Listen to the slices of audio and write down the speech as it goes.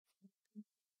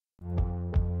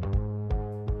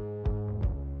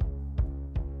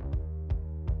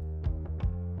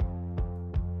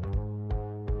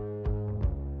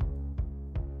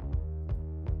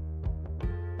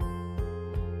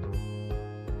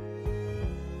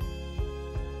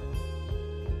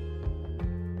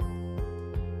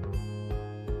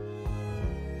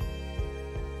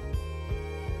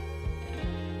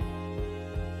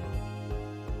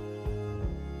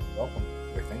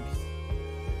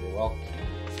well.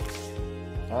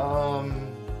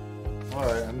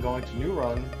 Alright, I'm going to new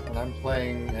run, and I'm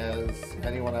playing as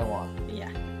anyone I want. Yeah.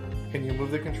 Can you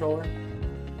move the controller?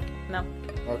 No.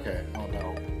 Okay, oh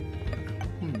no.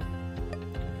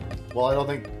 Well, I don't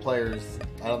think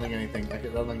anything, I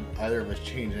don't think either of us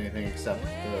changed anything except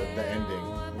the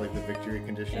ending, like the victory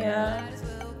condition. Yeah.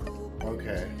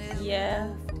 Okay. Yeah.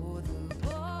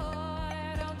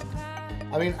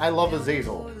 I mean, I love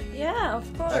Azazel. Yeah,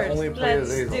 of course. I only play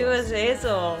Let's Azazel. do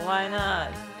Azazel. Why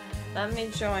not? Let me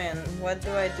join. What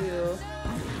do I do?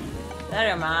 There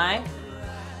am I.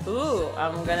 Ooh,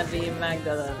 I'm gonna be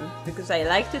Magdalene because I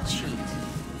like to cheat.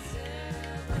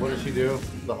 What does she do?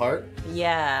 The heart?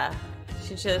 Yeah,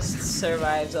 she just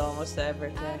survives almost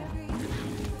everything.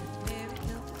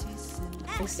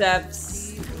 Except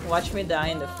watch me die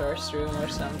in the first room or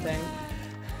something.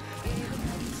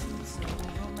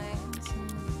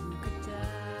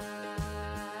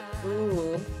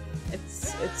 Ooh,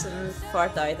 it's a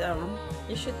fart item.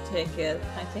 You should take it.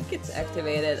 I think it's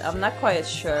activated. I'm not quite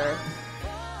sure.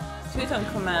 Tweet on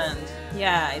command.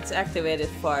 Yeah, it's activated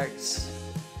farts.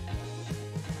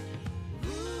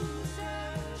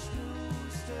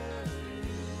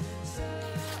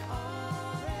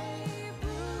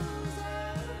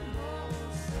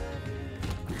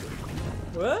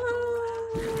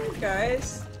 Whoa,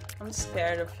 guys, I'm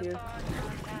scared of you.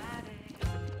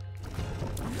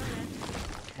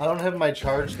 I don't have my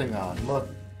charge thing on. Look.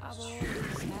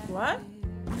 What?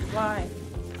 Why?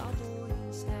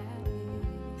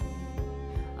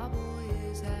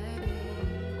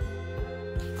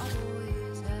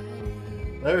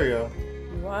 There we go.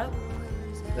 What?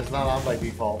 It's not on by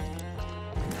default.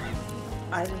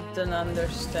 I don't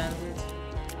understand.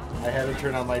 I had to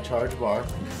turn on my charge bar.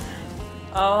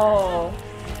 Oh.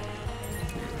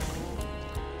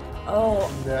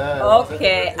 Oh. No.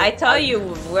 Okay. I thought you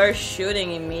were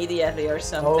shooting immediately or Oh,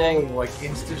 something. like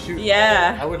insta shoot.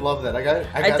 Yeah. I would love that.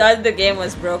 I thought the game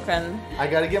was broken. I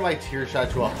gotta get my tier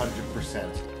shot to 100%.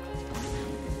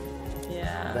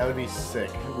 Yeah. That would be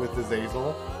sick with the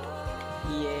Azazel.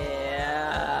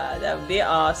 Yeah, that would be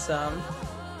awesome.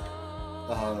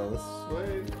 This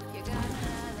way.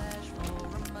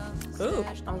 Ooh,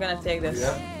 I'm gonna take this.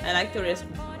 Yeah. I like to risk.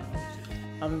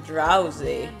 I'm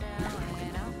drowsy.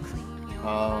 Do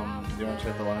you want to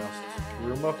check the last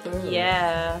room up there?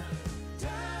 Yeah.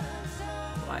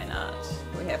 Why not?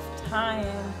 We have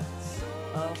time.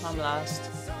 Oh, I'm lost.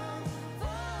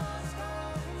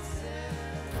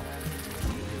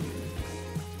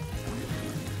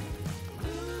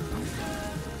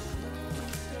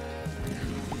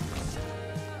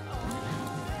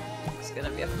 It's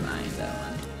gonna be a fine, that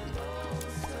one.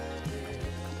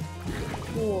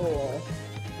 Cool.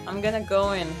 I'm gonna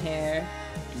go in here.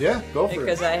 Yeah, go for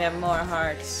because it. I have more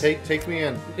hearts. Take me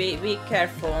in. Be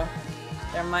careful.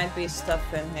 There might be stuff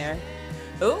in here.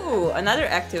 Ooh, another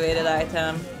activated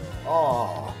item.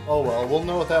 Oh well, we'll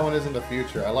know what that one is in the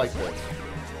future. I like this.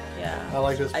 Yeah. I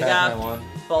like this I Pac-Man got one.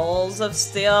 balls of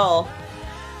steel.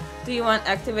 Do you want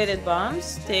activated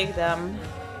bombs? Take them.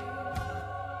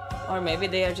 Or maybe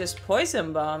they are just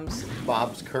poison bombs.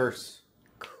 Bob's Curse.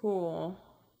 Cool.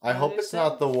 I hope it's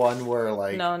not the one where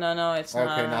like. No, it's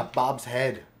not. Okay, not Bob's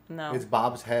head. No. It's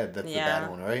Bob's head. That's the bad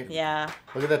one, right? Yeah.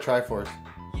 Look at that Triforce.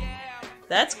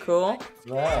 That's cool.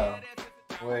 Yeah.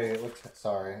 Wait,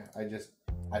 sorry.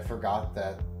 I forgot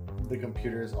that the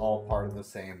computer is all part of the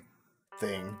same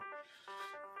thing.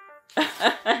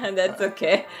 That's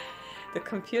okay. The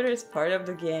computer is part of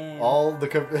the game.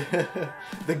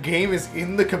 The game is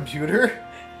in the computer?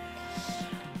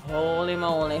 Holy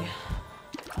moly.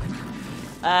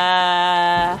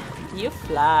 You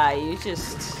fly. You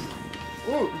just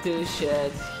do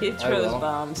shit. He throws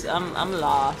bombs. I'm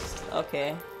lost.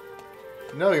 Okay.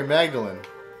 No, you're Magdalene.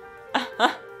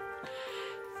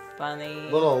 Funny.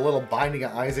 Little Binding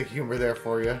of Isaac humor there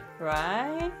for you.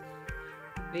 Right?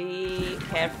 Be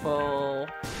careful.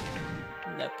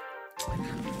 Nope.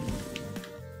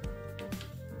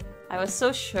 I was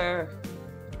so sure.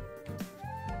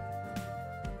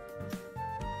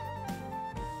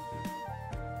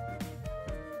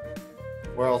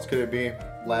 Where else could it be?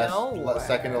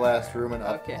 Second to last room and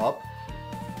up. Okay. Up?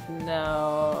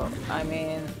 No, I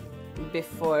mean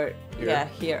before. Here? Yeah,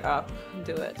 here up.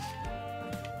 Do it.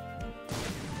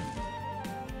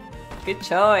 Good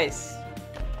choice.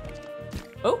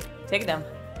 Oh, take them.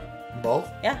 Both?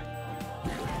 Yeah.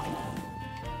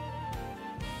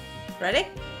 Ready?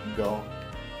 Go.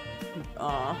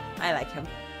 Aw, I like him.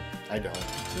 I don't.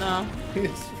 No.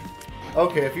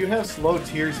 Okay, if you have slow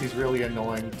tears, he's really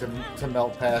annoying to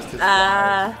melt past his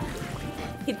flies.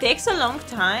 He takes a long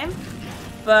time,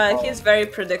 but he's very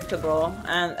predictable,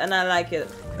 and I like it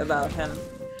about him.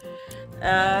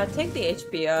 Take the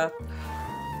HP up,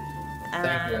 and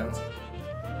Thank you.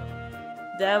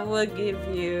 that will give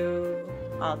you.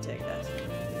 I'll take that.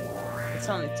 It's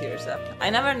only tears up. I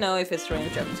never know if it's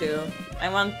range up too. I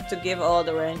want to give all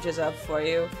the ranges up for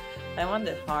you. I want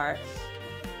the heart.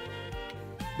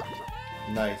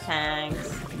 Nice.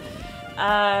 Thanks.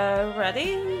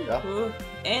 Ready? Yeah. Ooh,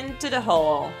 into the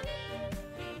hole.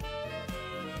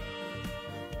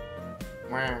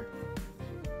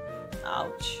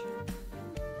 Ouch.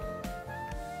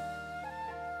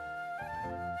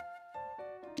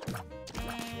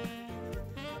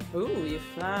 Ooh, you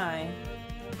fly.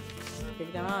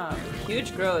 Pick them up.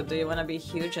 Huge growth. Do you want to be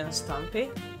huge and stumpy?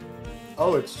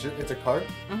 Oh, it's a card?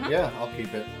 Mhm. Yeah, I'll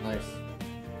keep it. Nice.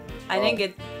 I think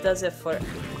it does it for...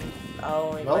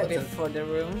 Oh, it No, might be it's for the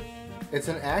room. It's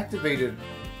an activated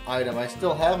item. I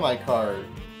still have my card.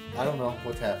 I don't know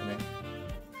what's happening.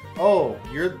 Oh,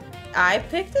 I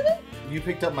picked it up? you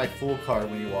picked up my full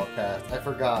card when you walked past. I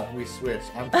forgot. We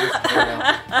switched. I'm pissed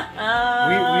right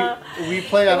now. We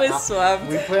play on It was swapped.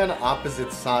 we play on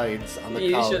opposite sides on the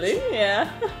Usually, couch yeah.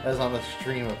 as on the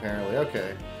stream apparently.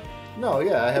 Okay. No,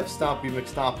 yeah, I have Stompy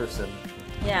McStomperson.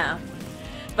 Yeah.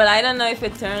 But I don't know if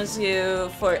it turns you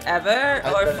forever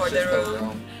I or bet for it's the just for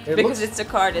room. It Because looks, it's a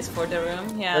card, it's for the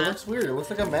room, yeah. It looks weird. It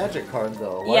looks like a magic card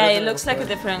though. Why Yeah, does it looks like a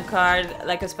different card,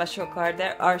 like a special card.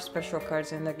 There are special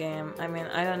cards in the game. I mean,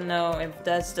 I don't know if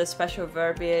that's the special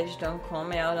verbiage. Don't call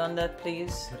me out on that,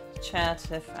 please. Chat,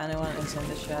 if anyone is in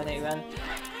the chat even.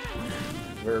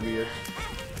 verbiage.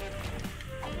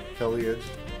 Foliage.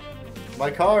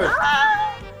 My card!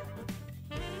 Ah!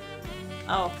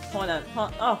 Oh, hold on.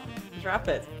 Oh, drop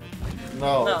it.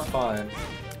 No, No. it's fine.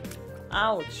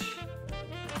 Ouch.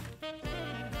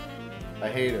 I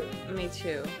hate it. Me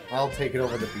too. I'll take it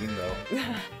over the bean though.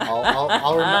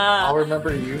 I'll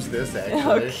remember to use this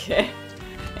actually. Okay.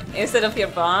 Instead of your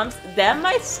bombs, that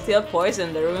might still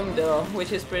poison the room though,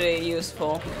 which is pretty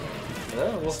useful.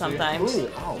 Yeah, we'll Sometimes. See. Ooh,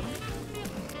 ow.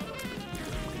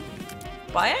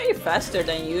 Why are you faster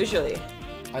than usually?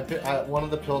 One of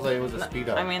the pills I ate was a speed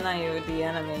up. I mean, not you, the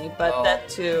enemy, but Oh. that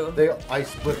too. I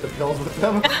split the pills with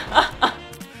them.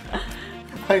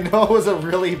 I know it was a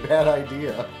really bad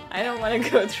idea. I don't want to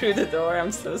go through the door,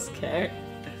 I'm so scared.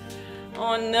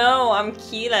 Oh no, I'm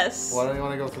keyless. Why don't you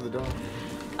want to go through the door?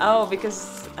 Oh,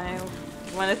 because I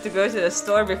wanted to go to the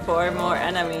store before more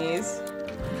enemies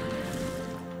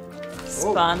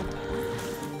spawn.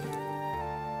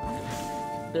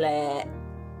 Bleh.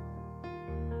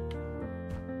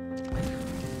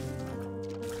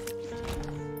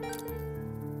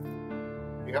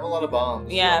 You have a lot of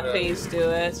bombs. Yeah, so, please do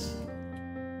it.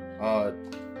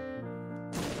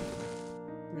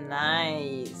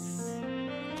 Nice.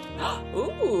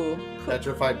 Ooh.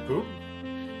 Petrified poop?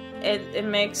 It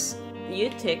makes you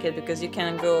take it because you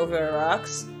can go over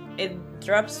rocks. It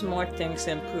drops more things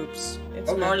than poops. It's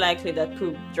Okay. more likely that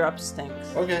poop drops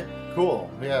things. Okay, cool.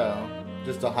 Yeah,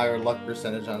 just a higher luck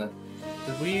percentage on it.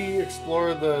 Did we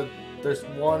explore there's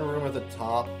one room at the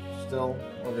top still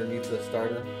underneath the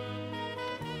starter?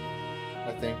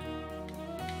 I think.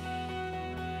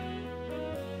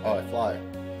 Oh, I fly.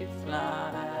 You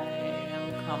fly.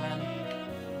 I'm coming.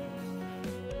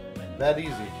 That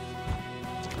easy.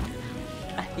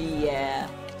 Yeah.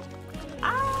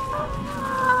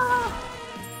 Ah!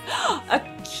 A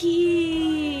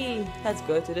key! Let's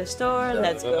go to the store.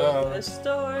 Let's go to the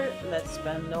store. Let's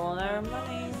spend all our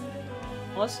money.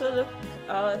 Also look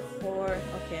out for...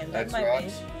 Okay, that That's might right.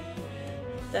 be...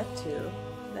 That too.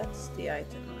 That's the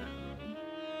item.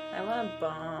 I want a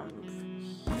bomb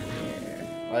here.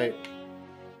 Right.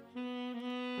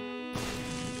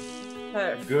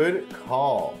 Perfect. Good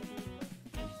call.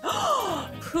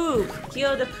 Poop!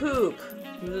 Kill the poop!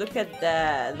 Look at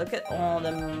that. Look at all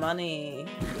the money.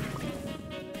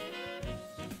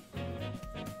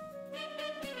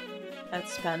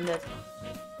 Let's spend it.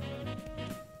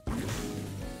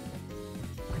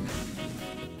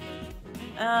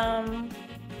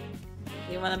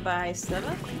 You wanna buy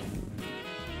 7?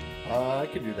 I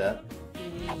could do that.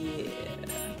 Yeah.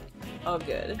 Oh,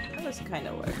 good. That was kind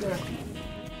of worth it.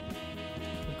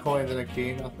 Coins and a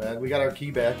key, not bad. We got our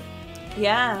key back.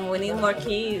 Yeah, we need more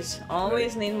keys.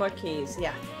 Always need more keys.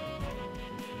 Yeah.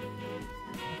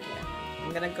 Okay.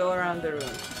 I'm gonna go around the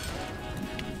room.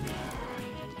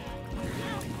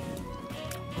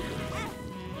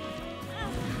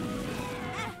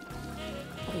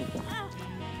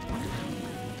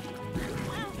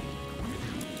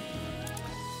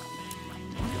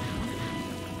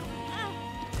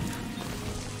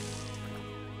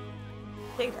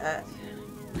 Take that.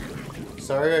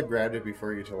 sorry I grabbed it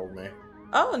before you told me.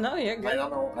 Oh no, you're good. I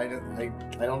don't know. I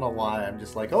don't know why. I'm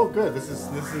just like, oh, good. This is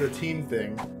a team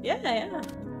thing. Yeah, yeah.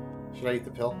 Should I eat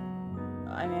the pill?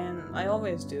 I mean, I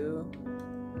always do.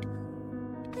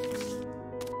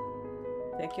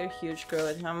 Take your huge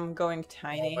growth. I'm going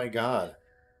tiny. Oh my god.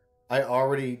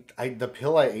 The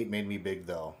pill I ate made me big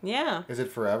though. Yeah. Is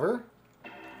it forever?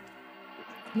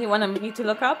 You want me to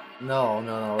look up?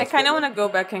 No. I kind of want to go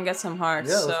back and get some hearts.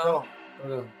 Yeah, so. let's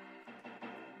go.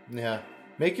 Yeah.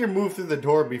 Make your move through the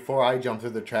door before I jump through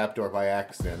the trapdoor by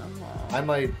accident. I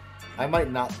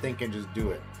might not think and just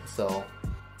do it. So.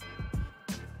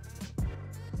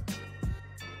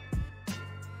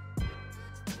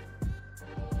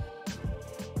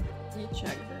 You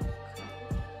check that.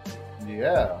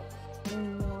 Yeah.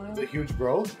 The huge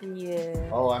growth? Yeah.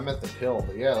 Oh, I meant the pill,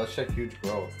 but yeah, let's check huge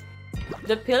growth.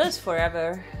 The pill is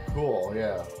forever. Cool,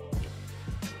 yeah.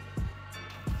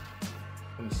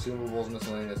 Consumables,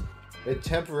 miscellaneous. It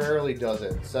temporarily does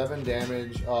it. 7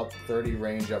 damage up, 30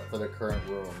 range up for the current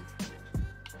room.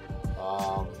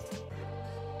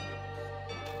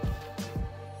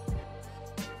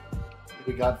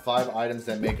 We got 5 items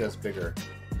that make us bigger.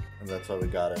 And that's why we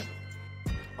got it.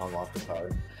 Unlock the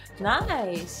card.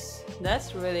 Nice.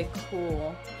 That's really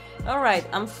cool. Alright,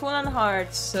 I'm full on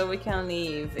hearts, so we can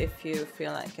leave if you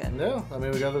feel like it. No, I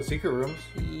mean, we got the secret rooms.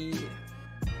 Yeah.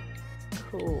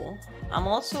 Cool. I'm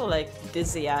also like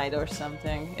dizzy-eyed or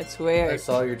something. It's weird. I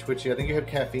saw you're twitchy. I think you have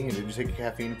caffeine. Did you take a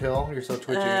caffeine pill? You're so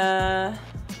twitchy.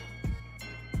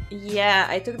 Yeah,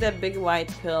 I took that big white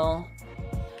pill.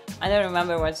 I don't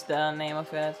remember what's the name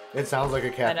of it. It sounds like a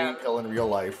caffeine pill in real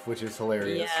life, which is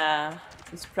hilarious. Yeah,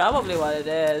 it's probably what it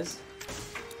is.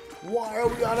 Why are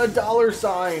we on a dollar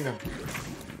sign?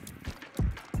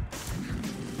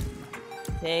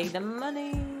 Take the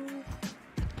money.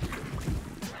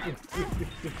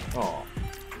 Oh.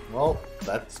 Well,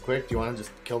 that's quick. Do you want to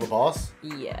just kill the boss?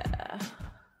 Yeah.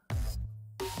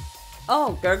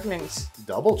 Oh, gurglings.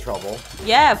 Double trouble.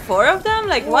 Yeah, 4 of them?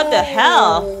 Like, what the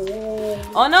hell?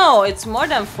 Oh no, it's more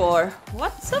than 4.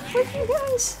 What's up with you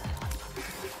guys?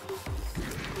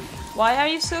 Why are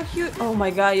you so huge? Oh my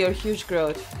god, you're huge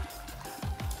growth.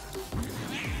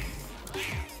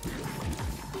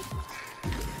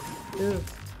 Ooh.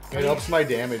 It ups my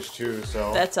damage too,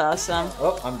 so. That's awesome.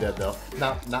 Oh, I'm dead though.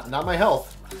 Not my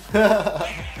health.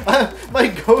 My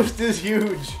ghost is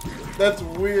huge. That's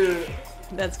weird.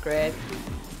 That's great.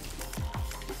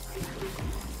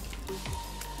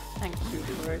 Thank you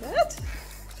for that.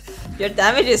 Your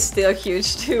damage is still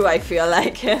huge too, I feel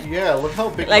like. Yeah, look how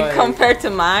big like compared to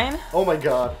mine. Oh my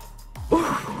god.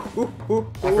 I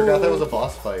forgot that was a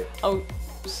boss fight. Oh,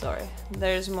 sorry.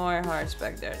 There's more hearts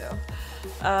back there though.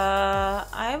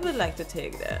 I would like to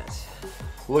take that.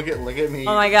 Look at me.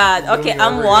 Oh my god. Okay,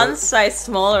 I'm 1 size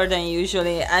smaller than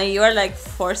usually, and you're like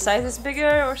 4 sizes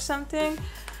bigger or something.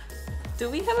 Do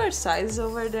we have our sizes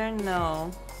over there?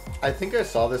 No. I think I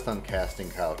saw this on Casting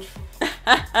Couch.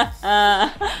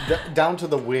 Down to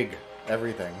the wig,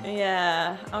 everything.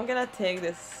 Yeah, I'm gonna take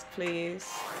this, please.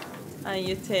 And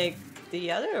you take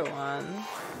the other one.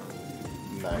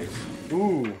 Nice.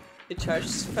 Ooh. You charge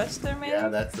faster, maybe? Yeah,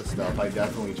 that's the stuff. I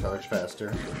definitely charge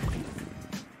faster.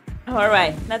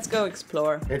 Alright, let's go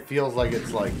explore. It feels like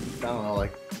it's like, I don't know,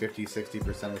 like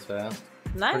 50-60% as fast.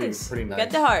 Nice. Pretty nice.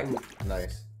 Get the heart. Ooh,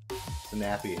 nice.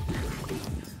 Snappy.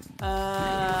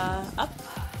 Up.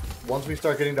 Once we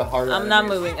start getting to harder I'm not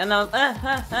moving. I'm not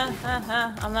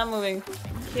moving.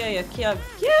 Kill you.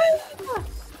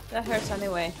 That hurts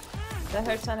anyway.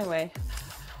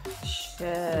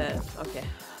 Shit. Okay.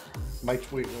 My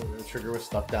trigger was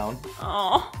stuck down.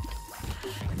 Oh.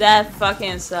 That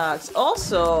fucking sucks.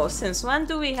 Also, since when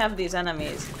do we have these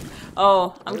enemies?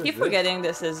 Oh, I keep forgetting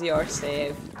this is your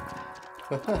save.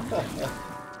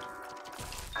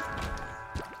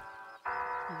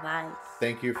 Nice.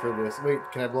 Thank you for this. Wait,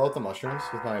 can I blow up the mushrooms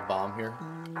with my bomb here?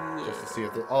 Yeah. Just to see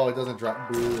if oh, it doesn't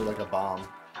drop blue like a bomb.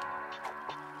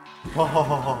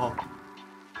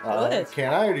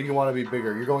 Can I, or do you want to be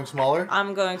bigger? You're going smaller?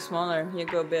 I'm going smaller. You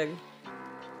go big.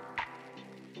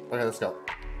 Okay, let's go.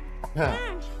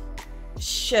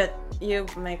 Shit, you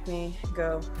make me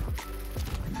go.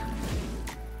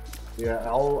 Yeah,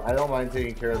 I don't mind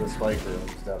taking care of the spike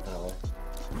rooms, definitely.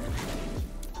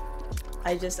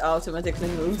 I just automatically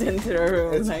moved into the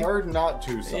room. It's hard not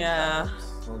to sometimes. Yeah.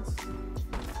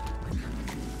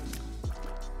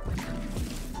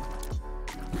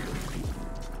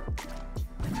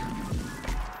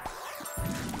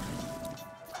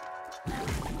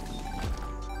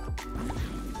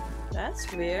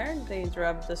 That's weird. They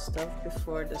dropped the stuff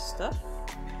before the stuff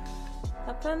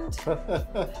happened.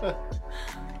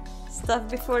 Stuff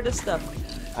before the stuff.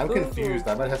 I'm confused.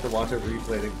 I might have to watch a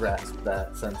replay to grasp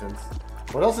that sentence.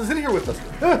 What else is in here with us?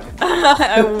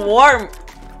 A worm.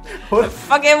 What? A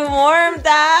fucking worm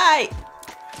die.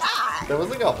 That was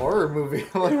like a horror movie.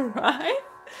 Like, Right?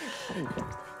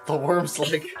 the worm's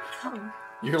like,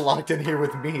 you're locked in here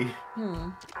with me.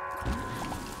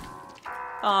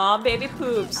 Aw, baby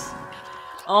poops.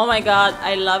 Oh my god,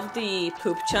 I love the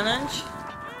poop challenge.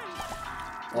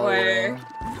 Oh, Where... yeah.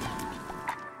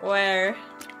 Where...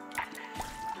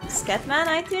 Scatman,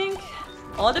 I think?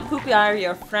 All the poopy are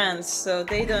your friends, so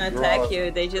they don't attack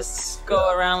you, they just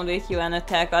go around with you and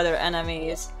attack other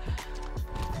enemies.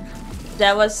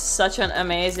 That was such an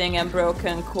amazing and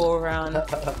broken cool run.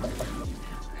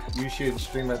 You should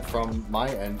stream it from my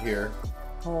end here.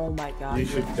 Oh my god. You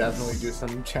should definitely do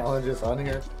some challenges on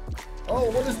here. Oh,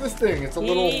 what is this thing? It's a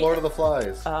little Lord of the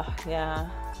Flies. Oh, yeah.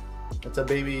 It's a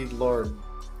baby lord.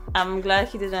 I'm glad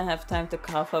he didn't have time to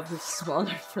cough up his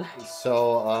smaller flies.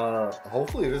 So,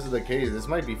 hopefully this is the case. This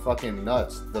might be fucking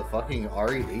nuts. The fucking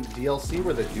RE8 DLC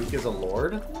where the Duke is a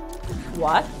lord?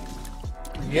 What?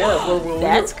 Yeah,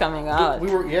 that's coming out. We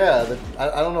were, yeah,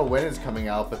 I don't know when it's coming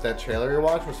out, but that trailer you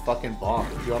watched was fucking bomb.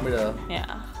 Do you want me to...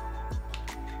 Yeah.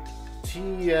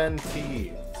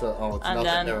 TNT. So, oh, it's And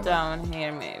nothing. then down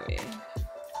here, maybe.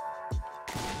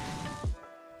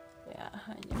 Yeah,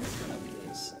 I knew it was gonna be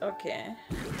this. Okay.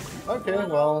 Okay,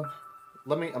 well,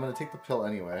 I'm gonna take the pill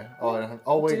anyway. Oh, I don't have,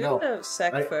 oh wait, Do no. the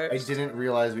sec I first. didn't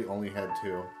realize we only had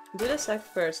 2. Do the sec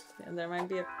first, and there might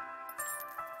be a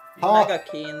Ah. mega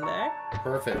key in there.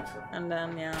 Perfect. And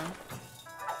then, yeah.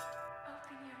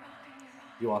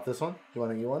 You want this one? You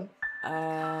want a new one?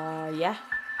 Yeah.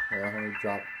 Yeah, let me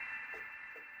drop.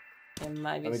 It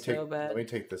might be Let me so take. bad. Let me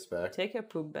take this back. Take your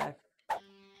poop back.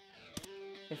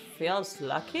 It feels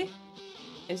lucky?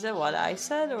 Is that what I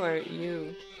said, or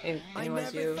you? It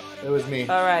was you. It was me.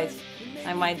 Alright.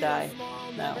 I might die.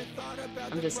 No.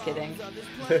 I'm just kidding.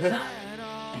 The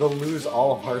lose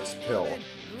all hearts pill.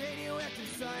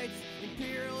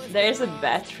 There's a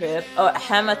bad trip. Oh,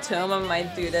 hematoma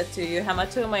might do that to you.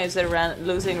 Hematoma is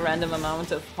losing random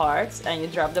amount of hearts, and you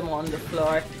drop them on the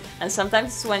floor. And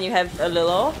sometimes when you have a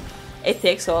little, it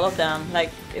takes all of them. Like,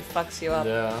 it fucks you up.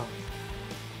 Yeah.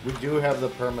 We do have the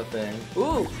perma thing.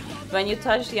 Ooh! When you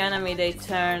touch the enemy, they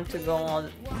turn to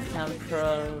gold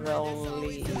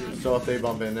temporarily. So if they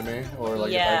bump into me, or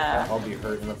like Yeah. if I'll be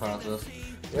hurt in the process.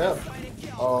 Yeah.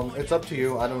 It's up to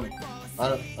you. I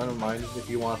don't mind if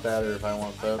you want that or if I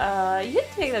want that. You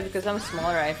take that because I'm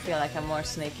smaller. I feel like I'm more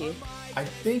sneaky. I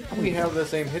think we have the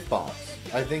same hitbox.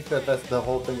 I think that's the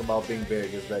whole thing about being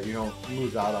big is that you don't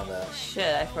lose out on that.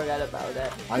 Shit, I forgot about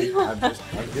that. I'm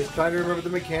just trying to remember the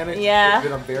mechanics. Yeah. It's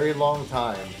been a very long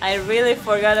time. I really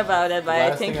forgot about it, but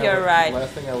I think you're right.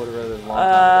 Last thing I would have read is a long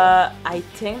time ago. I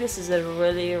think this is a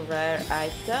really rare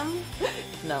item.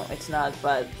 No, it's not,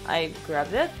 but I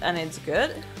grabbed it and it's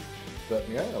good. But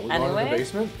yeah, we going Anyway, in the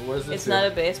basement? What is this? It's not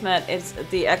a basement, it's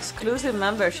the exclusive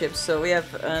membership. So we have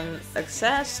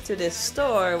access to this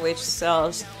store which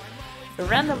sells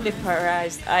randomly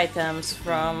priced items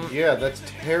from... Yeah, that's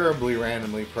terribly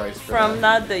randomly priced for from that.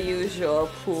 not the usual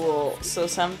pool. So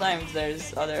sometimes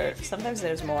there's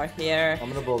more here. I'm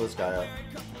gonna blow this guy up.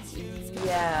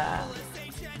 Yeah.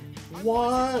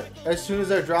 What? As soon as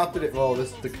I dropped it, well,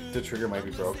 the trigger might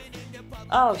be broke.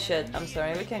 Oh shit, I'm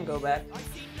sorry, we can go back.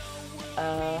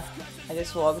 I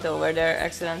just walked over there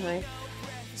accidentally.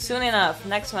 Soon enough,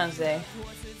 next Wednesday.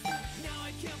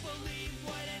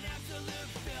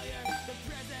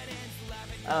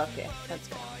 Okay, that's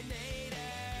good.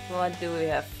 What do we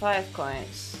have? 5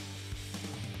 coins.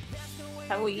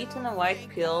 Have we eaten a white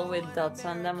pill with dots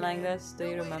on them like this? Do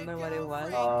you remember what it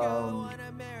was?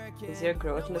 Is your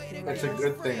growth looking like It's a this?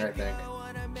 good thing, I think.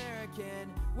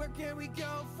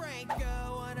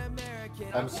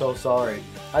 I'm so sorry.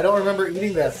 I don't remember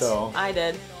eating that though. I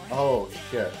did. Oh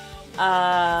shit.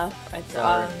 It's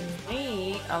Sorry. on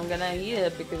me. I'm gonna eat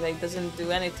it because it doesn't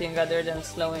do anything other than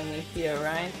slowing me here,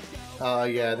 right?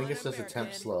 Yeah, I think it's just a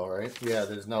temp slow, right? Yeah,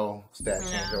 there's no stat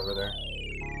change over there.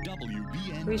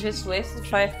 We just wasted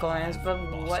 5 coins, but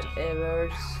whatever.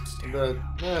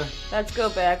 Let's go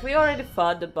back. We already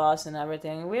fought the boss and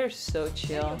everything. We're so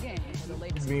chill.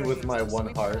 Me with my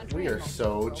one heart. We are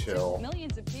so chill.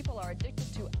 Millions of people are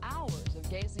addicted to hours of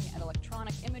gazing at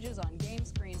electronic images on game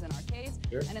screens in arcades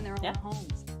and in their own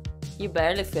homes. You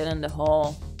barely fit in the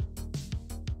hole.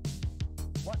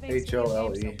 What makes video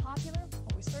HOLE. games so popular? Well,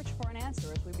 we search for an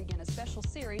answer as we begin a special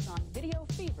series on Video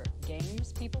Fever,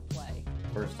 games people play.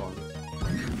 First one.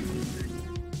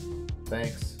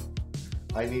 Thanks.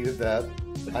 I needed that.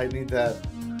 I need that.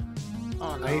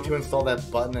 Oh no. I need to install that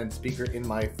button and speaker in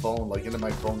my phone, like into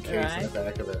my phone case in the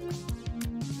back of it.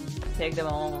 Take them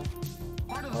all.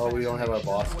 Oh, we don't have our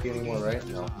boss key anymore, right?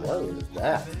 No. What is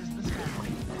that?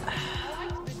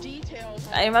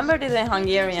 I remember this in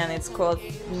Hungarian. It's called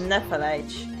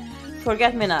Nefelejts.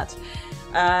 Forget me not.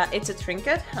 It's a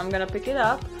trinket. I'm gonna pick it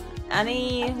up.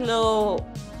 Any little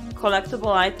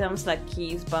collectible items like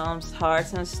keys, bombs,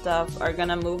 hearts, and stuff are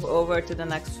gonna move over to the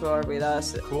next floor with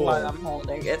us while I'm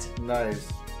holding it. Nice.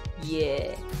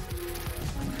 Yeah.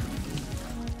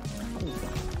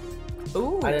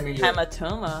 Ooh, I didn't mean to...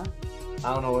 hematoma.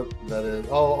 I don't know what that is.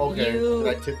 Oh, okay. Did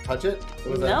I touch it?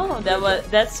 No,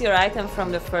 that's your item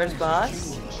from the first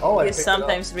boss. Oh, I You picked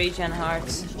sometimes regen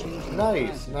hearts.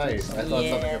 Nice, nice. I thought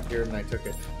something appeared and I took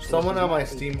it. Someone on my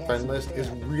Steam friend list is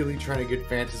really trying to get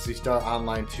Phantasy Star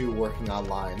Online 2 working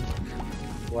online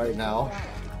right now.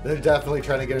 They're definitely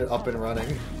trying to get it up and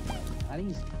running.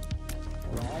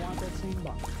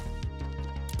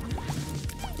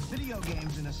 Video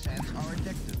games, in a sense, are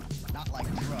addictive. Not like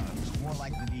drugs, more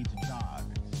like the need to jog.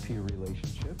 Peer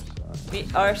relationships. We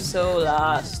are so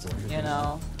lost, you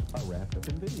know. Are wrapped up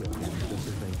in video games, just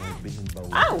as they might be in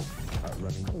bowling. Ow!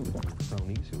 Running with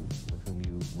cronies with whom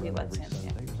you run what's every in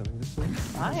Sunday here? or something this way.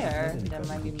 Fire? There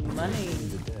might be money.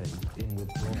 In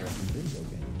withdrawal from video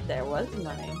games. There was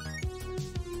money.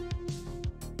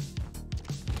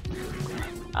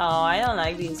 Oh, I don't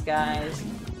like these guys.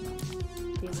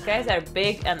 These guys are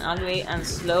big and ugly and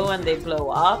slow and they blow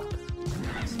up.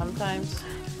 Sometimes.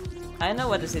 I don't know,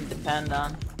 what does it depend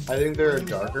on? I think they're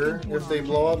darker if they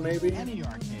blow up, maybe.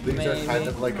 These are kind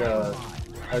of like a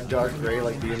dark gray,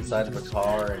 like the inside of a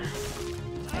car,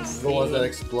 and the ones that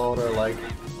explode are like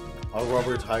a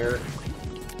rubber tire.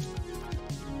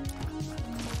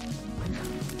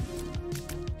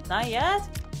 Not yet?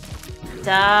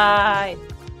 Die!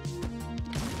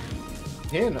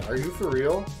 Hin, are you for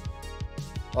real?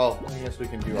 Oh, I guess we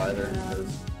can do either.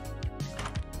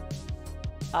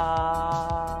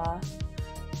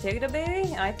 Take the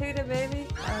baby? I take the baby?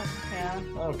 Yeah.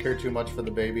 I don't care too much for the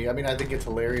baby. I mean, I think it's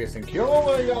hilarious and cute. Oh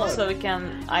my god! So we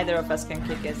can, either of us can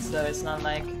kick it, so it's not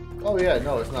like... Oh yeah,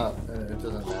 no, it's not. It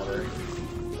doesn't matter.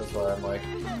 That's why I'm like,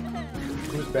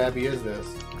 whose babby is this?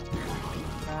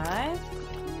 Right?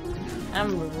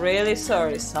 I'm really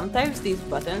sorry. Sometimes these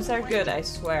buttons are good, I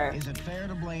swear. Is it fair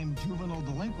to blame juvenile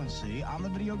delinquency on the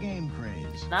video game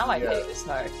craze? Now I hate this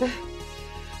heart.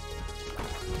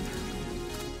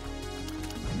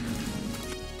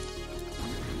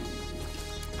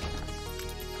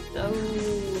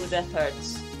 Oh, that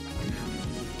hurts.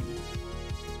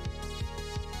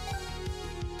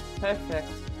 Perfect.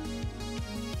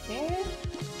 Okay.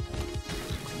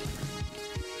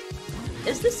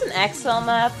 Is this an Excel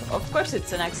map? Of course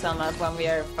it's an Excel map when we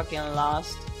are fucking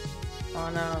lost. Oh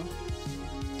no.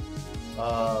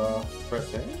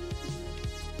 Press A?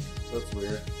 That's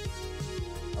weird.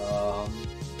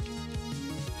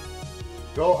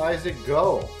 Go, Isaac,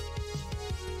 go!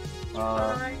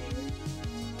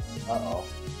 Uh-oh.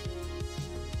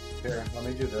 Here, let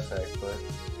me do this actually.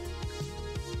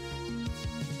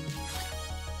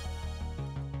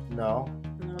 No?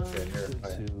 No. Okay, here.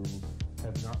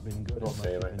 Have not been good. It'll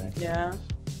save, I think. Yeah.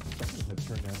 Have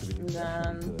turned out to be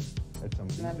Then good at some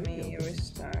of these let me video games.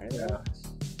 restart. Yeah.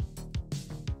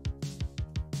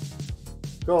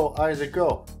 Go, Isaac,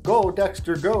 go! Go,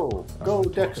 Dexter, go! Go,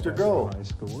 Dexter, go! High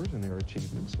scores and their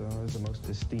achievements is the most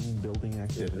esteemed building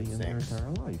activity in their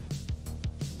entire life.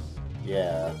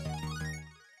 Yeah.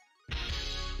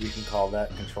 You can call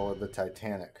that Control of the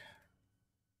Titanic.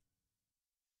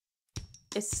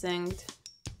 It's synced.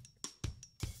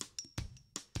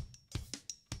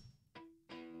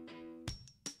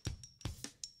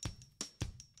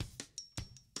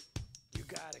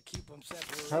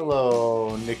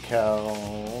 Hello,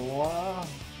 Nickel.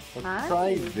 Let's Hi.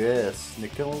 try this.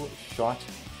 Nickel shot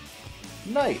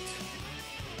Knight.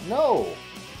 No.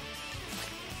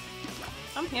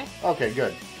 I'm here. Okay,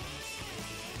 good.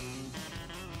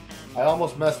 I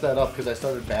almost messed that up because I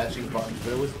started bashing buttons,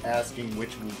 but it was asking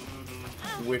which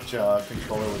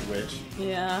controller was which,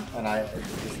 Yeah. and I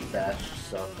just bashed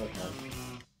stuff. Okay.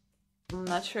 I'm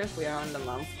not sure if we are on the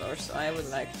month floor, so I would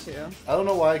like to. I don't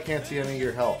know why I can't see any of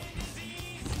your health.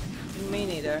 Me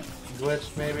neither.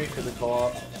 Glitched maybe because of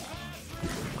co-op.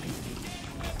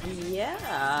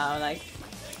 Yeah, like...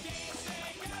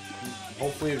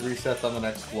 Hopefully it resets on the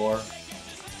next floor.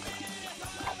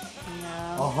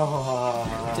 No.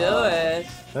 Oh. Do it.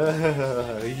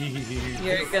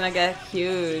 You're gonna get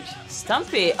huge.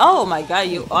 Stumpy. Oh my god,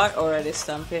 you are already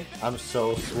stumpy. I'm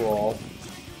so swole.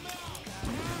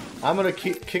 I'm gonna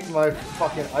kick my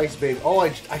fucking ice babe. Oh, I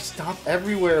stomp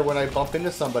everywhere when I bump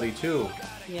into somebody too.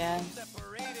 Yeah.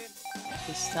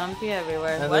 You stomp you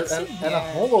everywhere. And, What's in here? And a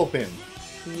hole open.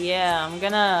 Yeah, I'm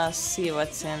gonna see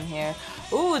what's in here.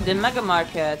 Ooh, the Mega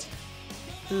Market.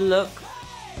 Look.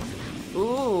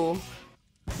 Ooh.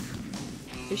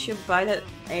 You should buy that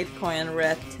 8-coin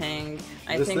red thing.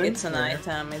 I This think thing? it's an Yeah.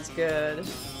 item. It's good.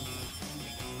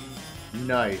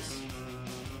 Nice.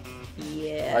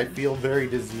 Yeah. I feel very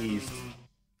diseased.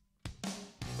 I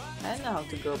don't know how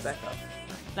to go back up.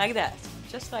 Like that.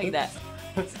 Just like that.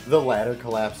 The ladder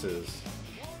collapses.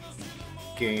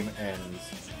 Game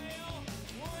ends.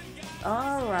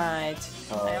 Alright.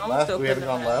 I almost Left? opened We haven't the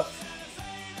gone map. left?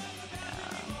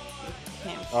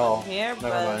 Came from Oh, here, never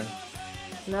but mind.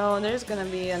 no, there's gonna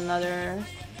be another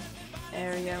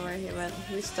area where he went.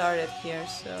 We started here,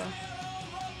 so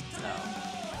no.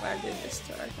 Where did we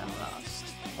start? I'm lost.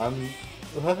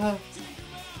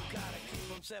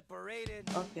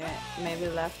 Okay, maybe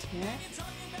left here.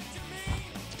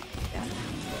 Yeah.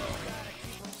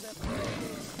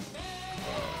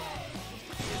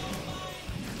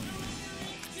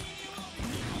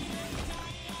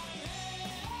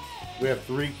 We have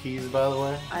 3 keys, by the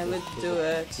way. I would do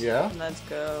it. Yeah? Let's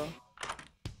go.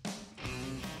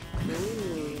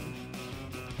 Ooh.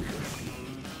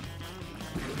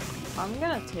 I'm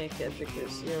gonna take it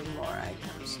because you have more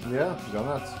items. Yeah, go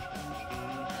nuts.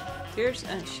 Pierce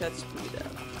and shut speed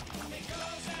up.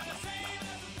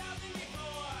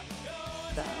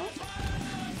 Down?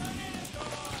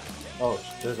 Oh,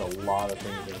 there's a lot of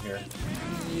things in here.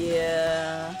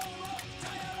 Yeah.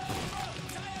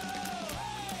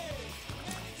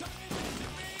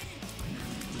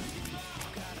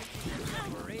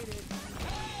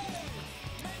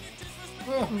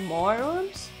 More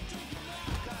rooms?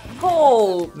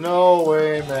 Oh! No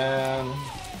way, man.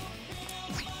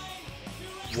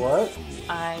 What?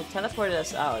 I teleported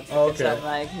us out because Okay. I'm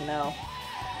like, no.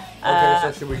 Okay,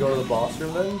 so should we go to the boss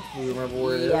room then? Do we remember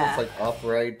where it is? Yeah. It's like up,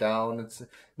 right, down. It's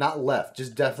not left.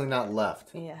 Just definitely not left.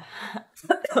 Yeah.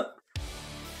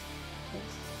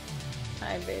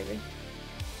 Hi, baby.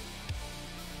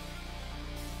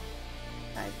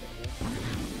 Hi, baby.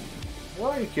 How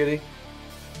are you, kitty?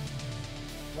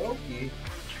 Okay.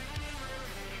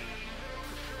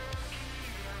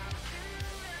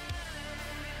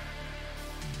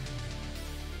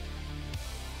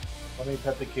 Let me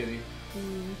pet the kitty.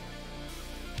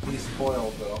 He's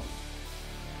spoiled though.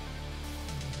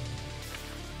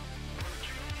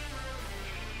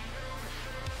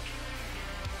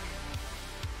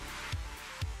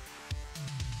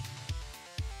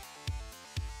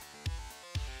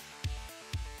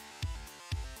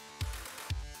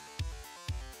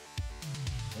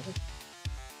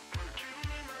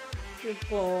 Good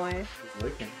boy. He's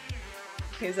licking.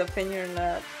 He's up in your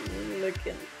lap,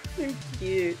 looking so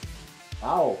cute.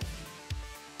 Ow!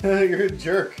 You're a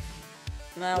jerk.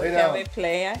 Now Lay can down. we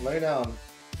play? Lay down.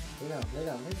 Lay down, lay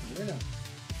down, lay down.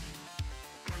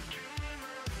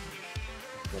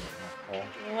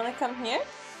 You wanna come here?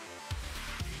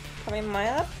 Come in my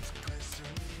lap?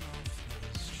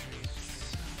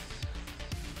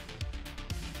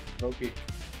 Okay.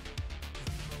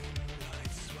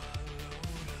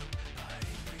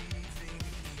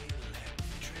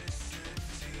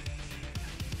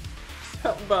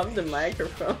 Don't bump the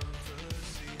microphone.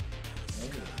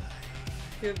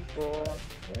 Good boy.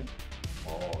 Okay.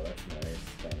 Oh, that's nice.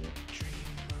 Thank you.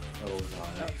 Oh,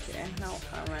 God. Okay,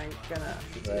 how am I gonna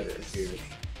do That's this? cute.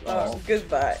 Oh, Oh.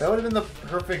 goodbye. That would have been the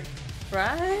perfect.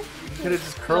 Right? You could have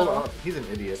just curled No. up. He's an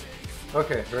idiot.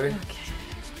 Okay, ready? Okay.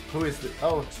 Who is the?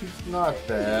 Oh, she's not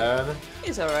bad.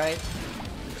 He's alright.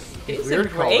 He's weird a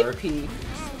color. grapey.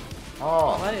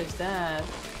 Oh, What is that?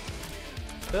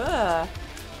 Ugh.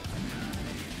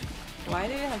 Why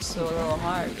do you have so little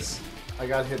hearts? I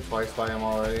got hit twice by him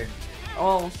already.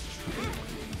 Oh.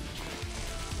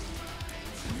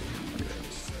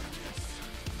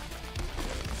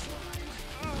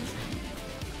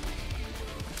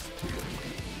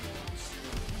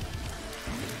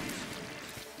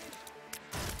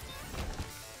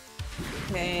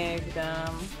 Take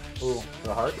them. Ooh,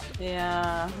 the heart?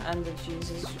 Yeah, and the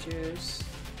Jesus juice.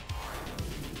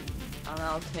 And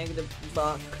I'll take the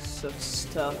box of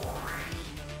stuff.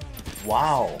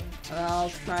 Wow. And I'll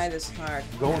try this heart.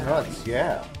 Go nuts,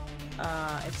 yeah.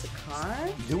 It's a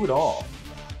card? Do it all.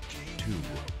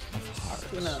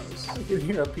 Who knows? You can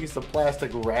hear a piece of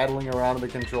plastic rattling around in the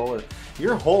controller.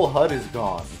 Your whole HUD is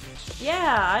gone.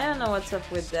 Yeah, I don't know what's up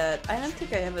with that. I don't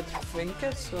think I have a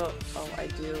trinket, so... Oh, I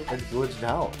do. It's glitched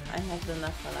out. I have the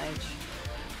knuckle edge.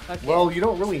 Okay. Well, you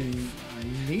don't really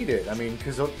need it. I mean,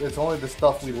 because it's only the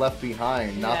stuff we left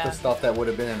behind, not the stuff that would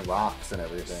have been in rocks and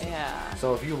everything. Yeah.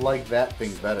 So if you like that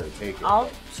thing better, take it. I'll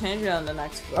change it on the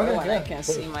next floor when I can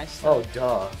see my Oh, stuff.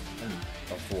 duh. I'm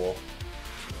a fool.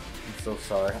 I'm so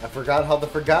sorry. I forgot how the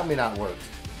Forgot-Me-Not worked.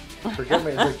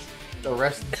 Forget-Me is like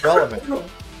Arrested Development.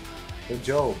 Hey,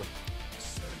 Job.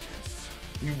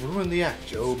 You ruined the act,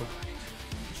 Job.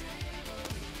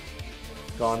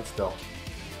 Gone still.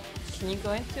 Can you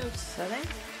go into settings?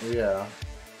 Yeah.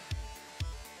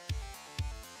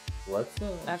 What's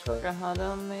the Extra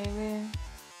huddle, maybe?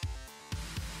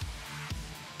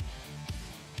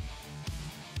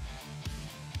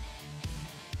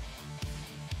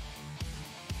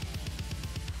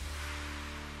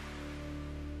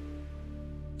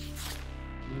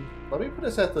 Let me put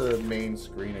us at the main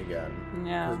screen again.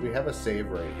 Yeah. Because we have a save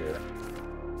right here.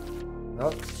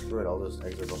 No, screw it. I'll just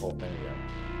exit the whole thing again.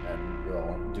 And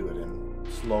we'll do it in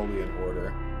slowly in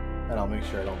order. And I'll make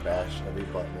sure I don't bash every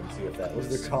button and see if that was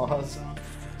the cause.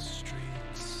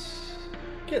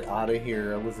 Get out of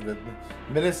here, Elizabeth.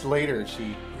 Minutes later,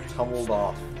 she tumbled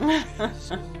off.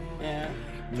 Yeah.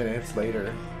 Minutes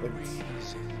later.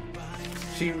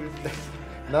 She...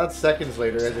 Not seconds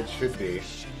later, as it should be.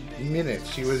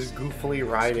 Minutes. She was goofily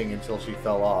riding until she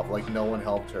fell off, like no one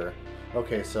helped her.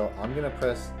 Okay, so I'm gonna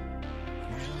press...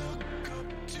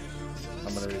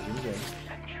 I'm gonna resume the game.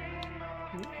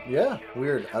 Yeah,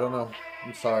 weird. I don't know.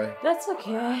 I'm sorry. That's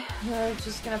okay. We're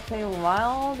just gonna play a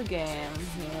wild game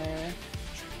here.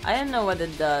 I don't know what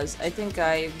it does. I think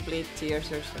I bleed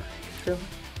tears or something.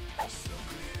 I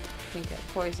think I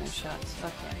poison shots.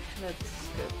 Okay, that's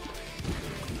good.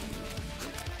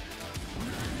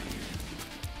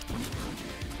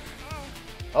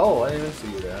 Oh, I didn't even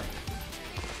see you there.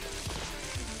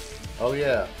 Oh,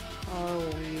 yeah. Oh,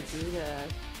 you do that.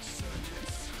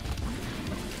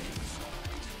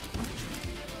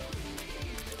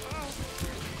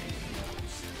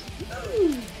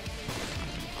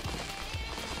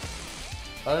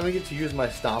 I don't even get to use my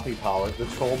stompy powers. The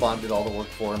troll bomb did all the work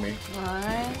for me.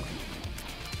 Alright.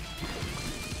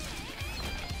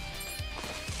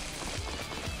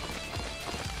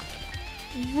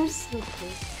 You're so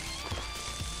good.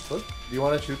 Look, do you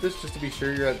want to shoot this just to be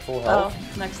sure you're at full health?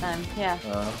 Oh, next time, yeah.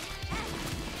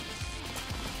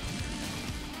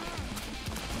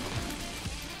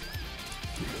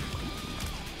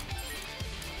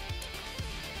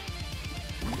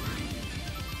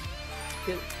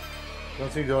 Good.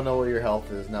 Once you don't know what your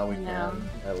health is, now we No. can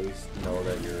at least know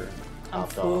that you're I'm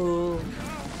topped off. full.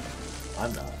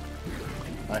 I'm not.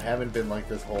 I haven't been like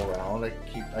this whole round.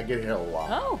 I get hit a lot.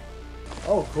 Oh.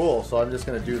 Oh, cool. So I'm just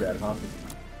gonna do that, huh?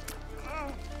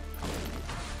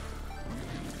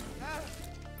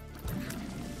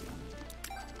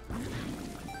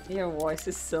 Your voice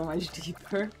is so much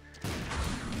deeper.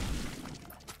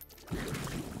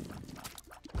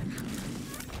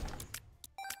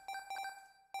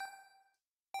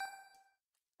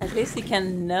 At least you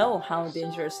can know how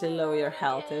dangerously low your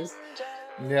health is.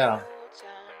 Yeah.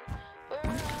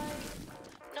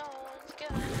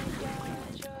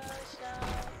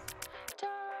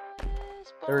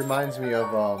 It reminds me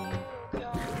of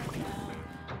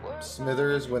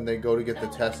Smithers when they go to get the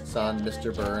tests on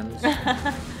Mr. Burns.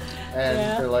 And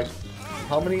they're like,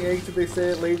 how many eggs did they say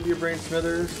it laid in your brain,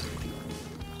 Smithers?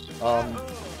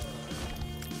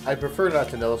 I prefer not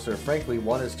to know, sir. Frankly,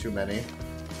 one is too many.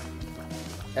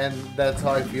 And that's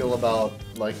how I feel about,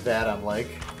 like, that. I'm like,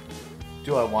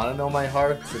 do I want to know my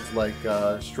hearts? It's like,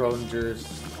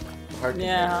 Schrodinger's heart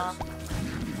Yeah. containers.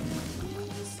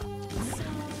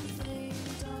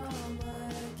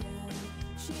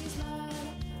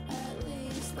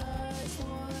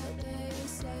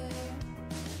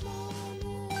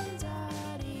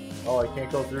 Oh, I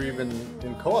can't go through even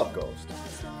in Co-op Ghost.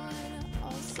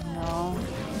 No.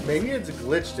 Maybe it's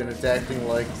glitched and it's acting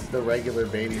like the regular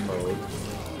baby mode.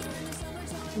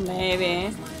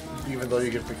 Maybe. Even though you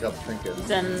can pick up trinkets.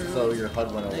 Then So your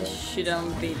HUD went I away.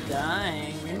 shouldn't be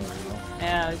dying.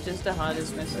 Yeah, just the HUD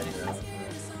is missing.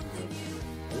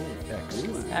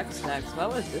 Ooh. X-Lax,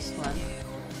 what was this one?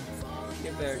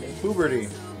 Puberty. Puberty.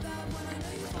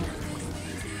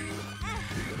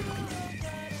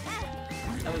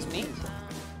 That was me?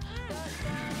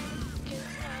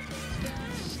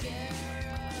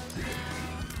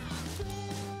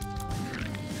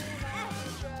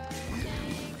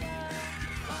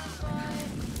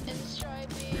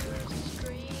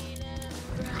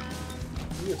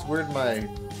 It's weird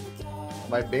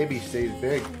my baby stays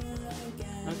big.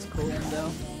 That's cool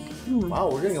though.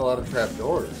 Wow, we're getting a lot of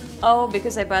trapdoors. Oh,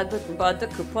 because I bought the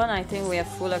coupon, I think we have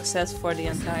full access for the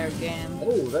entire game.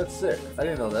 Oh, that's sick. I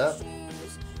didn't know that.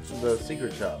 the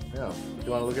secret shop. Yeah. Do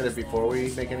you want to look at it before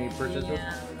we make any purchases?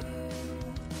 Yeah.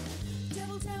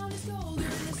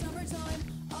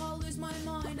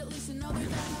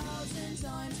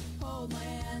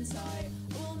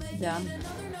 Done.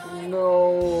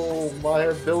 No, my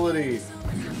ability.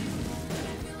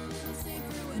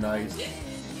 Nice.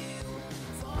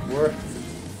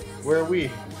 Where are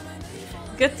we?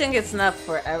 Good thing it's not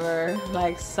forever.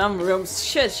 Like some rooms.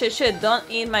 Shit. Don't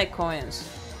eat my coins.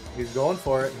 He's going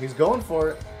for it. He's going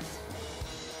for it.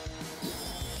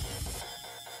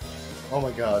 Oh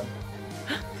my god.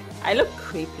 I look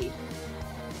creepy.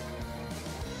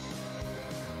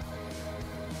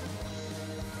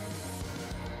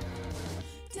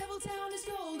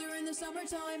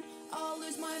 Summertime, I'll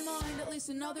lose my mind at least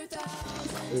another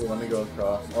 1,000. Ooh, let me go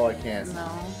across. Oh, I can't. No,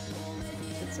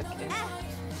 it's okay.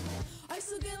 I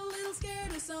still get a little scared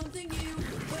of something new,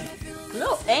 but I feel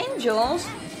Little angels.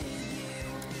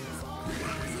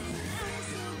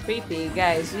 Creepy,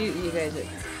 guys. You guys are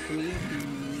creepy.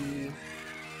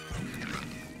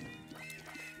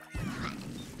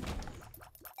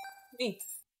 Me.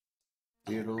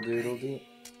 Doodle doodle doo.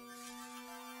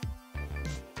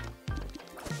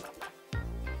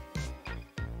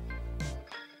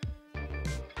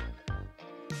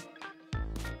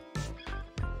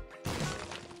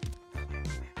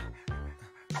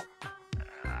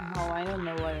 Oh, I don't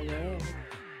know what it is.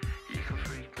 You can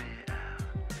freak me out.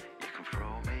 You can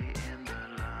throw me in the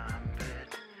lime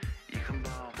pit. You can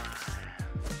ball my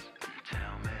hands. You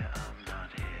tell me I'm not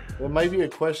here. It might be a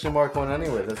question mark one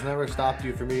anyway. That's never stopped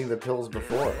you from eating the pills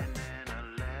before.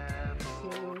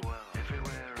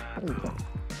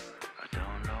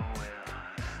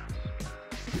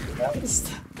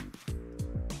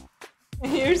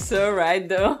 You're so right,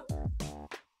 though.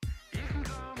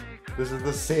 This is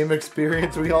the same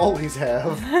experience we always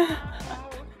have.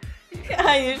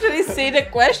 I usually see the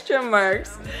question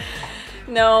marks.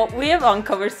 No, we have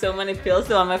uncovered so many pills,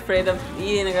 so I'm afraid of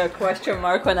eating a question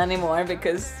mark one anymore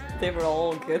because they were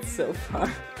all good so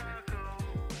far.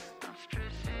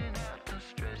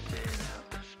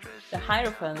 The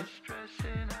Hierophant.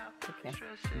 Okay.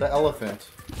 The elephant.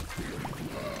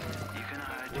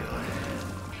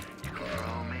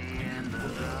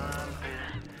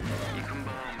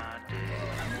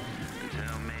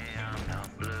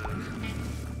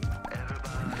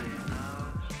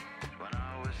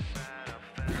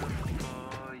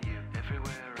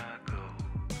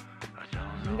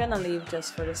 I'm gonna leave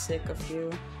just for the sake of you.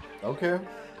 Okay.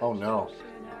 Oh no.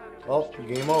 Well,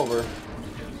 game over.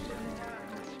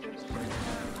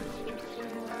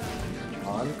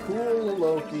 Uncool,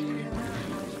 Loki.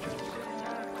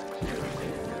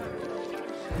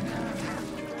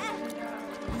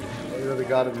 Are you the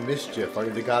god of mischief? Are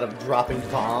you the god of dropping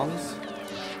bombs?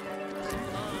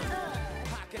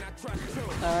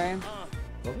 Sorry.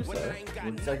 What was that?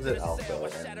 Let's exit Alpha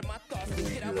and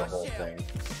do the whole thing.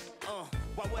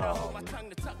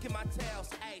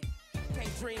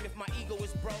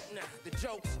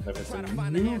 If it's a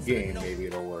new game, maybe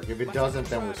it'll work. If it doesn't,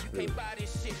 then we're screwed.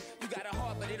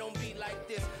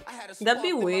 That'd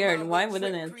be weird. Why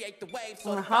wouldn't it?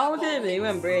 How did it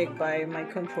even break by my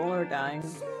controller dying?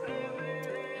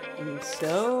 I'm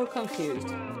so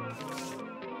confused.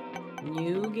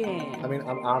 New game. I mean,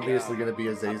 I'm obviously gonna be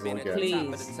Azazel again.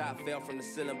 Please.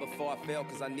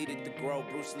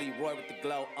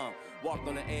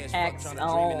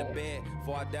 XO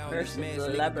versus the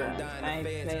Labyrinth. I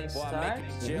play start.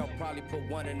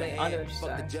 Play other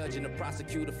start.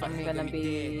 I'm gonna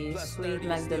be Sweet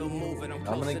Magdalene.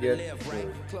 I'm gonna get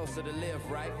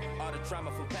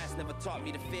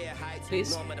Please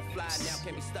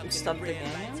stop the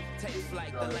game.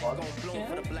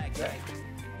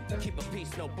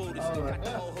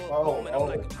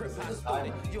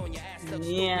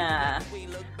 Yeah. Yeah,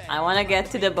 I want to get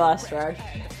to the boss rush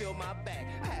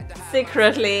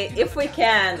secretly if we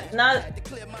can. Not.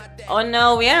 Oh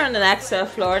no, we are on the next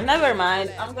floor. Never mind.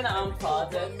 I'm gonna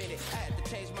unpause it.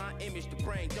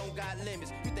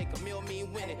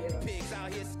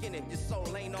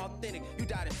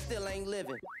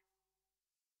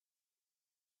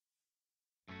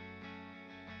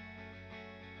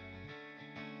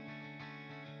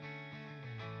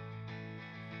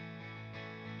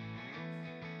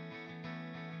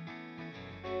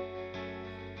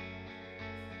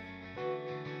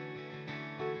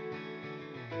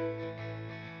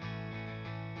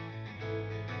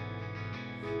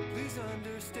 Please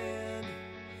understand,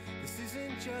 this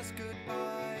isn't just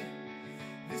goodbye.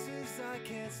 This is I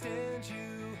can't stand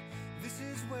you. This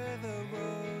is where the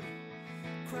road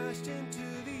crashed into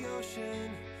the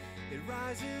ocean. It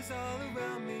rises all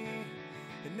around me,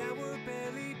 and now we're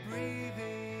barely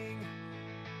breathing.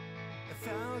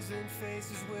 1,000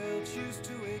 faces will choose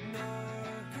to ignore.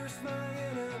 Curse my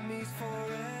enemies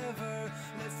forever.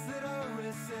 Let's slit our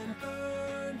wrists and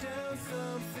burn down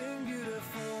something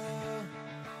beautiful.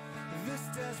 This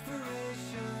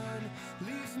desperation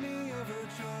leaves me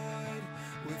overjoyed,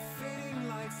 with fading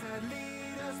lights that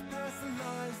lead us past the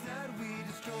lives that we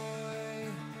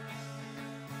destroy.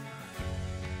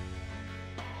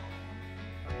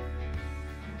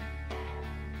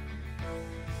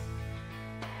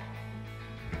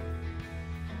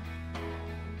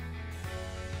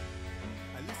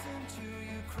 I listen to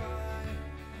you cry,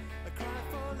 I cry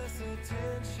for less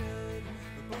attention,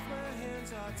 but both my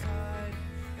hands are tied,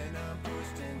 and I'm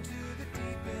pushed into the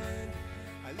deep end.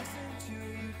 I listen to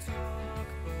you talk,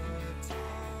 but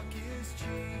talk is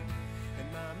cheap, and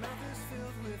my mouth is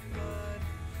filled with blood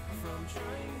from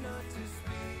trying not to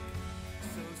speak.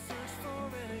 So search for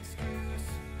an excuse,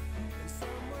 and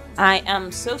someone I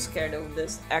am so scared of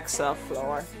this XL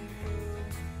floor.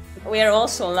 We are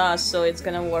also lost, so it's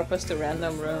gonna warp us to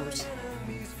random rooms.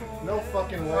 No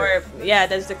fucking way. Or, yeah,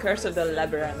 that's the curse of the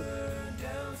labyrinth.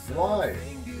 Why?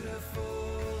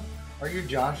 Are you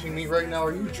joshing me right now?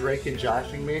 Are you Drake and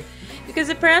joshing me? Because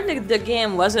apparently the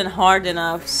game wasn't hard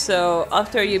enough, so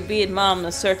after you beat Mom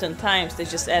a certain times, they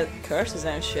just add curses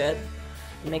and shit.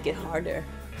 Make it harder.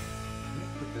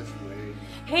 Put this way.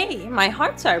 Hey, my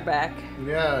hearts are back.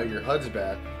 Yeah, your HUD's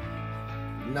back.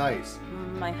 Nice.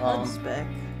 My HUD's back.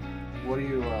 What do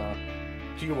you want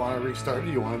to restart? Or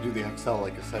do you want to do the XL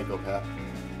like a psychopath?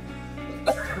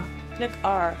 Click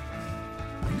R.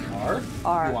 R?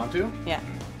 R. You want to? Yeah.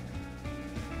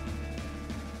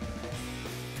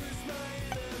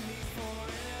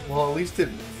 Well, at least it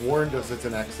warned us it's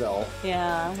an XL.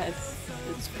 Yeah,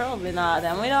 it's probably not.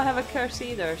 And we don't have a curse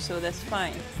either, so that's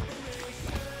fine.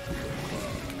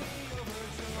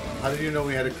 How did you know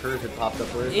we had a curse? It popped up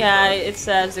where? Yeah, it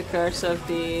says the curse of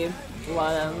the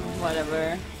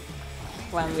whatever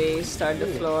when we start the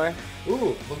floor.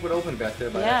 Ooh, look what opened back there.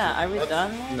 By Yeah, accident. are we Let's-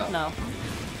 done? Yet? No.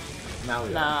 Now we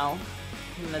are. Now,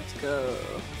 let's go.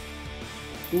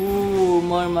 Ooh,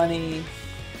 more money.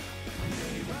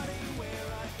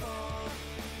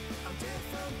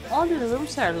 All the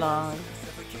rooms are long.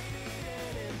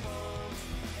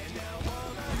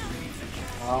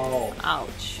 Oh.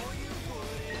 Ouch.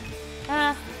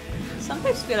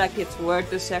 Sometimes feel like it's worth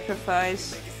the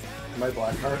sacrifice. My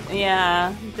black heart.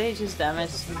 Yeah, they just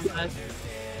damaged me, but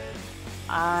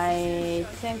I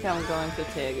think I'm going to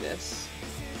take this.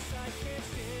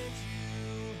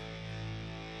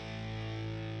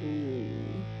 Ooh.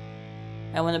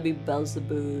 I want to be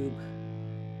Beelzebub.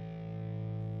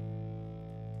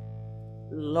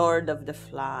 Lord of the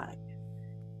Flag.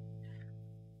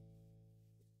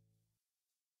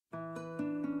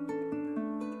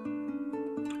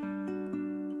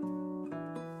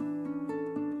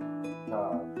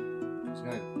 Just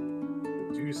gonna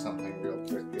do something real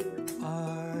quick here.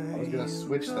 I was gonna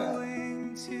switch that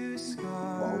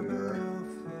while we were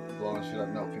blowing shit up.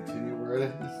 No, continue where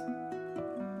it is.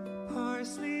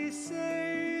 Parsley,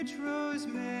 sage,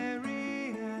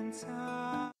 rosemary, and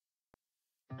thyme.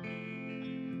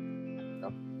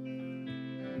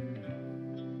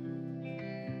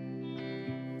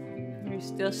 You're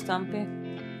still stumpy?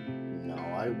 No,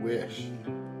 I wish.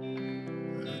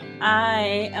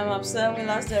 I am upset we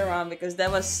lost that round because that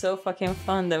was so fucking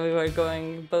fun that we were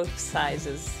going both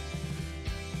sizes.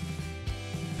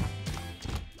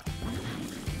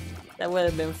 That would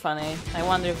have been funny. I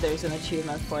wonder if there's an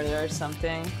achievement for it or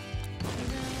something.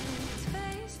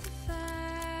 Face the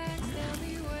facts, they'll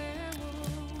be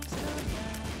werewolves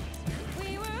again.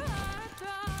 We were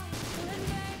heartthrobs doing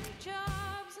great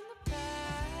jobs in the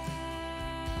past.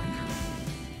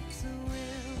 So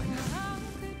we'll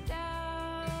hunker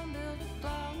down, build a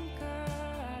bunker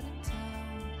out of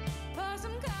town, pour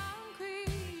some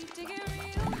concrete, dig it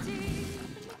real deep in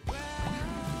the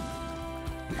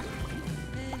ground.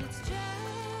 And it's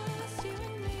just you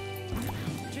and me,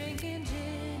 drinking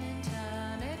gin and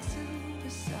tonic,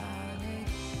 supersonic.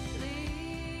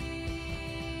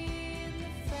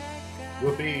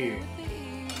 Whoopi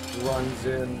runs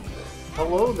in.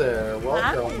 Hello there,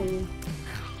 welcome.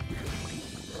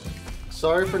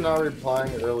 Sorry for not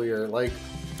replying earlier. Like,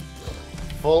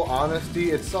 full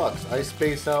honesty, it sucks. I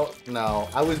space out now.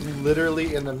 I was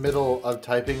literally in the middle of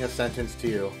typing a sentence to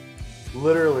you.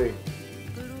 Literally.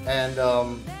 And,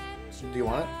 do you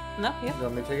want it? No, yeah. You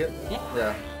want me to take it? Yeah.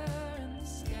 Yeah.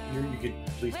 You could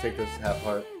please take this half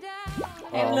heart.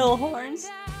 And little horns.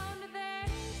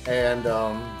 And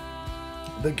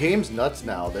the game's nuts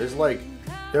now. There's like,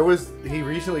 he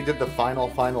recently did the final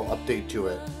update to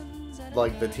it.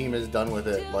 Like the team is done with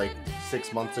it like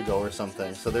 6 months ago or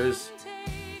something. So there's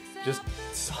just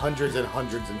hundreds and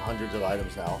hundreds and hundreds of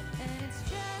items now.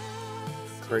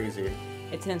 Crazy.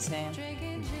 It's insane.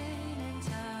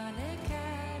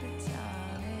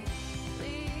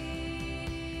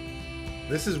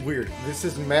 This is weird. This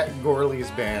is Matt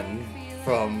Gorley's band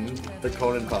from the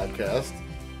Conan podcast.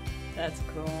 That's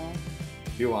cool.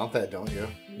 You want that, don't you?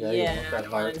 You Yeah, want that I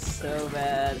heart. want it so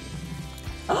bad.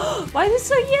 Why is it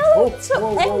so yellow? It's so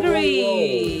whoa, whoa,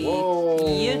 angry. whoa,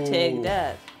 whoa. You take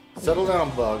that. Settle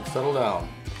down, Bug. Settle down.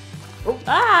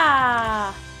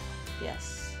 Ah!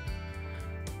 Yes.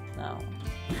 No.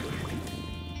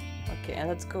 Okay,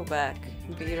 let's go back.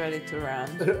 Be ready to run,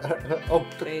 Oh,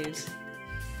 please.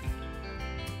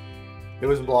 it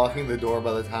was blocking the door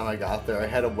by the time I got there. I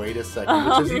had to wait a second,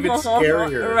 which is even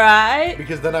scarier. Right?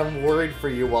 Because then I'm worried for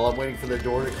you while I'm waiting for the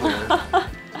door to clear.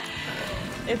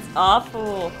 It's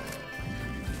awful.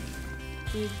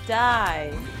 You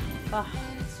die. Ugh.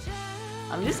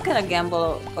 I'm just gonna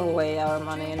gamble away our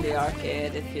money in the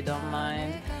arcade if you don't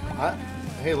mind.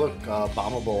 Hey, look,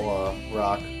 bombable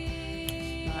rock.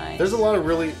 Nice. There's a lot of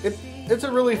really... It's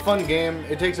a really fun game.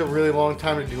 It takes a really long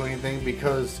time to do anything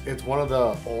because it's one of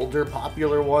the older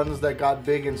popular ones that got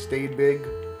big and stayed big.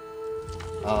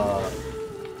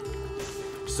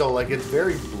 So, like, it's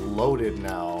very bloated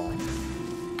now.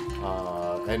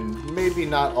 And maybe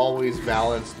not always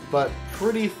balanced, but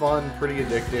pretty fun, pretty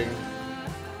addicting.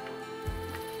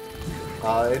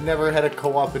 It never had a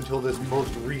co-op until this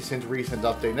most recent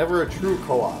update. Never a true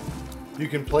co-op. You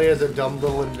can play as a dumb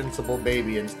little invincible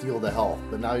baby and steal the health,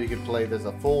 but now you can play there's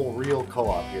a full real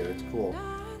co-op here. It's cool.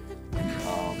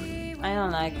 I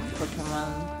don't like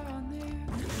Pokemon.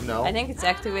 No? I think it's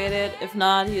activated. If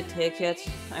not, you take it.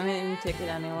 I mean, you take it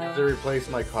anyway. To replace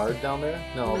my card down there?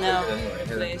 No, I'll No, take it anyway.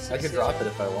 Here, replace I can it. drop it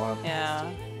if I want.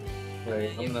 Yeah,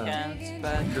 Wait, you I'm gonna... can't,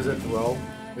 but Does it throw?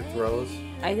 It throws?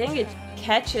 I think it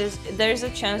catches. There's a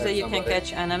chance that you can somebody.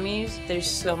 catch enemies. There's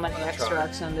so many Try.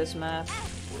 extracts on this map.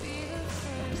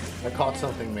 I caught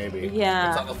something maybe.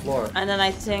 Yeah. It's on the floor. And then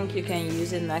I think you can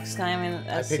use it next time I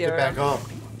as picked your it back up.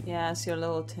 yeah, as your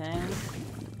little thing.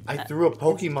 I threw a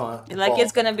Pokemon. Like ball.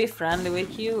 it's gonna be friendly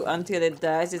with you until it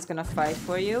dies. It's gonna fight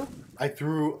for you. I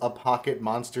threw a pocket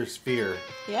monster sphere.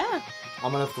 Yeah.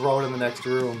 I'm gonna throw it in the next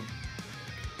room.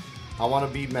 I want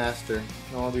to be master.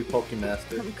 I want to be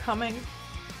Pokemaster. I'm coming.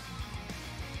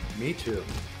 Me too.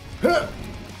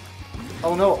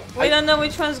 Oh no! We don't know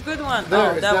which one's good one. There,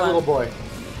 Oh, it's that that one. little boy.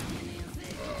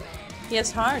 He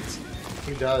has hearts.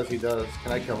 He does. He does.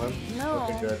 Can I kill him? No.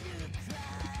 Okay, good.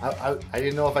 I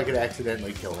didn't know if I could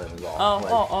accidentally kill him as well.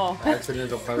 Oh.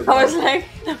 Accidental murder. I was like,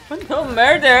 no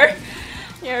murder.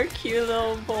 You're a cute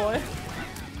little boy.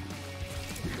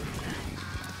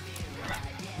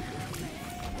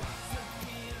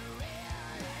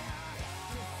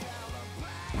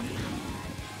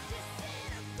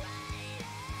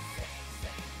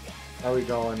 Are we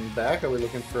going back? Are we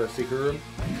looking for a secret room?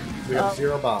 We have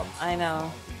 0 bombs. I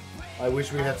know. I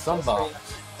wish we had some bombs.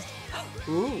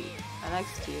 Ooh, I like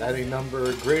Steve. At a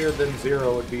number greater than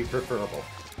 0 would be preferable.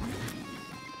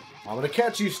 I'm gonna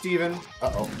catch you, Steven.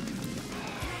 Uh-oh.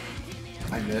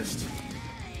 I missed.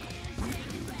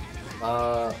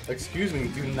 Excuse me,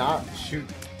 do not shoot.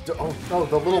 Oh, no,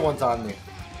 the little one's on me.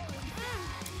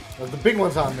 Oh, the big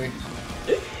one's on me.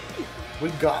 We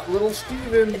got little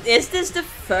Steven. Is this the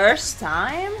first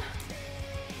time?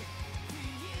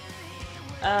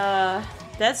 I'm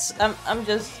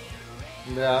just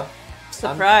Yeah.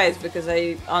 surprised because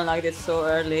I unlocked it so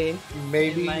early.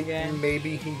 Maybe, in my game.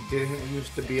 maybe he didn't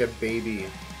used to be a baby.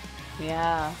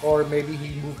 Yeah. Or maybe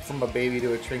he moved from a baby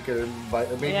to a trinket, or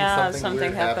maybe Yeah, something something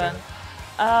weird happened.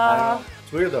 I don't know.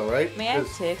 It's weird though, right? May I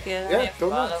 'Cause- take it? I Yeah, have go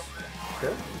thought nuts. of-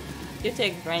 Okay. You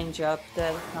take range up,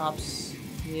 that helps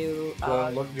you.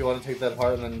 Do you want to take that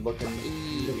heart and then look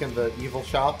in the evil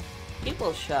shop?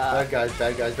 People shot. Bad guys,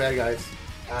 bad guys, bad guys.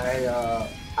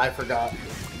 I forgot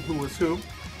who was who.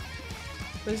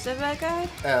 Who's the bad guy?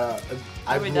 I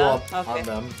Are we blew done? up Okay. on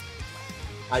them.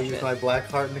 I used Shit. my black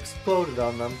heart and exploded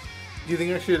on them. Do you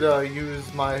think I should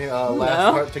use my last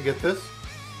No. heart to get this?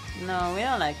 No, we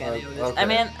don't like any of this. Okay. I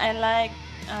mean, I like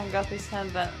Guppy's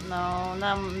head, but no,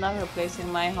 I'm not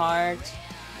replacing my heart.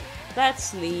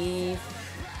 Let's leave.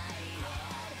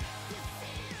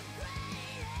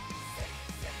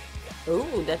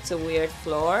 Ooh, that's a weird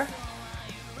floor.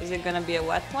 Is it gonna be a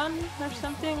wet one or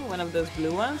something? One of those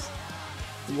blue ones?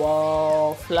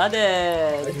 Whoa, I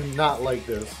flooded! do not like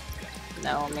this.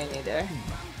 No, me neither.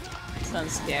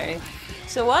 Sounds scary.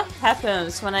 So what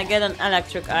happens when I get an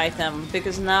electric item?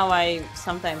 Because now I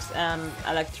sometimes am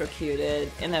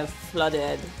electrocuted in a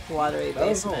flooded, watery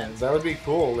basement. That would be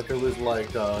cool if it was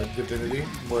like Divinity,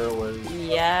 where it was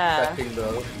affecting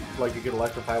the, like you could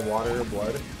electrify water or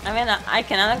blood. I mean, I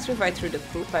can electrify through the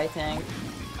poop, I think.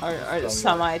 Or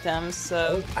some items,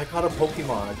 so... I caught a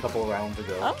Pokemon a couple rounds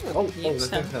ago. Oh, this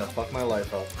thing's gonna fuck my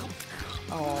life up.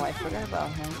 Oh, I forgot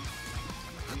about him.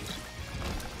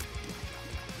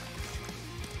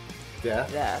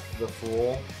 Death? Death. The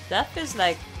Fool? Death is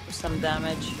like some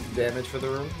damage. Damage for the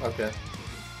room? Okay.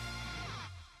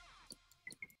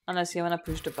 Unless you wanna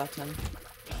push the button.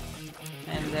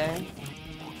 And there.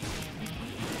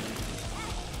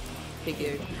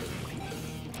 Figured.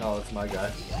 Oh, it's my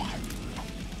guy.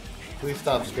 Please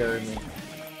stop scaring me.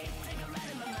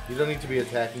 You don't need to be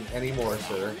attacking anymore,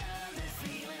 sir.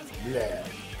 Yeah.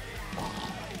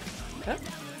 Okay.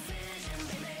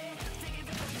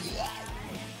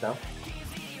 No?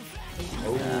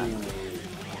 Oh.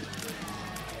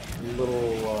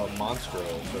 Little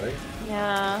monstros, right?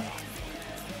 Yeah.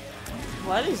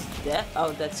 What is that?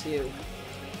 Oh, that's you.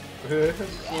 You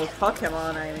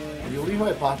Pokemon, I mean. You leave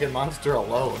my pocket monster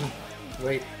alone.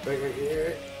 Wait.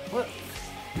 What?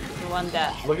 The one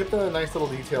that. Look at the nice little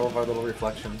detail of our little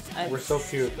reflections. We're so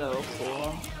cute. So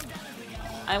cool.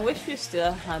 I wish we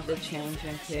still had the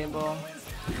changing table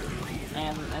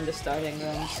and the starting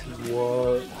rooms.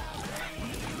 What?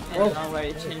 I don't know where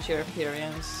you change your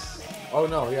appearance. Oh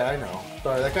no, yeah, I know.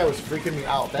 Sorry, that guy was freaking me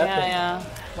out. That thing. Yeah.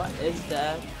 What is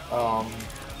that?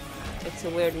 It's a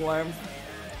weird worm.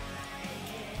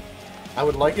 I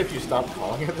would like if you stopped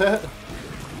calling it that.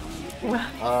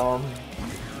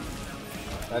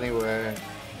 Anyway.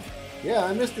 Yeah,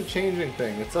 I missed the changing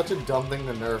thing. It's such a dumb thing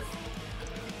to nerf.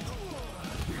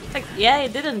 Like, yeah,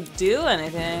 it didn't do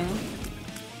anything.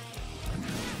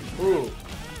 Ooh.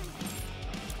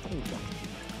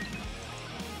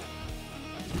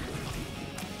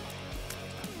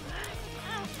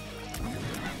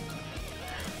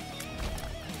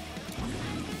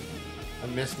 I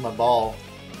missed my ball.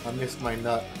 I missed my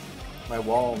nut. My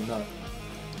walnut.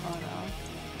 Oh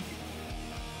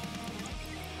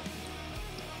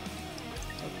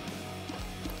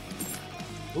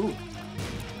no. Ooh.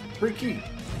 Free key.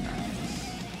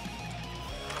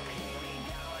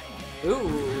 Ooh.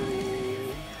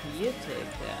 You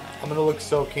take that. I'm gonna look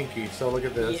so kinky, so look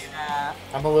at this. Yeah.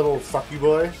 I'm a little sucky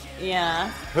boy.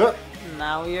 Yeah. Huh.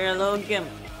 Now you're a little gimp.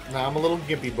 Now I'm a little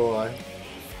gimpy boy.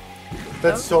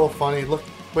 That's so funny. Look,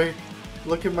 wait.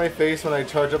 Look at my face when I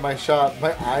charge up my shot.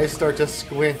 My eyes start to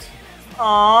squint.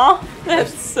 Aww,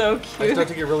 that's so cute. I start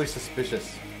to get really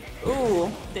suspicious.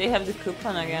 Ooh, they have the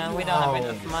coupon again. We don't have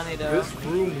enough money though. This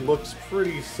room looks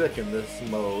pretty sick in this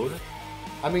mode.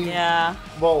 I mean, yeah.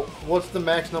 Well, what's the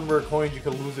max number of coins you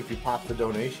could lose if you pop the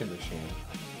donation machine?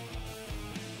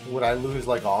 Would I lose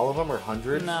like all of them or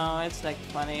hundreds? No, it's like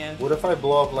 20. What if I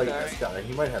blow up like this guy?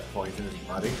 He might have coins in his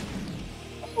body.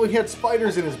 Oh, he had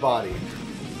spiders in his body.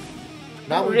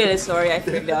 I'm really sorry, I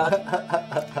forgot.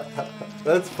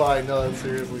 That's fine. No, that's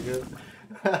seriously good.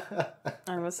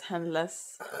 I was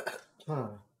handless.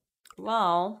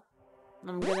 Well,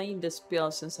 I'm gonna eat this pill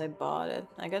since I bought it.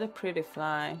 I got a pretty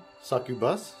fly. Suck you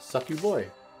bus, suck you boy.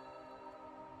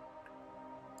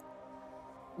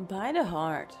 By the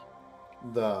heart.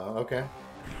 Okay.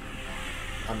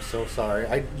 I'm so sorry.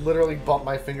 I literally bumped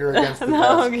my finger against the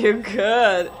No, desk. you're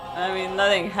good. I mean,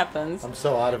 nothing happens. I'm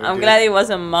so out of it. I'm dude. glad it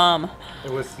wasn't Mom.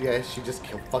 It was, yeah, she just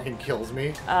fucking kills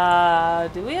me.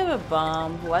 Do we have a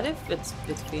bomb? What if it's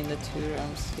between the two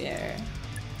rooms here?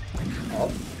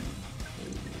 Oh.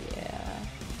 Yeah.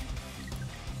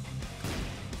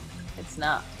 It's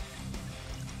not.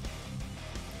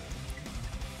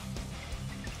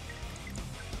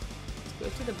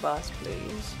 Let's go to the boss,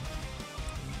 please.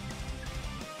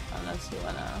 Unless you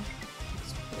wanna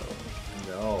explode.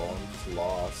 No, I'm just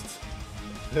lost.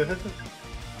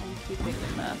 I'm keeping the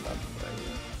map up for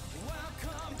you.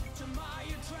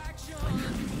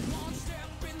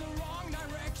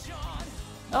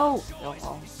 Oh!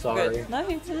 Oh, sorry. Good. No,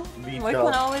 you can. We Vito.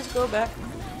 can always go back.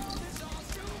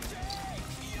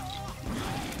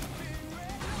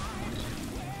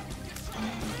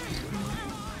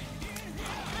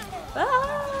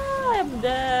 Ah! I'm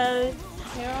dead.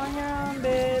 You're on your own,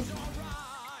 babe.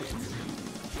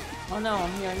 Oh no,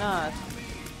 you're not.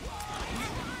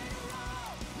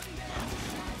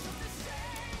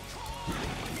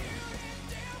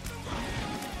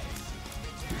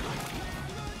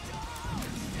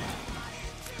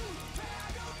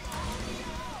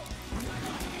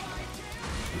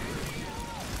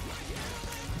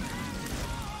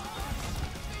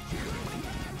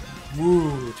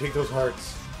 Woo, take those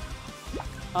hearts.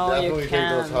 Oh, Definitely you take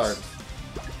those can't. hearts.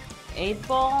 8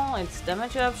 ball, it's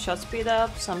damage up, shot speed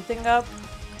up, something up.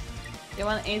 You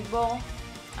want 8 ball?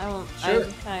 I don't. Sure.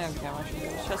 I don't care much.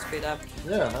 Shot speed up.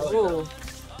 Yeah, I like Ooh. that.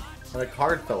 And a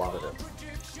card fell out of it.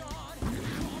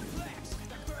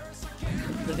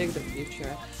 Predict the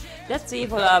future. That's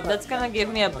evil up. That's gonna give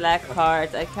me a black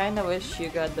heart. I kinda wish you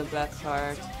got the black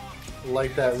heart.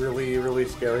 Like that really, really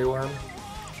scary worm.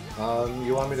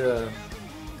 You want me to...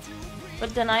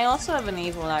 But then I also have an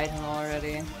evil item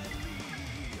already.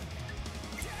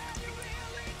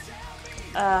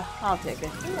 I'll take it.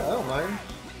 Yeah, I don't mind.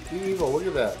 Be evil, look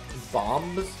at that.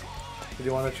 Bombs? Do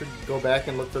you want to go back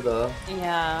and look for the...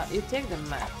 Yeah, you take the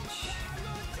match.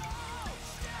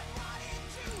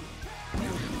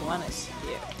 One is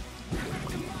here.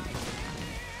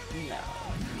 No.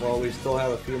 Well, we still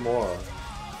have a few more.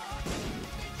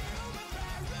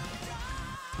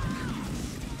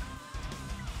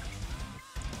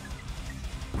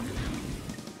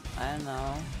 I don't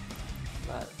know.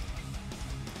 But...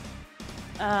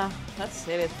 let's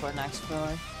save it for next floor.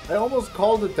 I almost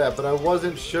called it that, but I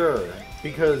wasn't sure.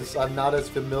 Because I'm not as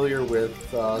familiar with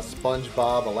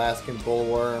SpongeBob, Alaskan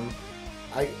Bullworm.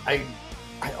 I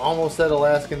almost said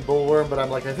Alaskan Bullworm, but I'm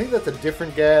like, I think that's a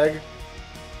different gag.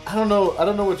 I don't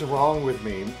know what's wrong with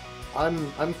me.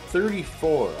 I'm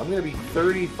 34. I'm gonna be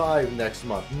 35 next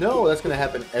month. No, that's gonna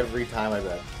happen every time, I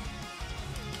bet.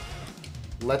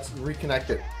 Let's reconnect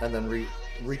it and then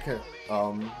redo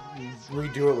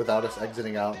it without us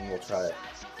exiting out, and we'll try it.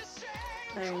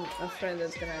 I'm afraid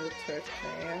that's gonna be third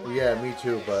player. Yeah, me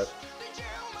too, but...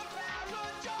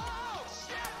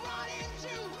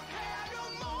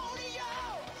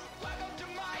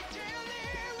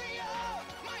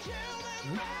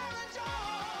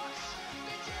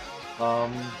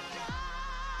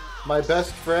 My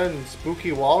best friend,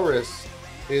 Spooky Walrus,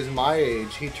 is my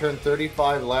age. He turned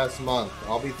 35 last month.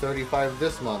 I'll be 35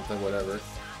 this month or whatever.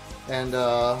 And,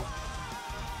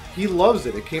 he loves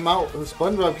it. It came out,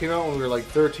 SpongeBob came out when we were like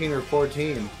 13 or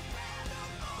 14.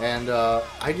 And,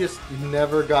 I just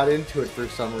never got into it for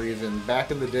some reason.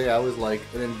 Back in the day, I was like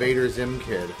an Invader Zim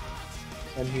kid.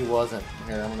 And he wasn't.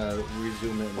 Here, I'm gonna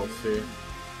resume it and we'll see.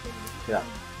 Yeah.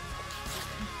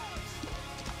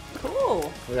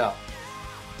 Cool. Yeah.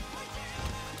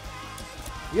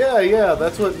 Yeah,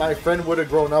 that's what my friend would have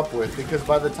grown up with, because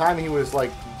by the time he was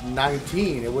like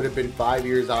 19, it would have been 5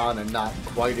 years on and not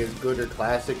quite as good or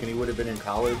classic, and he would have been in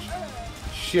college.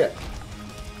 Shit.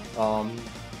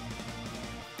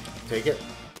 Take it.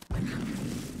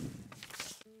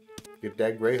 Get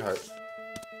that gray heart.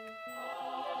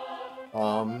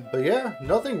 But yeah,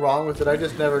 nothing wrong with it, I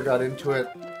just never got into it.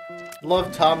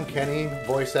 Love Tom Kenny,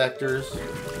 voice actors.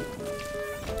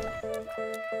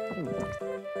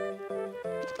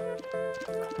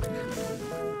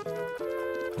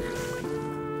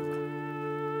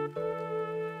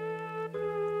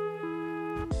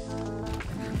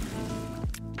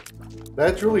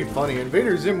 That's really funny.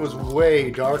 Invader Zim was way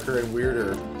darker and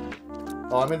weirder.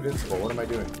 Oh, I'm invincible. What am I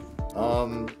doing?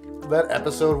 That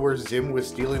episode where Zim was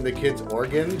stealing the kids'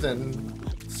 organs and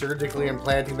surgically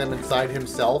implanting them inside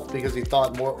himself because he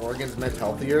thought more organs meant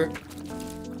healthier.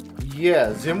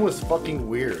 Yeah, Zim was fucking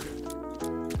weird.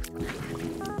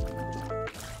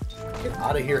 Get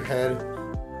out of here, head.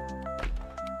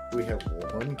 We have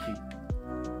one key.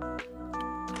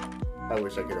 I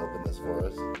wish I could open this for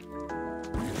us.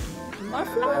 More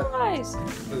flies!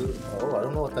 Oh, I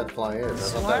don't know what that fly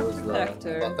is. I thought that was the...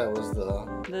 Protector. I thought that was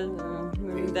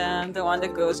The one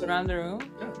that goes around the room?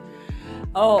 Yeah.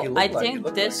 Oh, You I look like- you think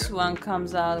look this like it. one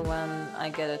comes out when I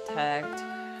get attacked.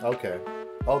 Okay.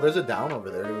 Oh, there's a down over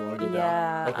there. Do we want to go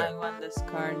Yeah, down? Okay. I want this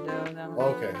card though. Then.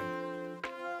 Okay.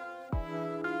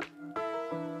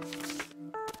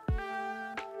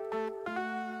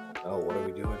 Oh, what are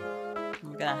we doing?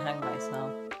 I'm gonna hang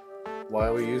myself. Why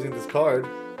are we using this card?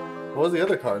 What was the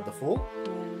other card? The Fool?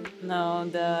 No,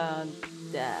 the...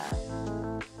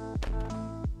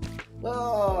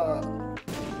 Ah!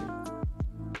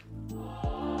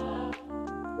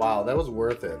 Wow, that was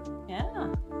worth it.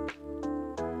 Yeah.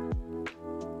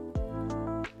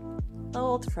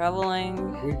 Oh,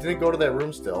 traveling. We didn't go to that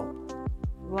room still.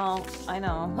 Well, I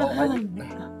know.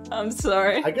 Oh, I'm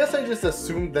sorry. I guess I just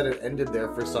assumed that it ended there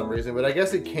for some reason, but I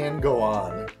guess it can go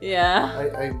on. Yeah.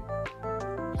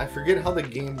 I forget how the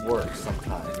game works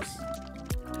sometimes.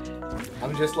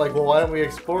 I'm just like, well, why don't we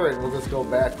explore it and we'll just go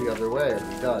back the other way and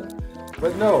be done.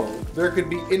 But no, there could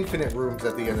be infinite rooms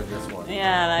at the end of this one.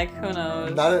 Yeah, like, who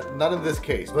knows? Not in this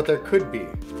case, but there could be.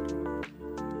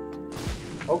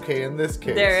 Okay, in this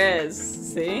case. There is.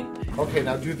 See? Okay,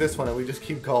 now do this one and we just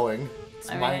keep going.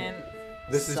 It's I my, mean...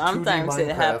 This is 2D Sometimes it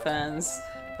Minecraft. happens,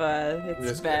 but it's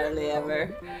Just barely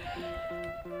ever.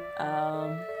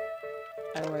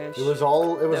 I wish. It was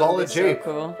all That would a be so jape.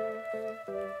 cool.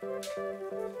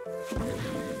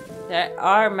 There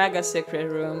are mega secret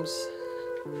rooms.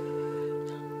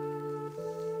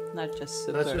 Not just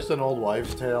super. That's just an old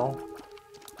wives' tale.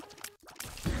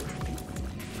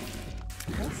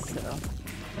 Guess so.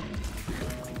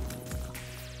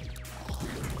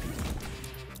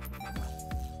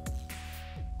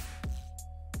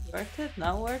 Worth it?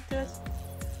 Not worth it?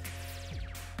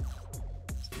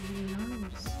 So many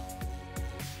rooms.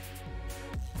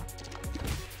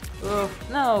 Oh,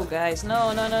 no, guys.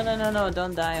 No, no, no, no, no, no.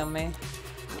 Don't die on me.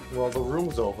 Well, the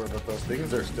room's over, but those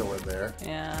things are still in there.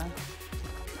 Yeah.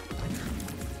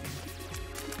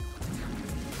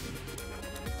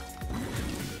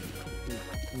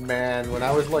 Man, when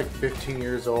I was like 15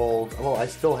 years old, well, I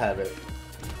still have it.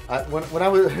 When I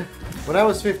was when I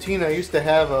was 15, I used to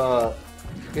have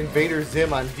Invader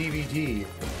Zim on DVD.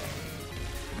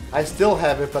 I still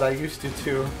have it, but I used to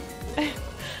too.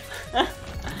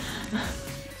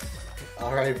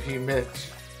 R.I.P. Mitch.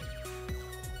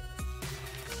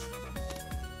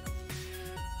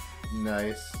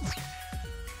 Nice.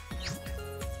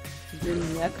 The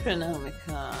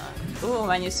Necronomicon. Oh,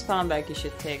 when you spawn back, you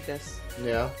should take this.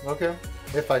 Yeah, okay.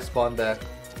 If I spawn back.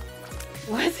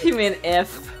 What do you mean,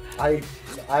 if?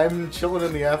 I'm chilling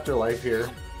in the afterlife here.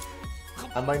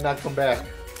 I might not come back.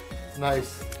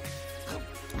 Nice.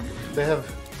 They have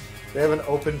an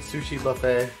open sushi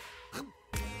buffet.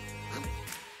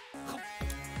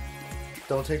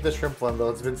 Don't take the shrimp one though,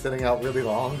 it's been sitting out really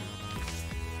long.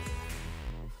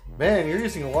 Man, you're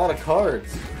using a lot of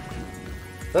cards.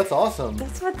 That's awesome.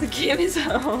 That's what the game is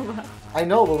all about. I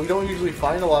know, but we don't usually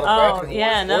find a lot of Oh, cracking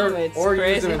yeah, horse no, it's or use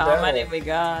crazy them in how battle. many we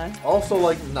got. Also,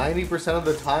 like 90% of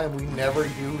the time, we never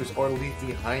use or leave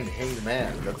behind Hanged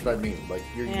Man. That's what I mean. Like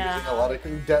you're Yeah. using a lot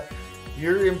of,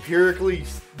 you're empirically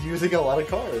using a lot of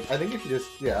cards. I think you should just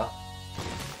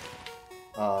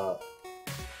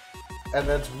and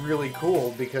that's really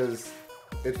cool because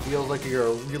it feels like you're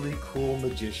a really cool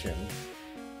magician.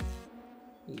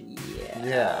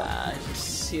 Yeah.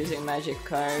 Just using magic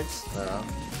cards. Uh,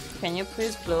 Can you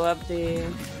please blow up the...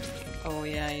 Oh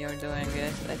yeah, you're doing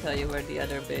it. I thought you were the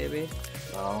other baby.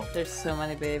 oh. There's so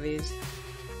many babies.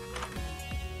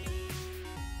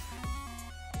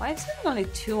 Why is there only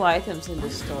 2 items in the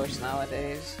stores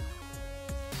nowadays?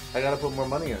 I gotta put more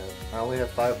money in it. I only have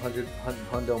 500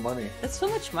 hundo money. That's so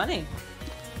much money.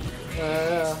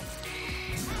 Yeah.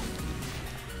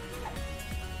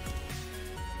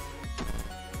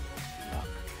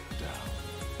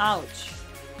 Ouch.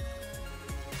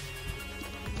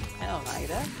 I don't like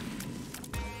that.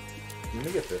 Let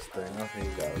me get this thing. Okay,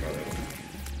 you got it already.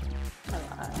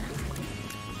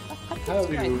 What How happened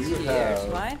do to my you tears?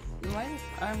 have- Why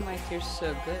are my tears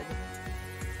so good?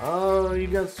 Oh, you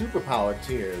got superpower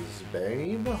tears,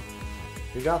 babe.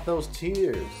 You got those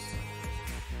tears.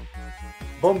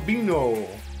 Bombino!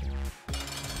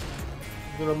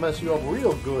 Gonna mess you up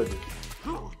real good.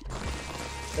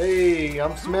 Hey,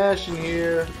 I'm smashing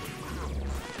here.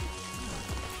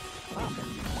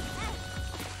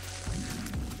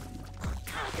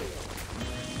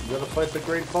 You gotta fight the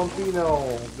great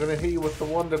Bombino. Gonna hit you with the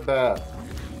Wonder Bat.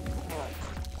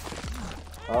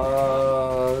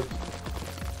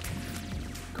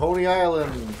 Coney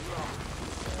Island.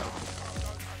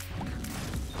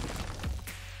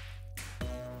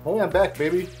 Hey, I'm back,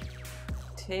 baby.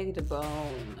 Take the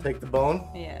bone. Take the bone?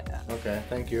 Yeah. Okay,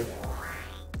 thank you.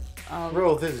 Um,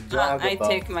 Bro, this dog. I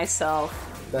take myself.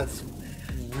 That's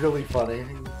really funny,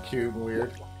 cute, and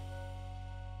weird.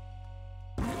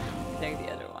 Take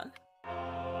the other one.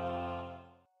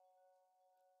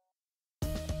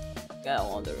 Got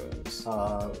all the rooms.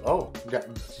 Oh,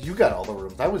 you got all the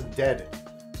rooms. I was dead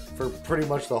for pretty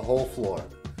much the whole floor.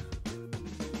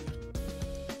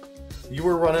 You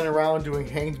were running around doing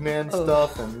Hanged Man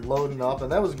stuff and loading up,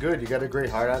 and that was good. You got a great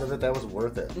heart out of it. That was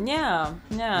worth it. Yeah,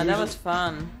 that was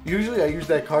fun. Usually I use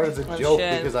that card as a Oh, joke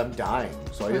shit. because I'm dying.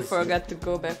 So I We just forgot to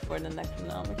go back for the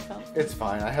Necronomicon. It's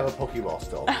fine. I have a Pokeball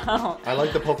still. Oh. I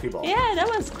like the Pokeball. Yeah, that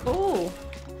was cool.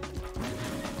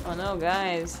 Oh no,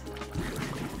 guys.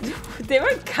 They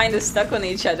were kind of stuck on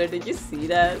each other. Did you see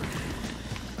that?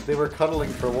 They were cuddling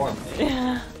for warmth.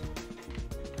 Yeah.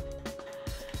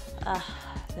 Ah,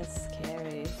 that's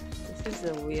scary. This is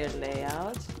a weird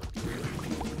layout.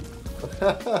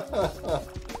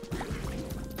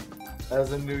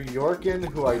 As a New Yorkan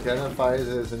who identifies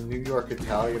as a New York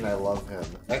Italian, I love him.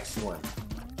 Excellent.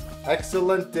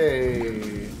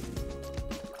 Excelente.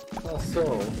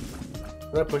 So,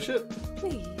 did I push it?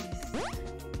 Please.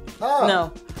 Ah!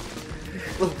 No.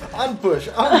 Unpush,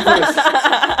 unpush.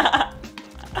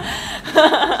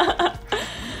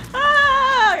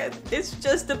 It's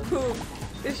just the poop.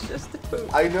 It's just the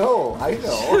poop. I know.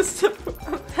 Just the poop.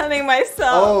 I'm telling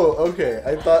myself. Oh, okay.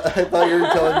 I thought you were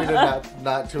telling me to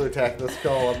not to attack the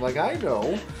skull. I'm like, I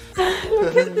know.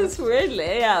 Look at this weird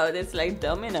layout. It's like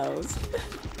dominoes.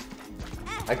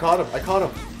 I caught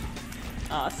him.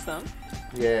 Awesome.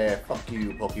 Yeah, fuck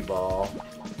you, Pokeball.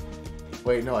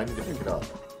 Wait, no, I need to pick it up.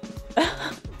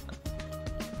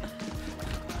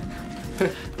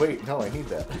 Wait, no, I need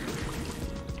that.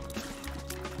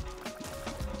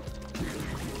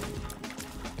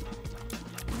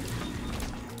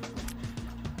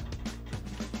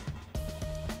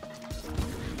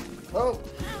 Oh!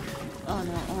 Oh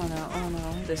no, oh no, oh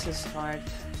no. This is hard.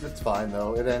 It's fine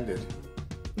though, it ended.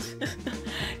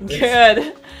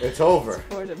 Good. It's over.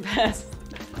 For the best.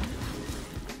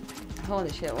 Holy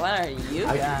shit, what are you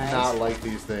guys? I do not like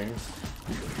these things.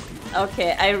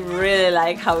 Okay, I really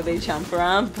like how they jump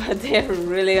around, but they're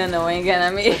really annoying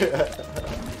enemy. I'm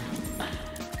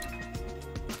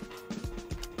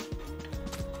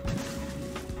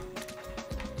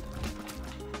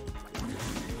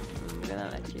gonna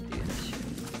let you do this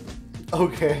shit.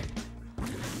 Okay.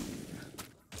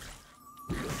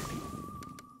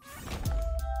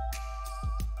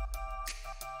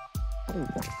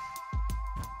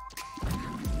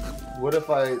 What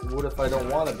if I don't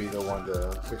want to be the one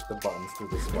to push the buttons through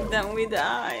the spike? Then we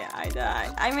die. I die.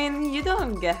 I mean, you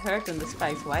don't get hurt on the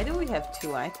spikes. Why do we have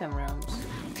 2 item rooms?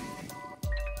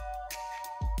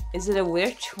 Is it a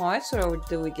weird choice or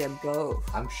do we get both?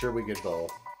 I'm sure we get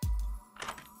both.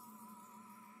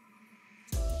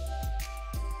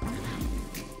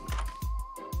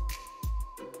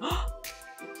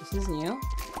 This is new.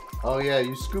 Oh yeah,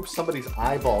 you scoop somebody's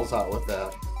eyeballs out with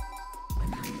that.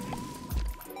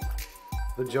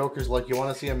 The Joker's like, you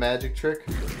want to see a magic trick?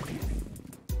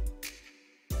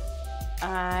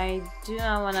 I do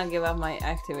not want to give up my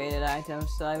activated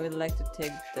items, so I would like to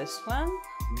take this one.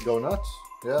 Go nuts,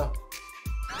 yeah.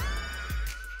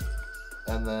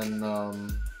 And then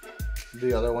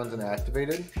the other one's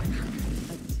inactivated.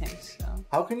 I think so.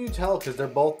 How can you tell? Because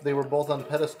they were both on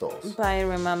pedestals. By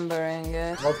remembering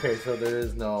it. Okay, so there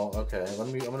is no. Okay,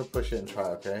 I'm gonna push it and try.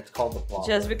 Okay, it's called the plot.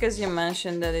 Just because you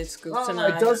mentioned that it scoops an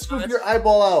eye. It does scoop your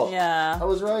eyeball out. Yeah. I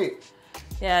was right.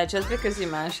 Yeah, just because you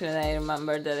mentioned it, I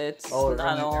remember that it's Oh,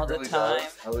 not all the time.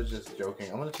 does? I was just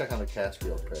joking. I'm gonna check on the cast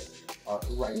real quick.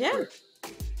 Right. Yeah. Quick.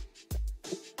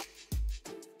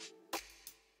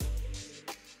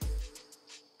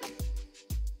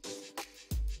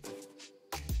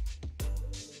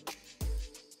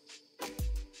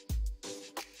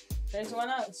 There's one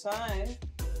outside.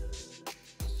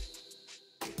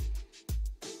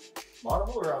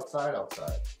 Marvel or outside?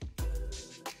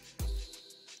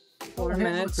 4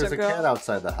 minutes There's ago. a cat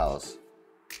outside the house.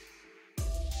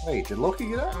 Wait, did Loki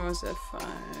get out? I was at 5.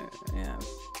 Yeah,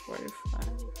 45.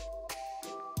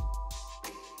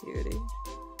 Beauty.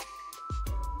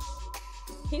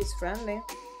 He's friendly.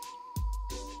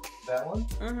 That one?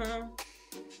 Mm-hmm.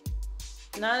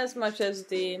 Not as much as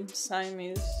the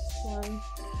Siamese one.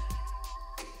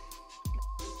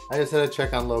 I just had to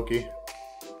check on Loki.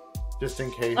 Just in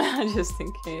case. Just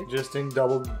in case. Just in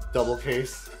double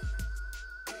case.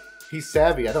 He's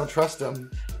savvy. I don't trust him.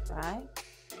 Right?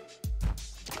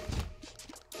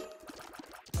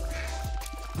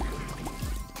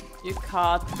 You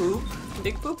caught poop?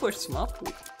 Big poop or small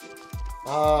poop?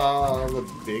 The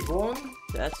big one?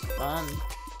 That's fun.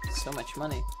 So much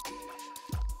money.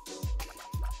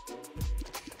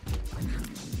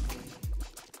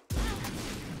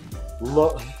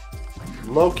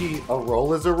 Loki, a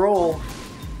roll is a roll.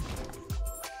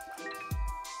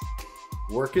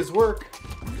 Work is work.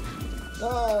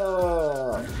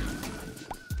 Ah.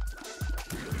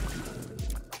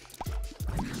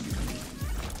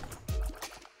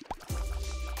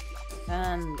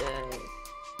 And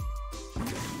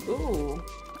ooh,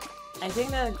 I think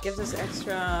that gives us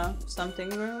extra something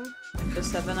room. The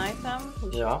 7 item.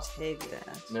 We Yeah. should take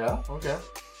that. Yeah, okay.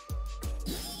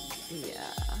 Yeah.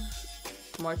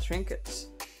 More trinkets.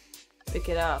 Pick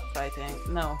it up, I think.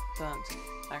 No, don't.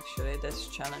 Actually, that's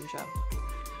challenge up.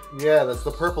 Yeah, that's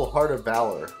the purple heart of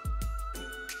valor.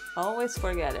 Always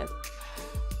forget it.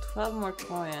 12 more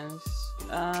coins.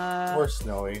 Or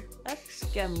snowy. Let's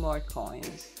get more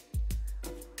coins.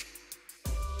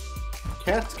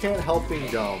 Cats can't help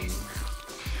being dumb.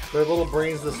 Their little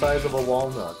brain's the size of a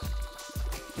walnut.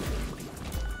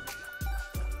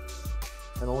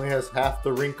 And only has half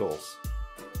the wrinkles.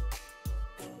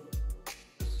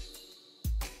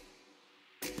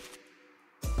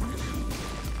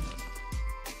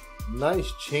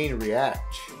 Nice chain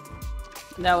react.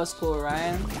 That was cool,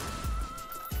 Ryan.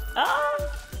 Ah,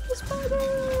 the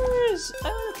spiders! I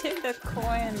want to take that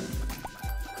coin.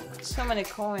 So many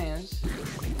coins.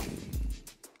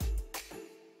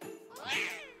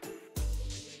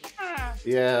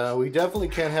 Yeah, we definitely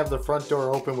can't have the front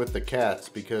door open with the cats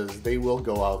because they will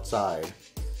go outside.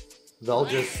 They'll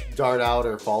just dart out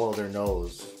or follow their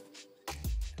nose.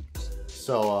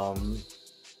 So,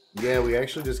 yeah, we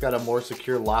actually just got a more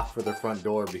secure lock for the front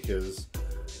door because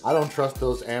I don't trust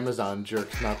those Amazon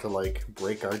jerks not to, like,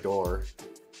 break our door.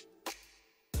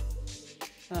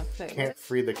 Can't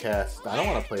free the cast. I don't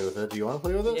want to play with it. Do you want to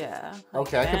play with it? Yeah.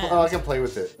 Okay, I can play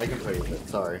with it. I can play with it.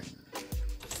 Sorry.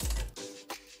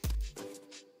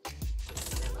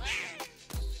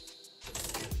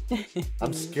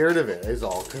 I'm scared of it, is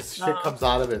all, because shit comes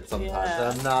out of it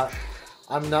sometimes. Yeah.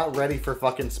 I'm not ready for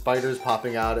fucking spiders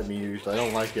popping out at me usually. I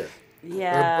don't like it.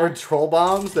 Yeah. Or troll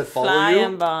bombs that follow you.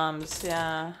 Flying bombs,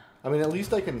 yeah. I mean, at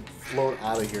least I can float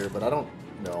out of here, but I don't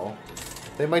know.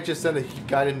 They might just send a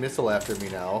guided missile after me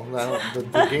now.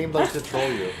 The game likes to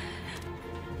troll you.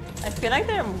 I feel like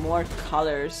there are more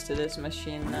colors to this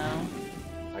machine now.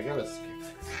 I gotta skip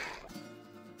this.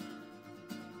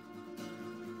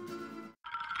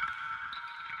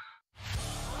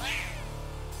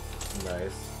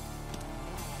 Nice.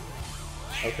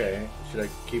 Okay, should I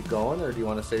keep going, or do you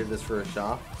want to save this for a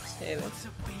shop? Save it.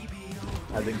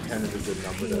 I think 10 is a good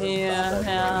number to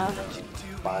Yeah.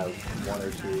 buy one or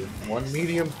two.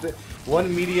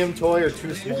 One medium toy or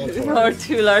two small toys. Or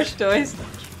two large toys.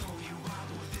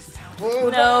 Whoa,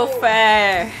 No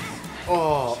fair.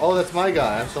 Oh, that's my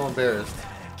guy. I'm so embarrassed.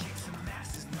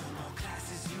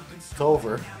 It's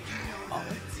over.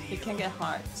 You can get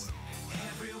hearts.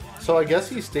 So I guess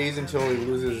he stays until he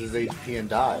loses his HP and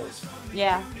dies.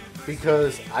 Yeah.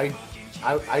 Because I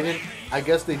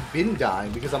guess they've been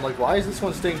dying because I'm like, why is this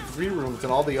one staying 3 rooms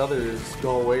and all the others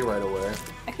go away right away?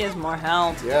 That gives more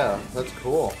health. Yeah, that's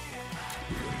cool.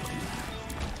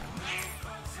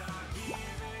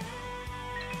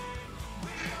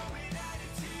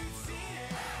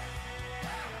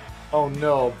 Oh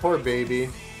no, poor baby.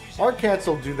 Our cats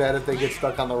will do that if they get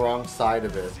stuck on the wrong side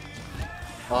of it.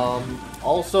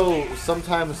 Also,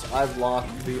 sometimes I've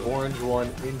locked the orange one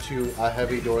into a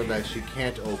heavy door that she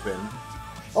can't open.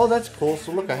 Oh, that's cool.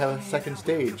 So look, I have a second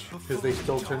stage because they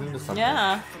still turn into something.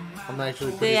 Yeah. I'm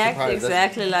actually pretty They act surprised.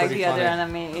 exactly That's like pretty the other funny.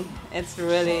 enemy. It's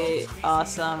really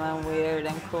awesome and weird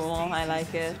and cool. I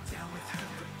like it.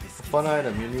 Fun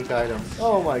item, unique item.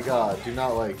 Oh my god, do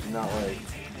not like.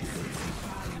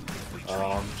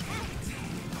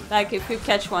 Like if you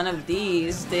catch one of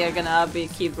these, they are gonna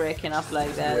keep breaking up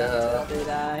like that Yeah. until they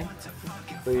die.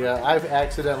 But yeah, I've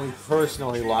accidentally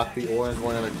personally locked the orange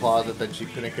one in the closet that she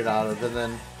couldn't get out of, and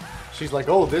then she's like,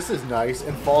 oh, this is nice,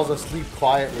 and falls asleep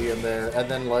quietly in there, and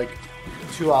then like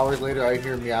 2 hours later I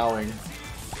hear meowing.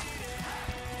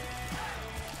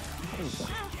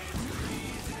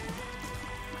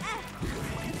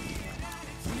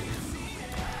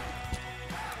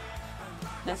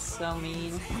 That's so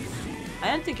mean.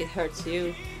 I don't think it hurts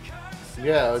you.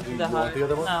 Yeah, do you The want heart. the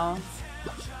other one? No.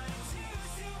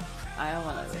 I don't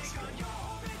want to risk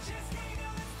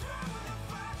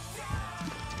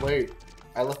it. Wait,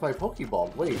 I left my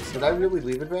Pokeball. Wait, did I really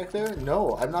leave it back there?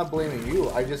 No, I'm not blaming you.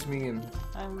 I just mean,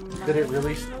 did it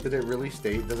really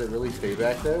stay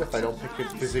back there if I don't pick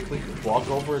it physically, walk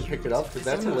over and pick it up? Because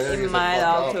that's hilarious. It as might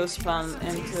fuck up. auto spawn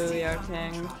into your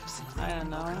thing. I don't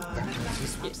know.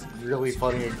 It's just really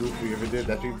funny and goofy if it did.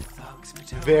 That'd be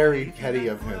very petty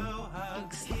of him.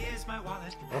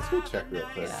 Let's go check real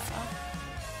quick. Yeah.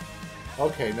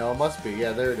 Okay, no, it must be.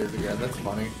 Yeah, there it is again. That's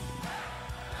funny.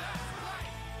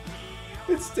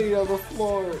 It stayed on the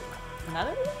floor.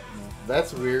 Another one?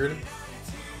 That's weird.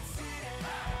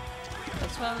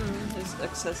 This one is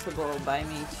accessible by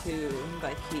me too.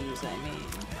 By keys, I mean.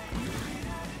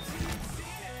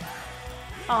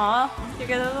 Aw, you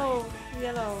get a little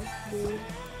yellow dude.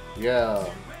 Yeah.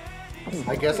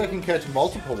 I guess I can catch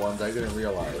multiple ones. I didn't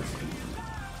realize.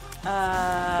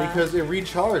 Because it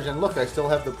recharged, and look, I still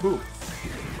have the poop.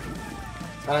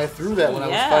 And I threw that when I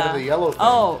was fighting the yellow thing.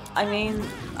 Oh, I mean,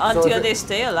 until if they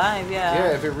stay alive, yeah.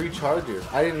 Yeah, if it recharges.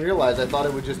 I didn't realize. I thought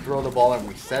it would just throw the ball and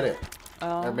reset it.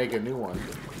 Oh. Or make a new one.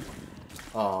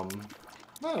 I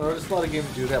don't know, there's a lot of games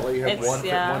do that, where you have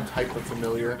one type of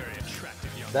familiar.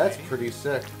 That's pretty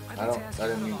sick. I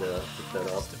didn't mean to pick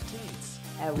that up.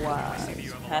 It was.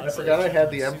 I forgot I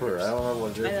had the Emperor. I don't know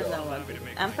what it is. I don't though. know what.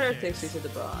 Emperor takes you to the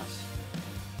boss.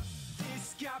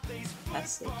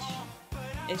 Message.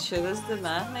 It shows us the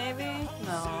map, maybe?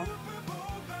 No.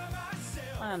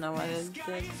 I don't know what it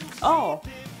did. Oh!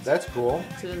 That's cool.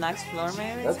 To the next floor,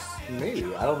 maybe? That's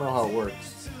maybe. I don't know how it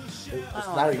works. It's I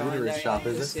don't not a wanna go in uterus there shop,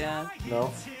 is just it? yet.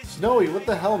 No. Snowy, what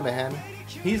the hell, man?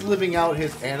 He's living out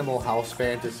his Animal House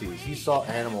fantasies. He saw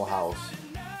Animal House.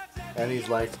 And he's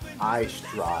like, I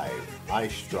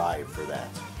strive for that.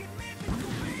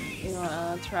 You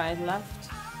wanna try left?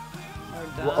 Or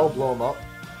down? Oh, blow him up.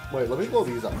 Wait, let me blow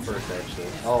these up first, actually.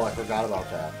 Oh, I forgot about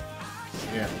that.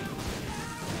 Yeah.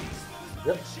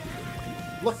 Yep.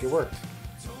 Look, it worked.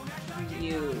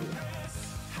 You.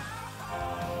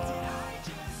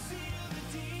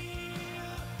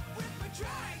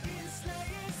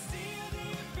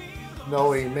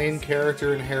 No, a main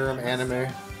character in harem anime.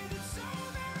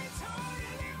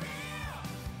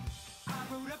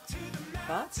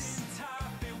 Boss?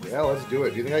 Yeah, let's do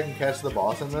it. Do you think I can catch the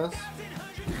boss in this?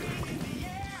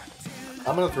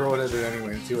 I'm gonna throw it at it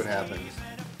anyway and see what happens.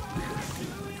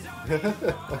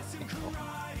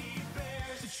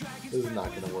 This is not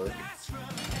gonna work.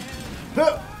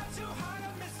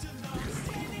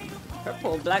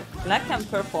 Purple, black and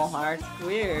purple heart.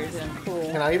 Weird and cool.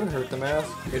 Can I even hurt the mask?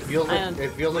 It feels like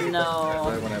it doesn't no.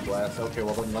 right when I blast. Okay,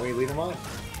 well then let me lead him up.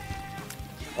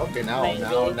 Okay, now. Maybe.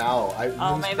 I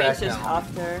Oh, lose maybe back it's just now.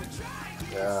 after.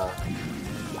 Yeah.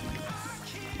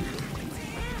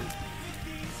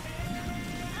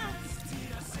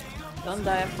 Don't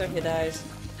die after he dies.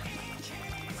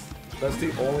 That's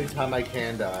the only time I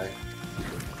can die.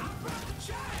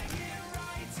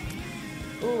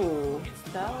 Ooh,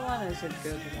 that one is a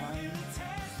good one.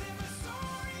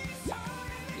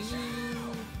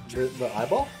 The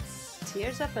eyeball?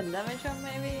 Tears up and damage up,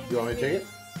 maybe? You want me to take it?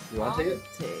 You want to take it?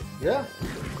 Take. Yeah.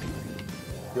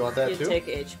 You want that You too? take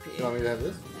HP. You want me to have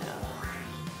this? Yeah.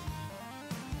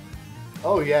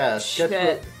 Oh yeah,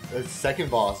 Shit. Second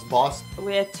boss. Boss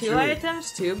We had two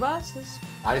items, two bosses.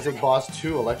 Isaac Boss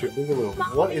 2, Electric Boogaloo.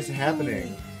 What is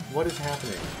happening? What is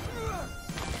happening?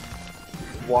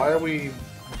 Why are we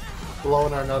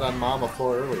blowing our nut on Mama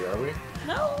floor early, are we?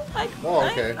 No, Oh,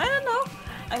 okay. I don't know.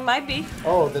 I might be.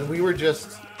 Oh, then we were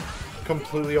just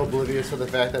completely oblivious to the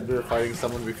fact that we were fighting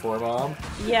someone before Mom?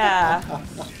 Yeah.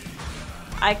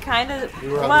 I kind of... We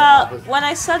were on the well, opposite. when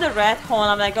I saw the red hole,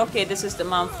 I'm like, okay, this is the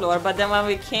mom floor. But then when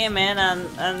we came in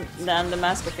and then the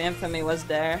Mask of Infamy was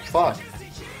there. Fuck.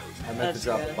 I meant That's to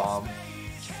drop good. the bomb.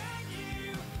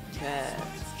 Yeah.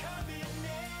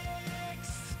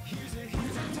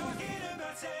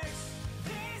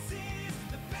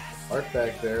 Art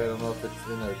back there, I don't know if it's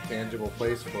in a tangible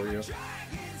place for you.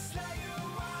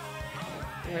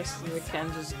 Yes, we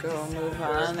can just go move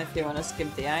on if you want to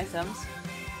skip the items.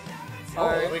 Oh,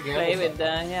 Or let me gamble play with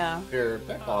something. yeah. Here,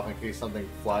 back off in case something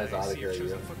flies out of here at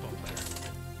you.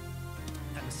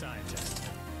 And the scientist.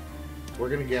 We're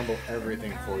gonna gamble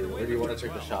everything for you. Where do you want to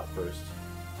take the shot first?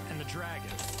 And the dragon.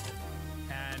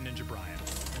 And Ninja Brian.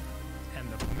 And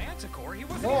the Manticore, he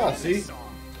wasn't Ah, even in see? this song.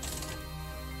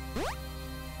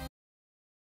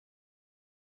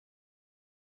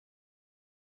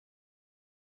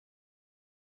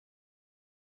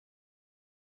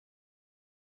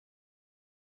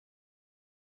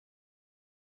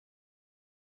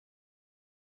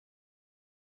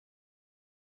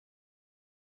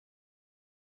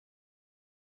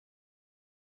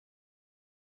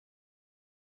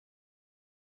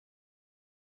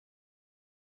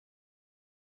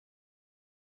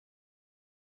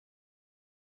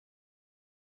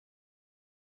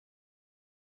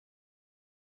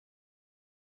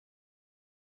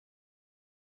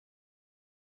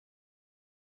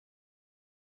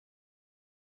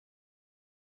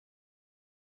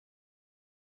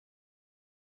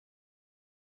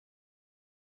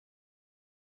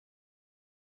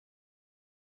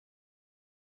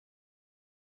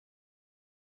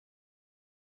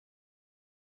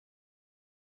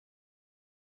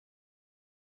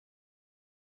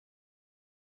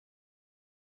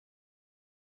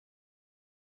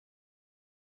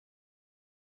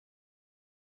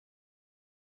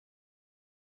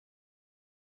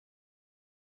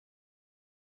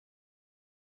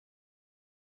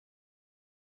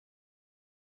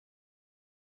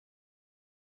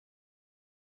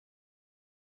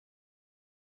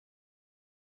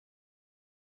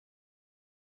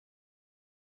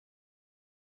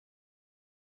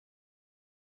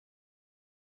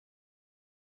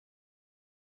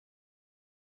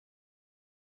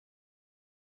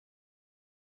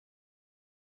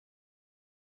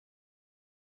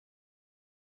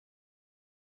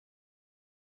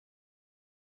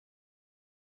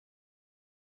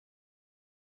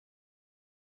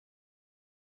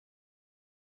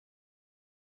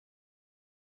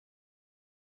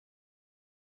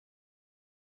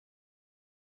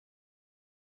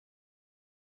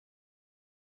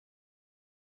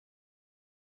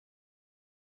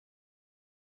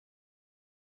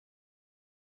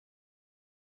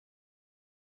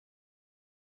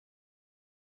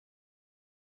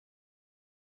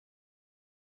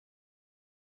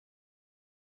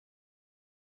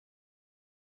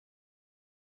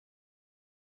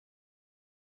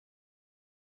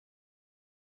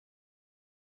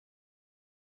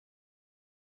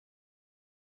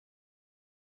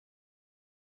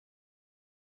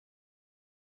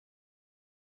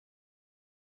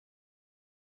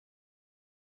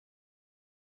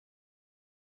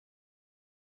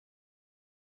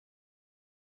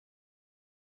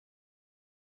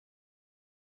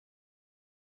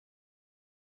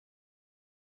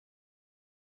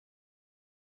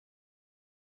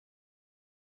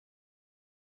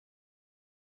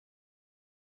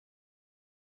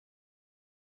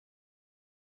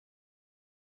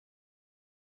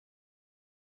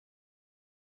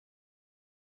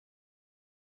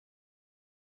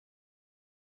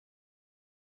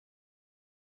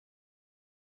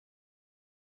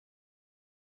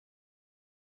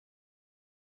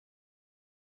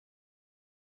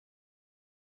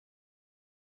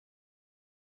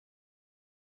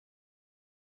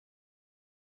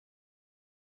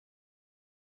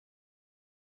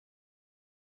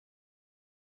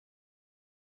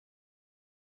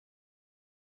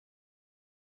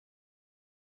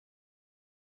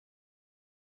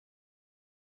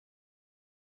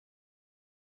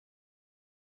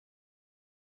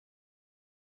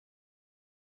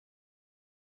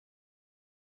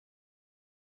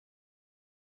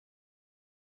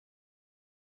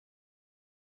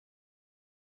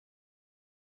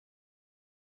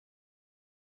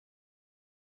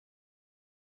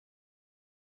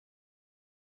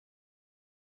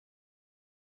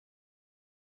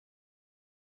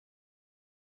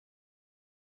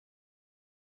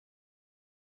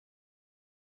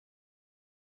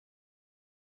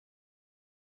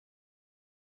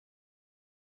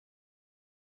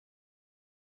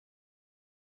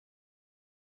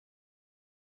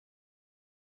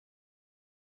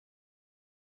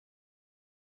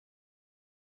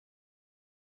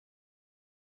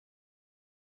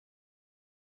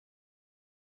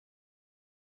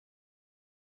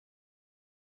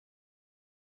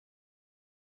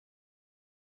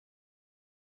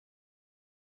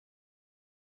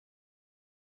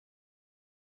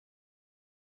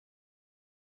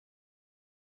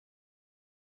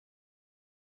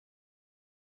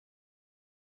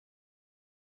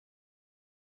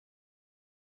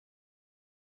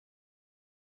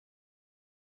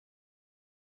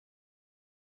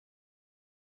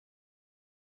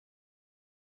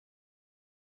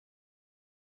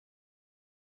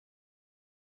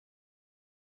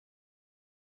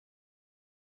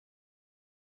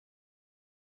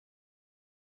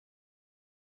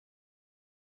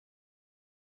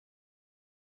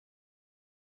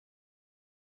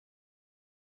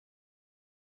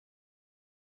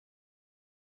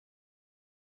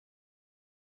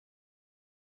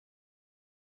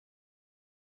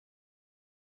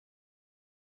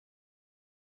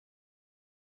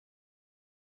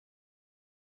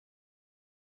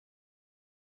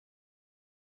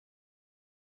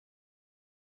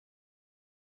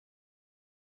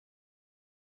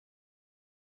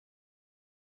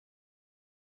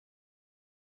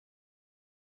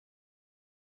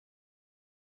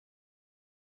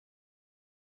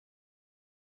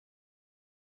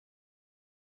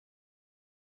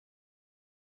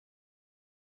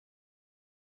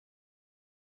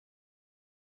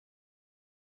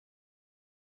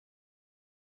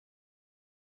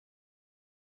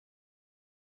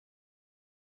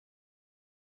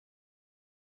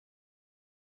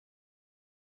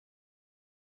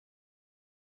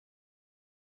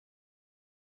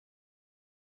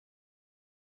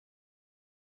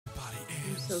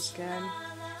 so scared.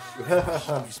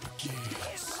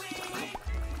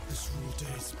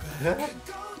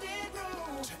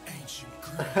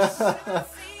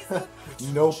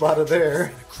 Nope, out of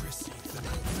there.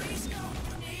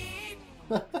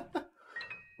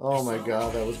 Oh my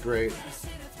god, that was great.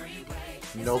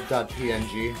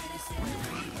 Nope.png.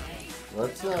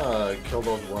 Let's kill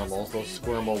those wormholes, those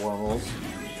squirmel wormholes.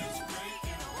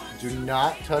 Do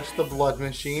not touch the blood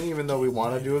machine, even though we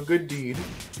want to do a good deed.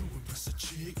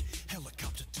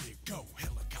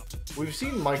 We've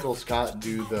seen Michael Scott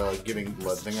do the giving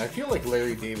blood thing. I feel like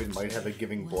Larry David might have a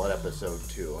giving blood episode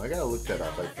too. I gotta look that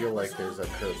up. I feel like there's a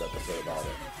Curb episode about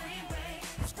it.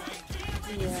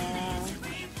 Yeah.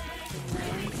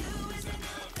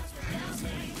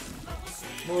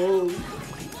 Oh.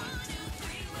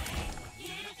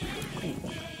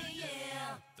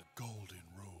 The golden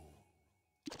rule.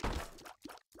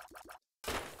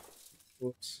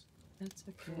 Whoops. That's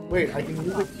okay. Wait, I can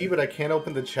use the key, but I can't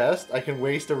open the chest? I can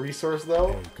waste a resource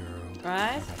though? Hey girl, Right? I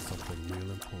have something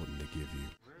real important to give you.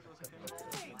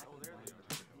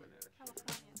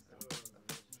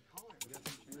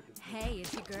 Hey,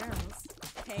 it's your girls.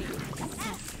 Hey,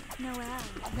 Noelle,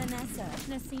 Vanessa,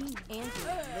 Nassim,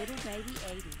 Andrew, little baby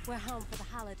 80. We're home for the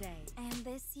holiday. And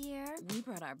this year, We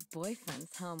brought our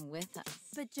boyfriends home with us.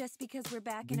 but just because we're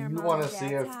back Do in our you mom want and to see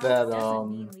dad's if house, that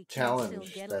doesn't mean we can't challenge, still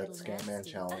get a that little Scatman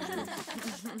messy. challenge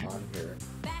is on here?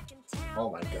 Back in town, Oh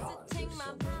my god, visiting there's my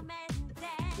so mom many. and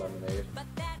dad. Lemonade. But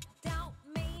that don't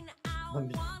mean I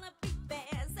Honey. wanna be there.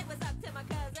 Say what's up to my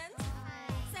cousins.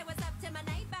 Say what's up to my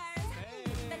neighbors.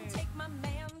 Then take my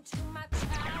man to my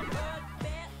childhood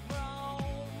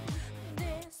bedroom.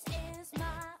 This is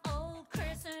my old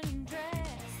christening dress.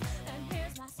 And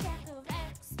here's my stack of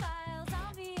X-Files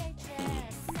on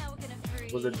VHS. Now we're gonna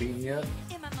freeze Was it beaten yet?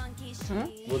 in my monkey Hmm?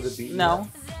 sheet. Was it beaten No.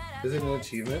 yet? Is it an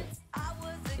achievement?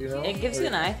 You know? It gives you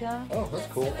an item. Oh, that's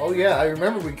cool. Oh yeah, I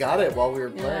remember we got it while we were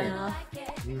playing. Yeah.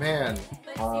 Man,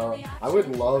 I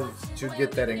would love to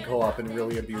get that in co-op and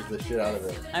really abuse the shit out of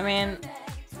it. I mean,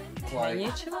 can Like,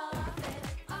 you choose?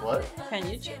 what? Can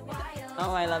you choose?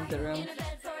 Oh, I love the room.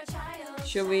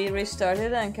 Should we restart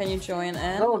it and can you join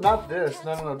in? No, not this.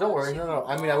 No, don't worry. No.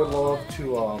 I mean, I would love to,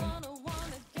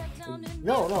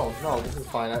 No, this is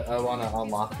fine. I want to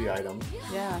unlock the item.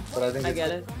 Yeah, But I think I it's, get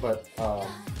it. But,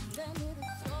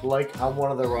 like on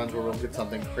one of the runs where we'll get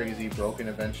something crazy broken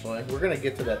eventually. We're gonna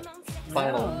get to that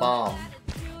final Yeah. bomb.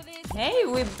 Hey,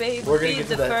 we We're gonna beat get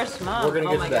the to that- first mob. we're gonna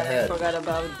Oh get my to the god, head. I forgot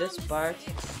about this part.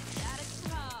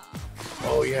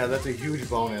 Oh yeah, that's a huge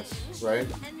bonus, right?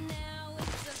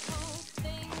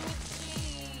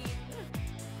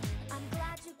 I'm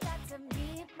glad you got to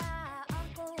meet my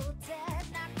Uncle Ted.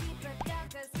 Now keep it down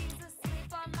 'cause he's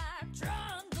asleep on my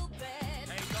trundle bed.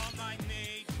 Hey, don't mind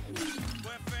me.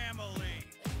 We're family.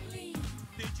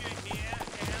 Did you hear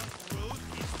Aunt Ruth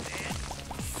is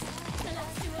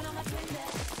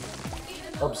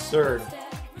dead? Absurd.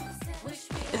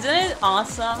 Isn't it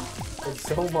awesome? It's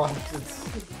so much. It's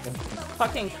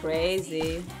Fucking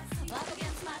crazy.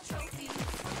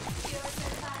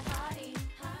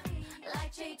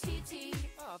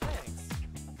 Oh, thanks.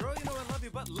 Girl, you know I love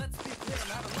you, but let's be clear.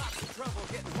 I'm having lots of trouble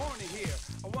getting horny here.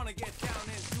 I want to get down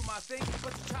into my thing,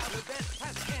 but your childhood bed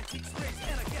has antique springs,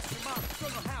 and I guess your mom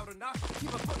don't know how to knock.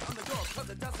 Keep a foot on the door, 'cause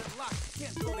it doesn't lock.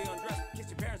 Can't fully undress, kiss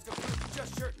your parents go through.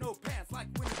 Just shirt, no pants, like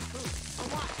Winnie the Pooh. And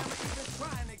why am I even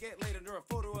trying to get laid under a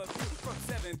photo of you from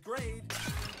 7th grade?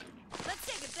 Let's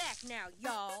take it back now,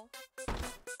 y'all.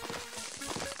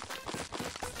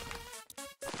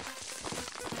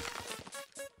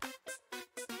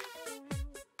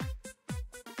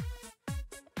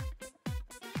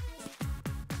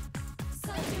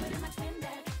 So I do it in my twin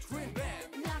bed. Twin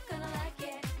bed, Not gonna like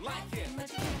it, like it, but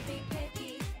you can't be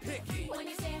picky picky, when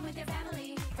you're staying with your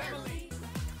family. family.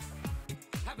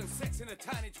 Having sex in a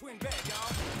tiny twin bed,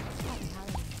 y'all.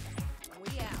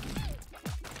 We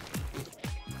out.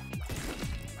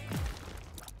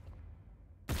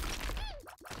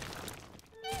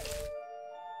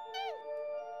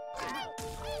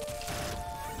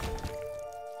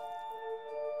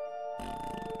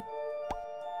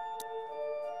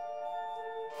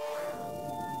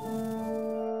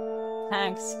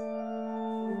 Thanks.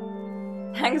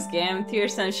 Thanks, game.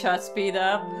 Tears and shot speed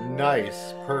up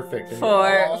nice, perfect. And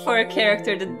for a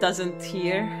character that doesn't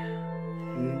tear.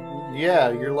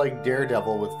 yeah, you're like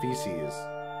Daredevil with feces.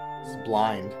 He's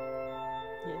blind.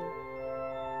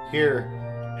 Yeah. Here,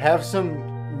 have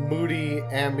some moody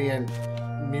ambient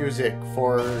music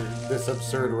for this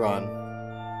absurd run.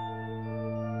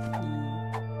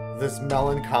 This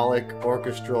melancholic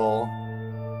orchestral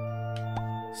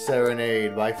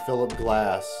serenade by Philip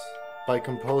Glass by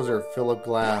composer Philip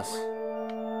Glass.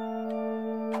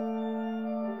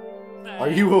 Are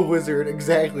you a wizard?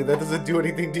 Exactly. That doesn't do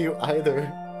anything to you either.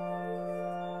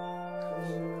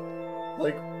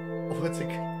 Like, what's it?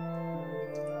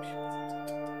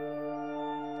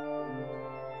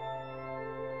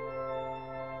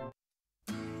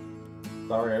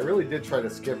 Sorry, I really did try to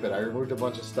skip it. I removed a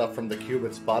bunch of stuff from the queue,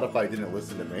 but Spotify didn't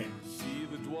listen to me. See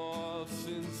the dwarfs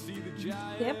and see the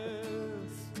giants. Yep.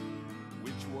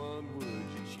 Which one would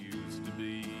you choose to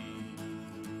be?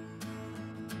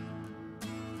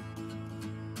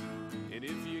 And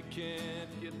if you can't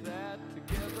get that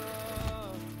together,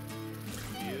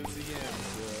 here's the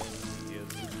answer. Here's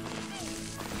the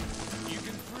key. You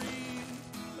can breathe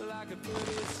like a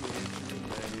 30th century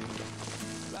man.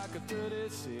 Like a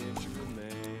 30th century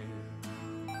man.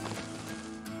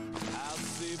 I'll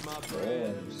save my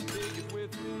breath, take it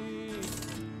with me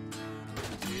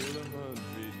till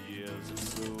 100 years or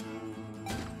so.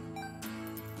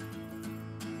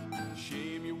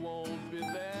 Shame you won't be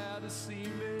there to see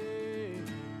me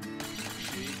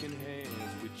shaking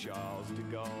hands with Charles de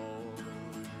Gaulle.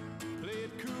 Play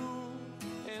it cool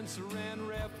and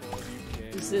surrender for you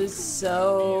can. This is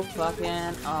so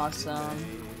fucking awesome.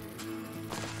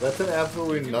 That's an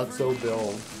absolutely nutso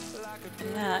build.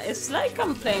 Yeah, it's like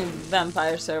I'm playing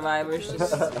Vampire Survivors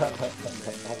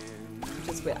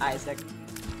just with Isaac.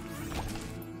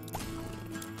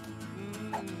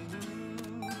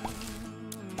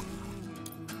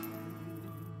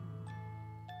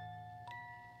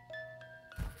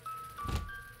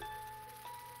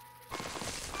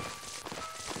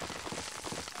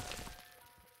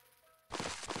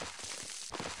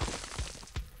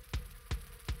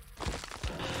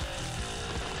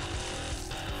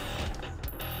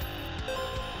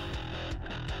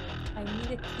 I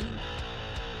need a key.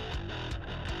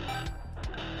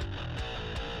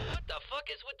 What the fuck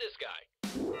is with this guy?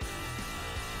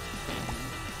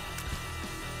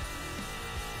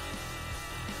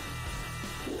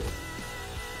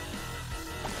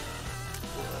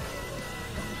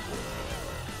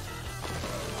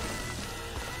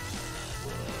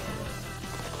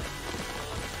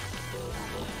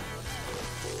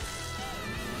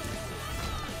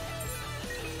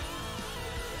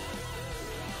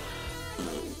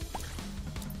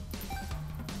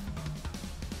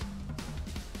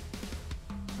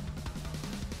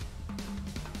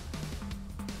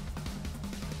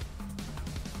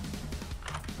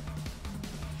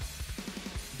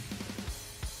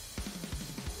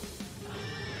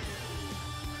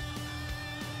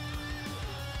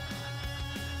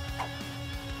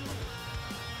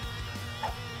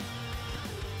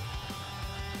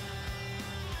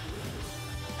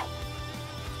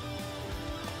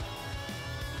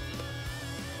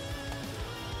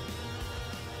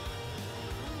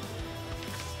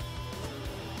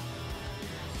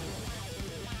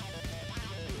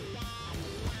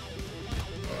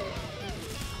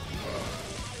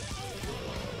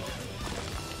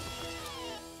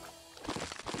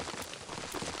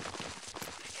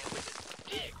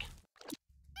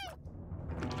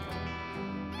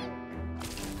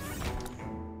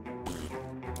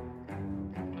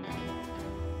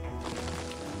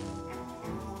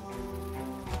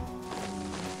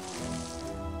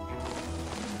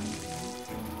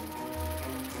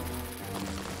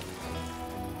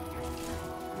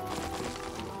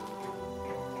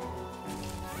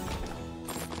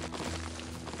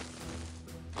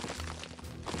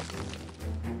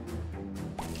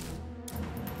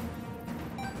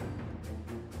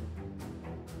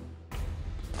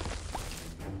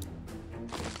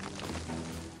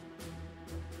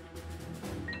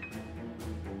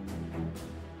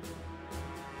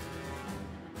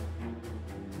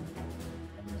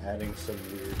 Adding some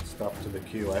weird stuff to the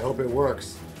queue. I hope it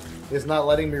works. It's not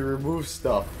letting me remove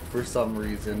stuff for some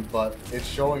reason, but it's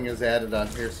showing as added on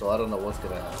here, so I don't know what's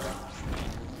gonna happen.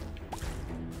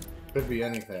 Could be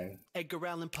anything. Edgar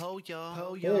Allan Poe,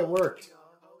 y'all. Hey, it worked.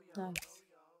 Nice.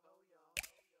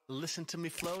 Listen to me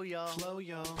flow, y'all. Flow,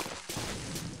 y'all.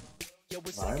 Yo,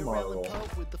 it's I'm Edgar Allan Marvel.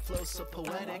 Poe with the flow so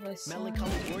poetic. this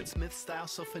Melancholy wordsmith style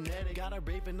so phonetic. Got a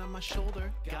raven on my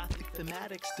shoulder. Gothic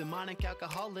thematics. Demonic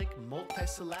alcoholic.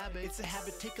 Multisyllabic. It's a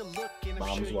habit, take a look. And I'm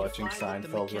Mom's sure you'll watching find that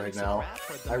the Seinfeld right mechanics of now. rap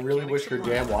are the I really mechanics wish her of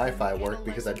damn rhyme. Wi-Fi worked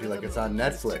because I'd be like, it's on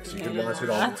Netflix. You can Yeah. watch it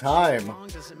all the time.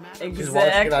 Exactly. Just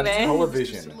watching it on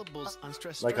television.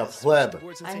 Like a pleb.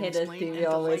 I hate that TV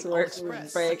always works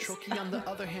with breaks. Trochee on the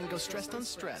other hand goes stressed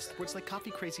unstressed. Words like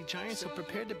coffee crazy giants so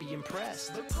prepared to be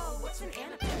impressed. It's an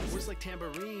anapaest. Words like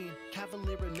tambourine,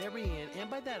 cavalierinarian, and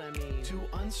by that I mean to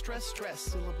unstress stress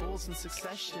syllables in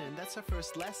succession. That's our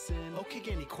first lesson. Okay,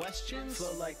 any questions?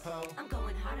 Flow like Poe. I'm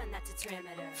going hard on that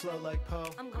tetrameter. Flow like Poe.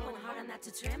 I'm going hard on that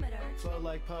tetrameter. Flow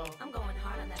like Poe. I'm going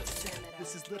hard on that tetrameter.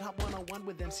 This is Lit Hop 101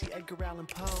 with MC Edgar Allan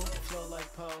Poe. Flow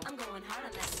like Poe. I'm going hard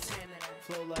on that tetrameter.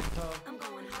 Flow like Poe. I'm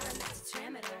going hard on that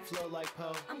tetrameter. Flow like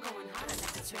Poe. I'm going hard on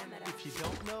that tetrameter. If you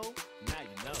don't know, now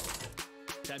you know.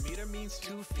 Diameter means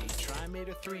 2 feet,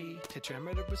 trimeter 3,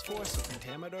 tetrameter is 4, so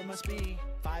pentameter must be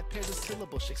 5 pairs of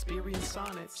syllables, Shakespearean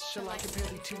sonnets. Shall I compare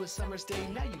thee to a summer's day?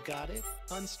 Now you got it.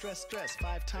 Unstressed, stress,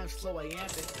 5 times flow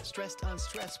iambic. Stressed,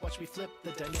 unstressed, watch me flip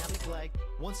the dynamic like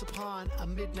once upon a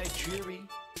midnight dreary.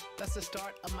 That's the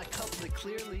start of my couplet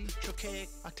clearly. Trochaic,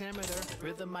 octameter,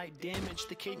 rhythm might damage.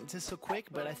 The cadence is so quick,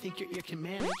 but I think your ear can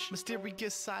manage.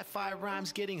 Mysterious sci-fi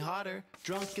rhymes getting hotter.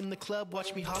 Drunk in the club,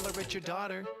 watch me holler at your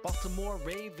daughter. Baltimore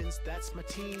Ravens, that's my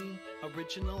team.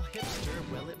 Original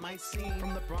hipster, well it might seem.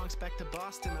 From the Bronx back to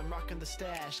Boston, I'm rocking the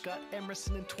stash. Got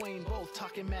Emerson and Twain both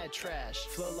talking mad trash.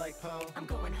 Flow like Poe. I'm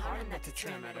going hard on that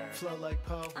tetrameter. Flow like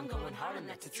Poe. I'm going hard on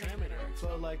that tetrameter.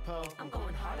 Flow like Poe. I'm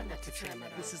going hard on that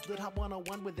tetrameter. This is Lit Hop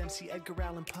 101 with MC Edgar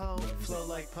Allan Poe. Flow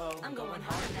like Poe. I'm going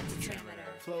hard on that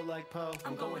tetrameter. Flow like Poe.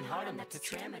 I'm going hard on that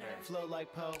tetrameter. Flow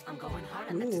like Poe. I'm going hard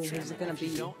on that Ooh, tetrameter. is it gonna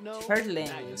be Don't know? turtlings?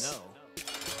 Now you know.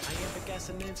 Iambic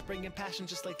assonance, bringing passion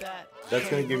just like that. That's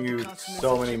gonna give you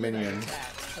so many minions.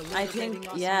 I think,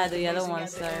 yeah, the other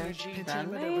ones are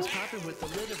Pentameter was friendly. popping with the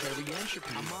literary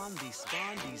entropy. I'm on these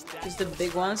spawn these Just the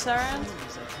big ones aren't?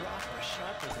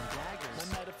 sharper than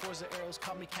daggers. My metaphors are arrows,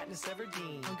 call me Katniss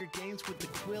Everdeen. Hunger Games with the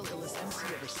quill, illest MC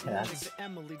ever seen. Yes. Like the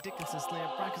Emily Dickinson slam,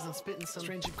 Broncos I'm spitting some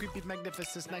strange and creepy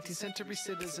magnificence. 19th century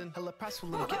citizen, hella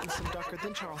priceless, getting some darker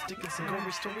than Charles Dickinson.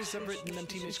 Gory stories I've written them,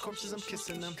 teenage corpses I'm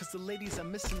kissing them, cause the ladies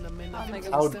I'm missing them. And Oh my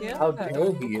How, God. how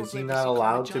dare he? Is he not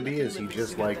allowed to be? Is he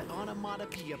just like a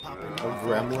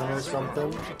gremlin or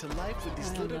something?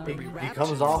 He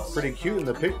comes off pretty cute in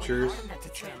the pictures.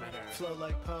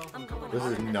 This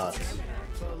is nuts.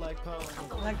 Like,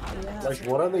 yeah. Like,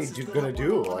 what are they gonna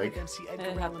do? Like,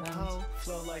 It happens.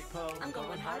 I'm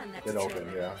going hard on that get open,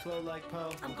 tetrameter.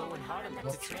 yeah. I'm going hard on that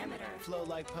tetrameter. Flow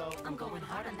like Poe. I'm going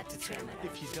hard on that tetrameter.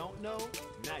 If you don't know,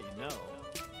 now you know.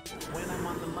 When I'm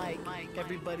on the mic,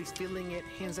 everybody's feeling it.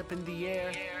 Hands up in the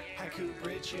air. Haiku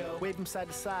bridge, yo. Wave them side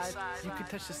to side. You can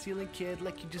touch the ceiling, kid,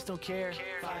 like you just don't care.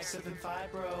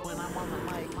 575, bro. When I'm on the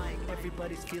mic,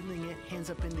 everybody's feeling it. Hands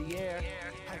up in the air.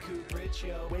 Haiku bridge,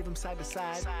 yo. Wave them side to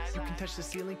side. You can touch the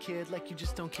ceiling, kid, like you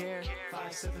just don't care.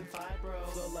 575, bro.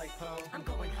 Flow like Poe. I'm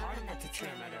going hard on that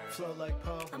tetrameter. Flow like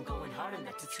Poe. I'm going hard on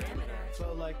that tetrameter.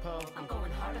 Flow like Poe. I'm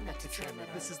going hard on that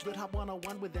tetrameter. This is Lit Hop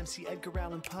 101 with MC Edgar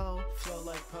Allan Poe. Flow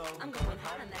like Poe. I'm going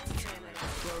hard on that tetrameter.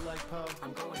 Flow like Poe.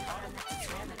 I'm going hard on that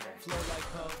tetrameter. Flow like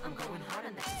Poe. I'm going hard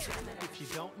on that tetrameter. If you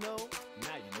don't know,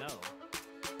 now you know.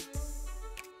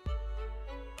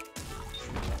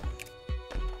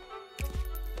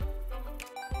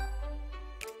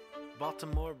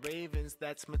 Baltimore Ravens,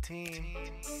 that's my team.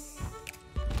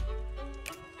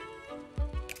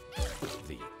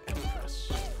 The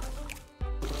Empress.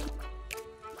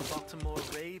 Baltimore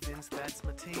Ravens, that's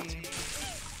my team.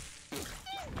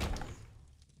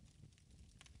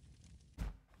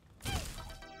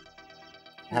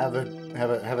 Have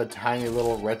a tiny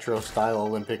little retro style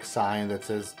Olympic sign that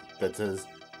says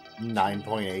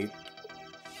 9.8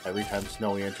 every time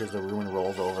Snowy enters the room and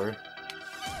rolls over.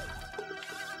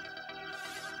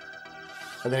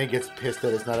 And then he gets pissed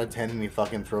that it's not a 10 and he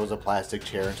fucking throws a plastic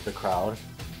chair into the crowd.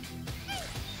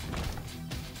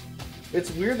 It's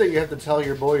weird that you have to tell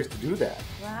your boys to do that.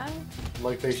 Right?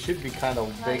 Like, they should be kind of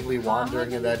vaguely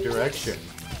wandering in that direction.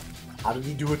 How did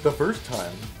he do it the first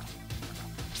time?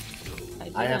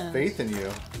 I have faith in you.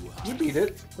 You beat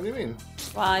it. What do you mean?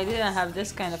 Well, I didn't have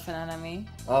this kind of an enemy.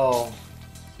 Oh.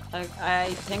 Like, I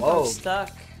think Oh. I'm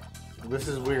stuck. This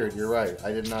is weird. You're right.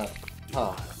 I did not...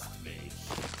 Huh.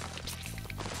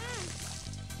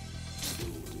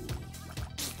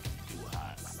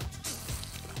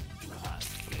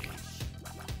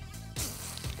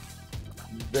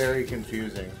 Very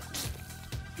confusing.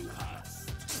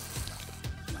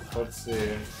 Let's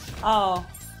see. Oh.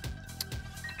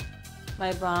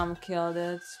 My bomb killed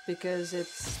it because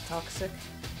it's toxic.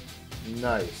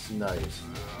 Nice, nice.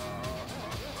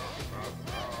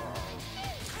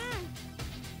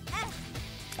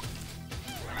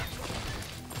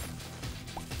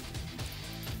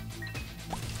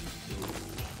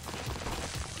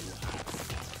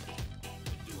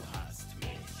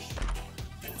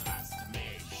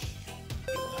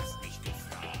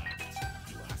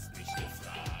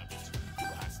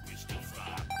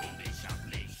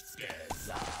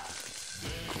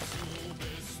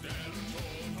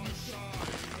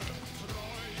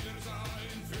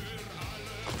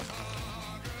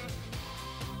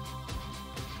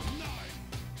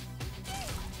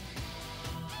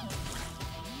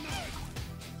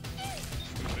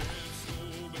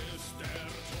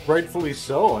 rightfully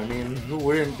so. I mean, who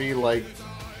wouldn't be, like,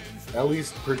 at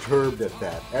least perturbed at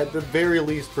that? At the very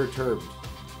least perturbed.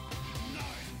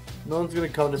 No one's gonna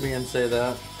come to me and say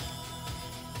that.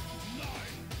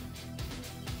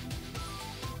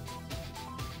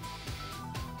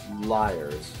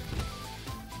 Liars.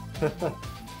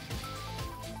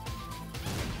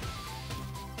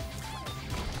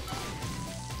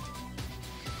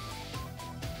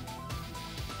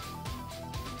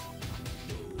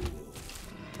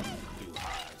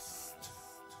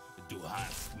 Du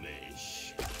hast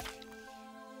mich.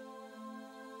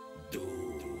 Du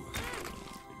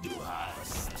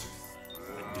hast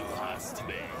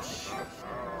mich.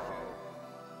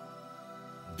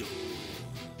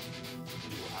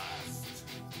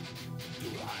 Du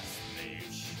hast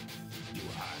mich. Du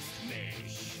hast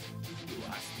mich. Du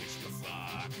hast mich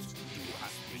gefragt. Du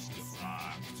hast mich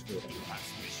gefragt. Du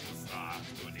hast mich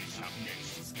gefragt und ich hab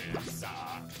nichts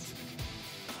gesagt.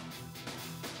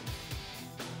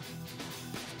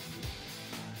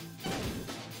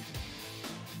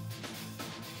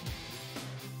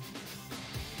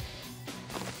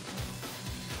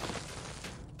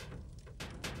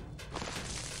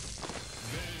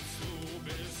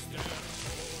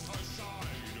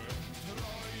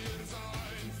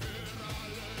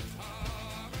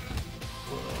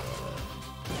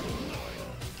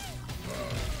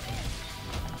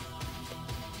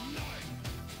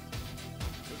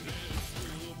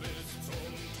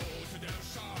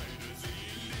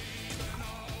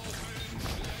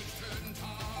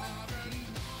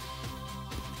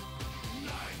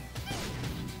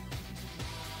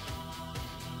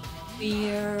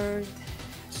 Weird.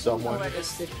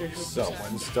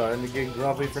 Someone's starting to get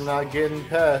grumpy for not getting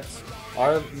pets.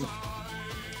 How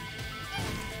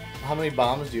many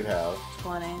bombs do you have?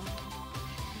 20.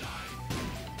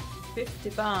 50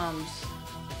 bombs.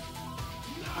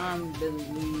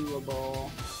 Unbelievable.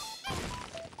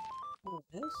 What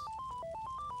is this?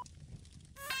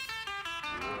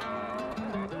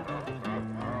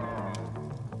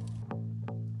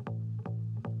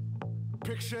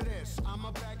 Picture this, I'm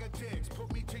a bag of dicks,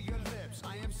 put me to your lips,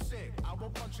 I am sick, I will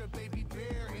punch a baby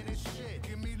bear in his shit,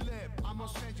 give me lip, I'ma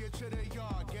send you to the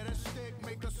yard, get a stick,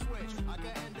 make a switch, I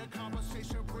can end the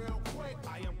conversation real quick.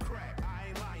 I am crack, I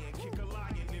ain't lying, kick a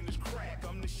lion in this crack,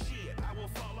 I'm the shit, I will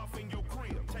fall off in your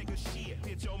crib, take a shit,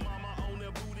 hit your mama on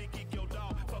the booty, kick your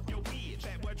dog, fuck your bitch,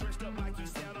 that boy dressed up like you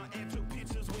Santa and took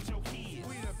pictures with your kids.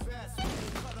 We the best,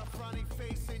 cut a funny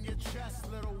face in your chest,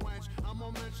 little wench,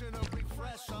 I'ma mention a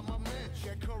refresh, I'm a mensch,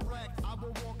 get correct, I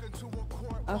will walk into a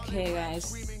court. Okay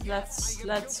guys,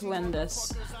 let's win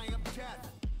this. You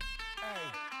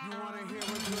wanna hear a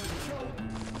good joke?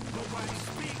 Nobody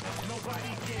speak,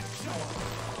 nobody get choked.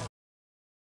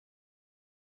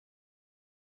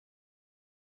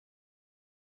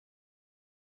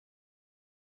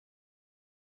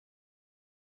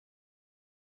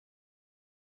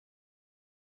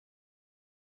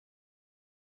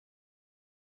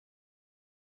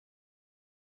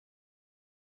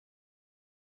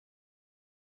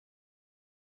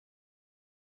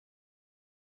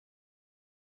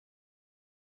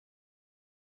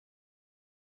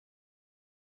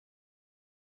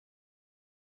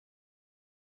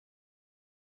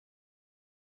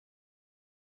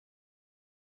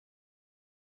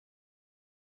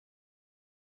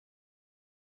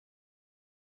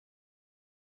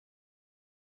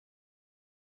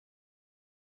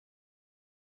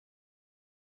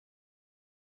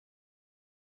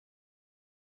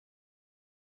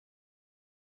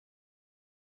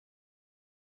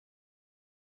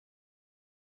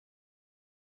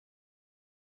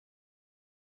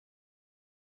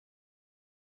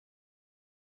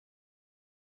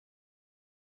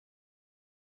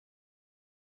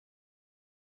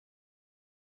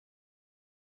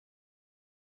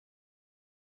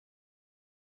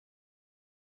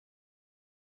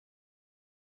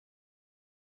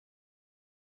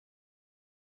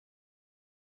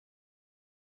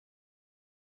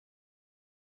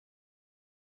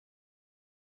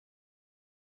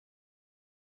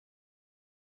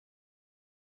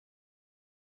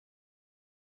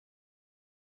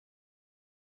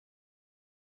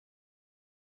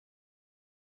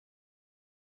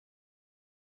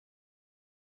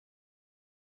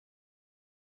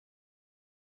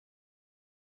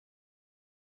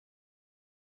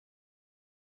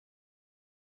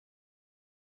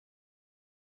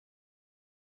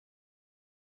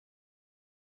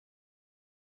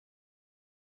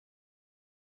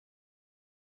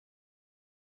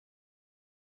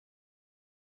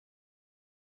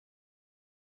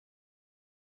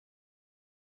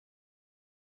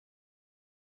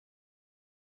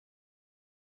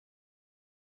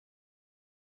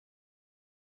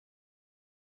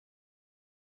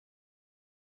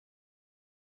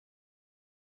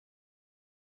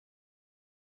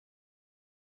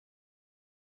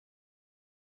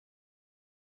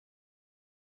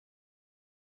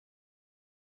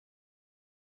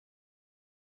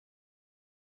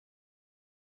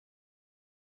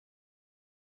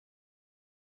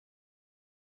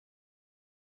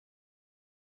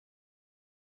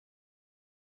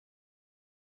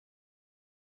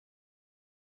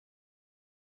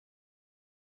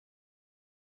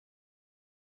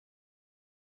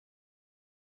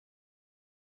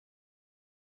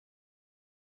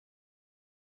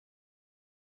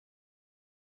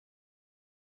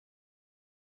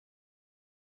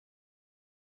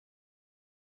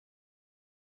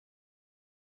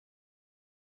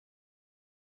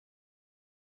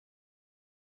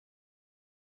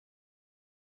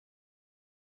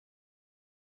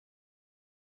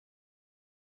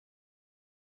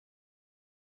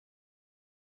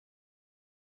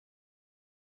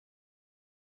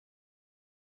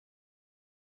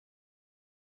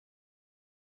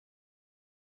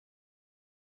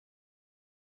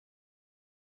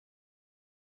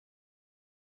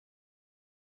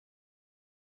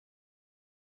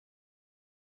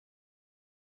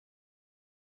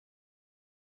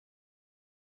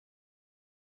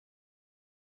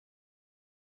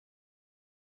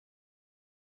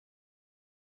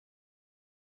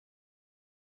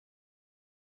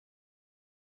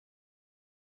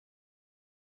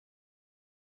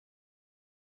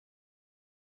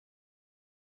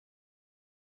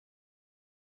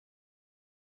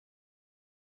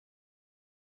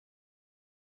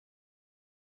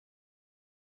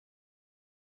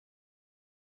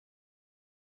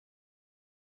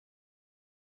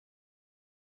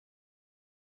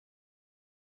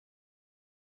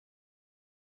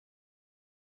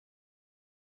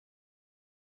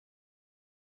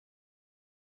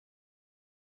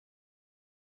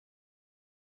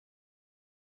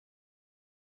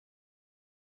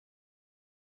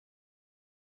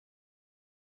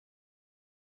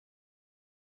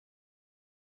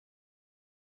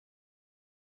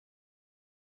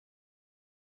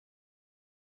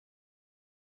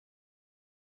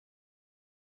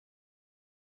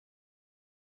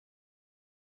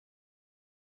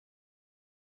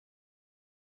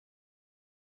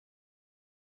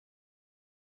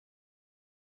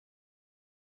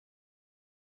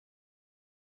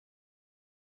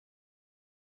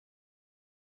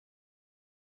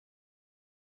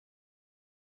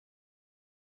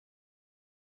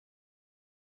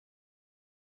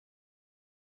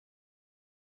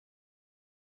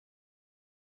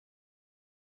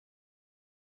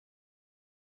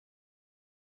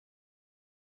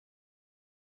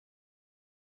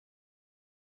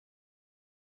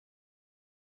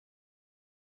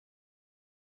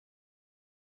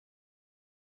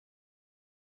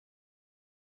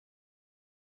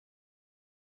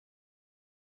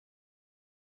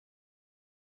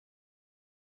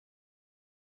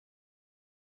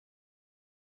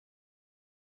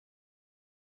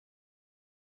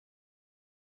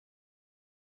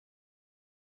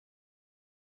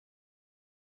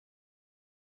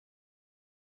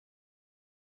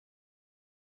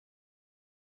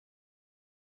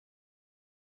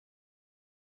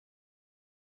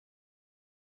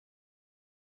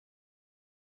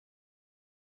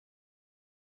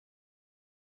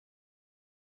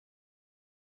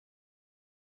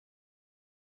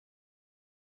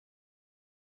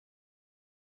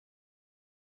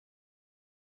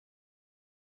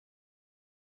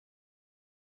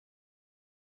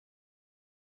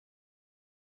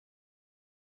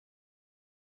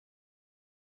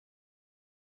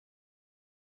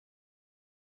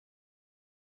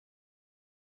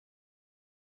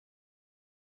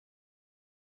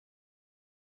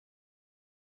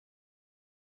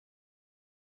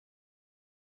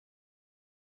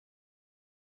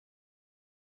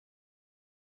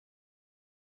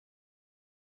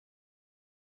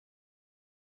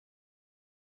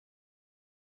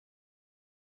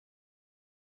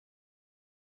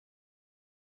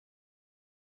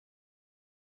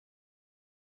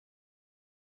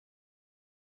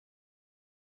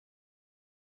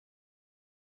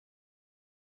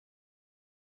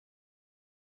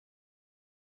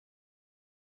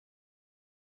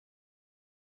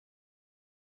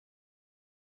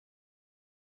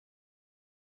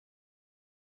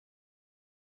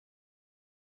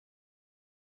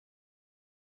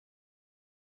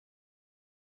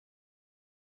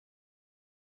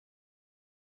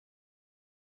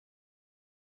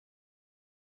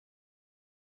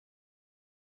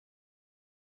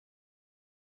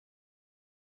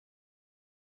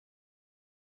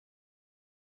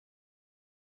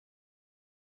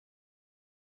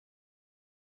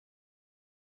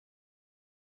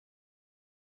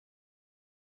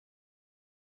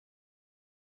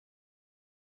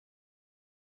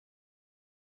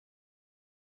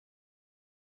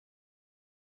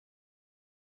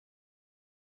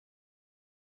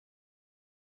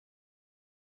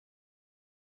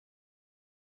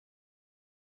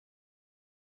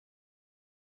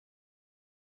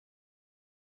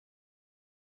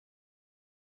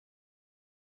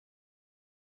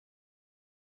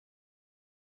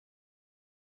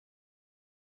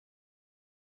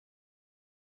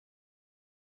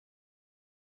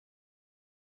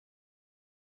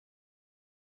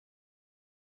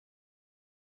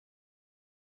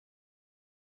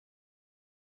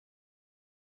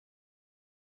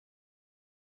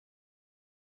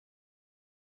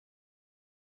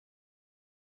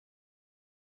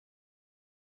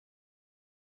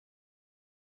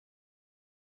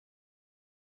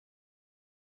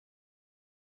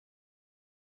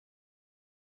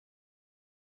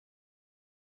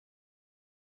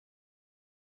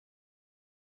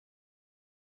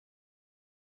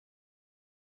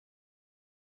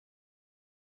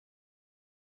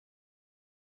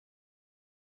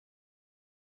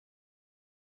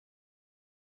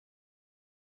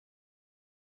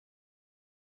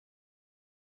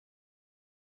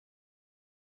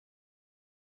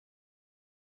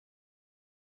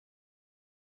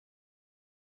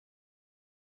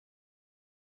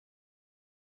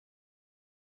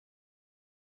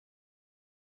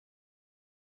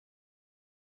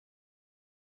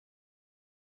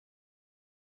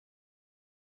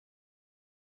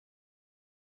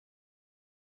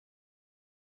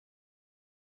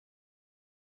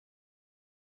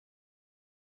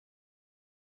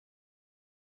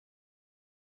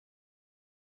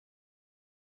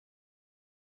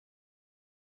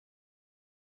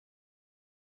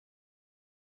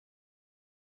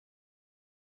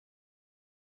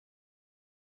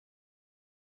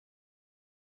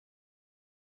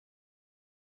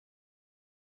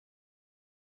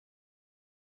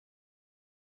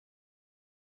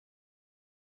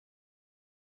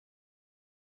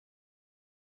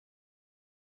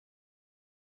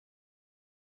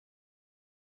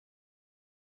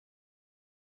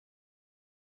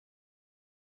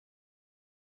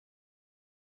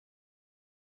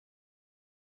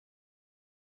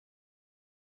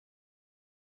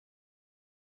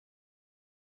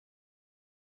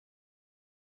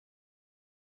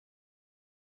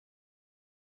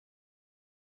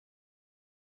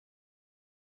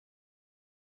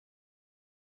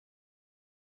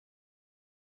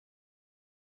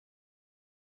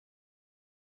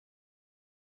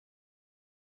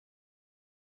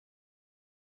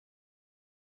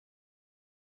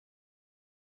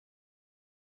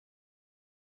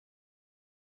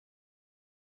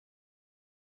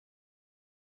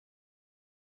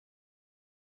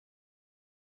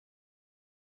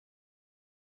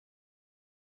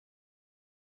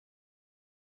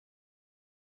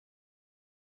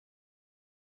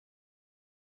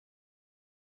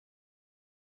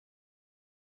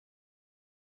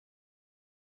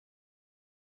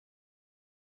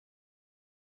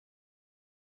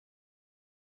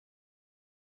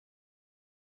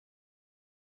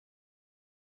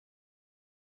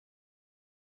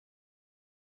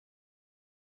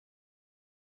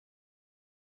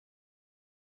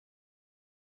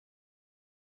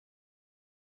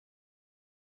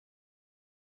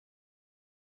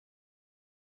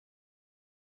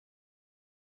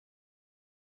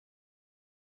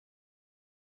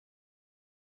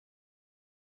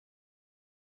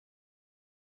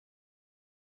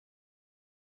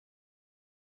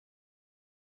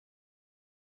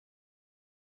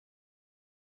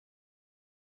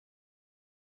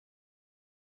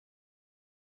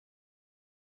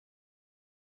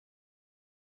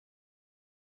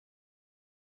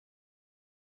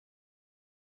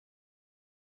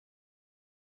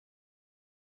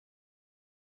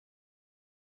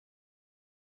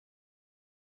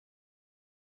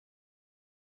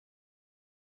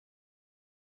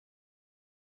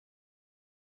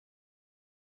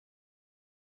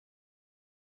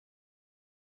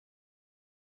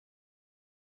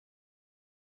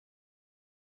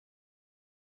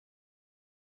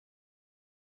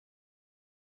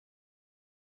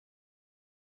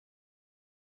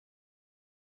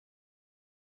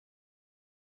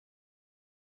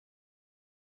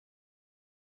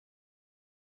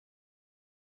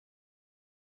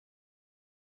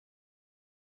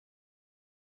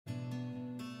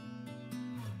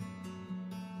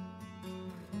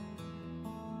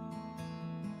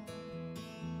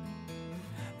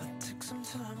 some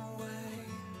time away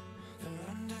for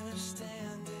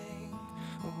understanding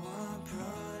what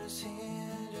brought us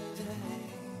here today.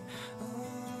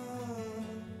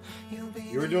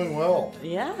 You were doing well.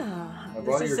 Yeah, I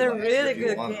brought this is your a glasses really if you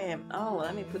good want. game. Oh,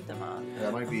 let me put them on.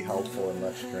 That might be helpful and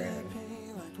less straining.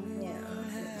 Yeah,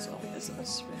 it's always a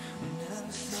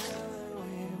strength.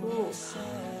 Ooh,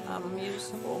 I'm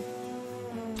useful.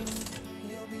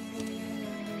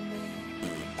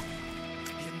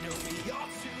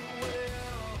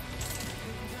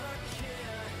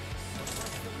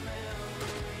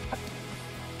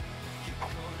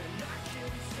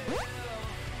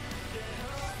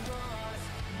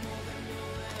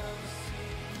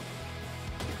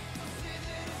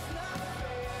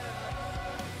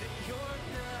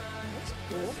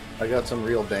 I got some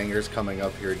real bangers coming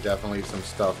up here. Definitely some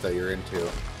stuff that you're into.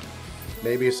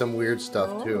 Maybe some weird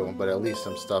stuff too, but at least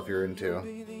some stuff you're into.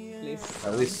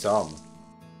 At least some.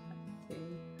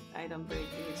 I don't break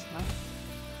these,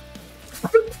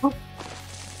 huh?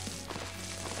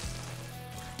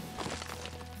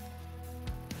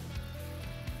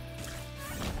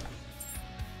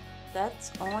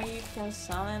 That's all you can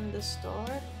sell in the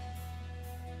store?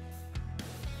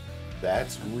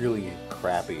 That's really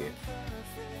crappy.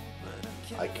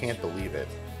 I can't believe it.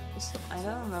 I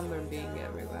don't remember being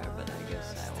everywhere, but I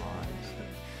guess I was.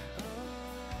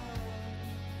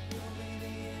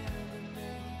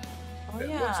 Oh, It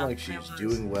yeah. looks like she's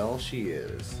doing well. She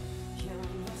is.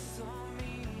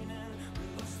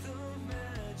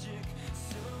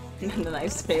 And then I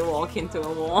say walk into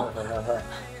a wall.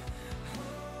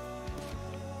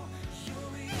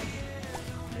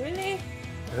 Really?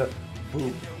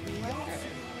 Boom.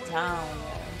 Down.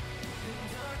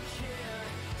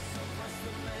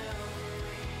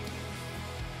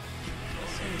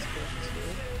 This one's good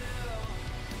too.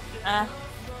 Ah.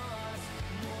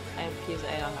 I have keys. I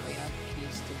don't have enough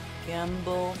keys to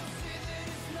gamble.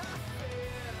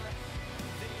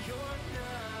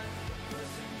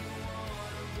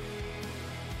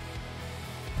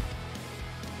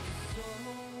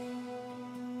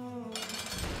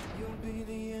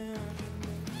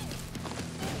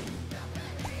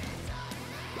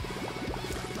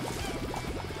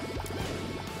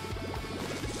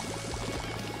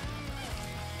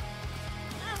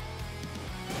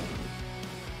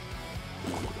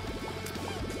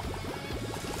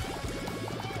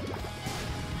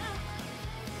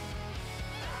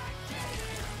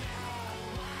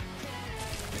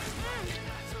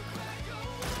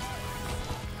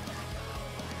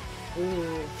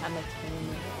 Ooh,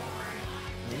 hematoma.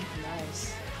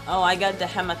 Nice. Oh, I got the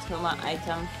hematoma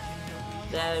item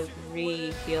that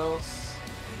re-heals.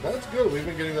 That's good. We've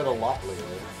been getting that a lot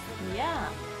lately. Yeah.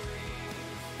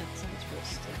 That's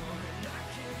interesting.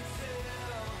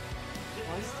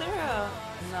 Was there a...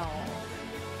 No.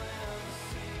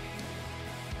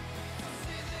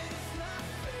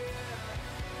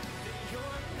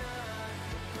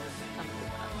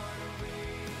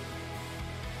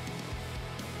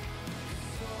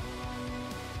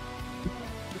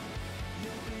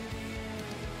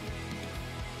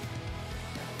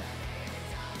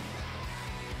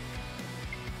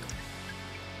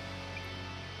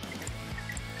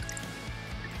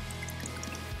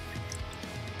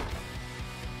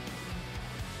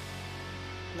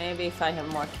 Maybe if I have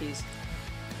more keys.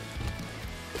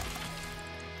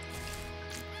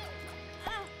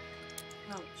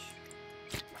 Ouch.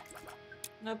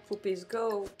 No poopies,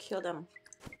 go kill them.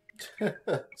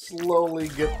 Slowly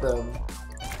get them.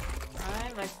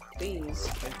 I like these.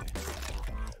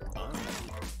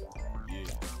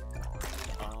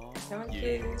 7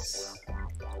 keys.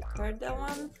 Heard that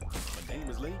one?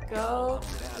 Go,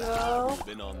 go.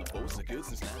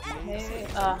 Hey,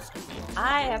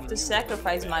 I have to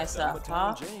sacrifice myself,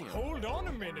 huh? Hold on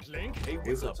a minute, Link.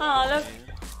 Oh, look,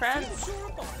 friends.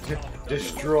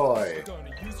 Destroy.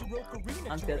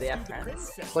 Until they have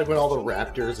friends. It's like when all the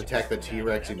raptors attack the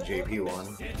T-Rex in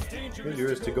JP1.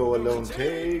 Dangerous to go alone.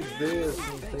 Take this.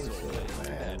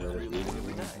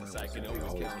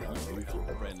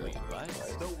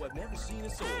 Though I've never seen a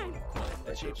sword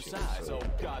that shape of size. Oh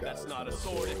God, that's not a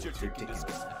sword. It's your trick in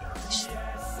disguise.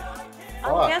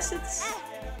 I guess it's.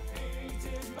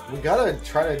 We gotta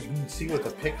try to see what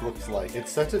the pick looks like.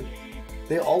 It's such a.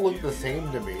 They all look the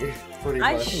same to me. Pretty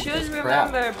much. I should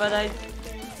remember, but I.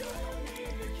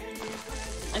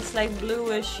 It's like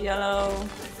bluish yellow.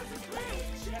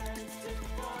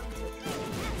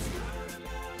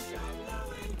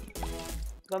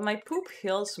 But my poop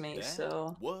heals me,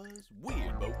 so. Was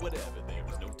weird, but whatever. There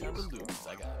was no time to lose.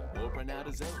 I got more run out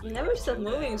as He never stopped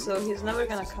moving, so he's never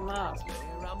gonna come out.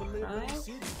 I'm from a little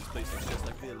city. This place looks just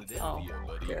like Philadelphia, Oh,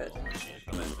 but good.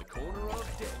 I'm at the corner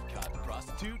of Deadcott,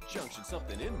 Prostitute Junction.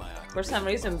 Something in my eye. For some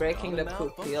reason, breaking the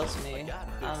coop feels me.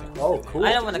 Oh, cool.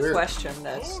 I don't want to Weird. question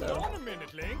this. Hold So. on a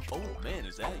minute, Link. Oh man,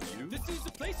 is that you? This is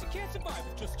a place you can't survive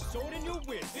with just a sword in your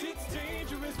wrist. It's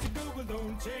dangerous to go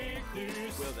alone. Take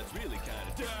this. Well, that's really kind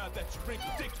of Dab that you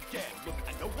wrinkle dick you can. Look,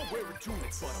 I know I'm wearing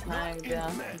tunics, but I'm Snag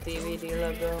not the DVD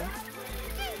logo.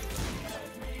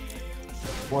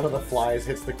 One of the flies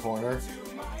hits the corner.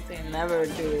 They never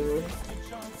do.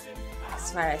 I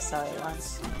swear I saw it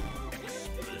once.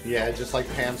 Yeah, just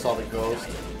like Pam saw the ghost.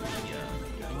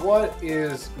 What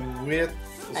is with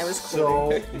I was so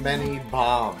quoting. many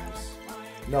bombs?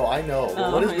 No, I know.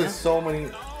 Oh, What is yeah. with so many?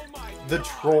 The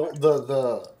troll,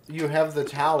 you have the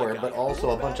tower, but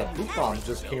also a bunch of poop bombs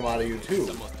just came out of you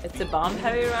too. It's a bomb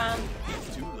heavy round.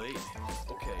 It's too late.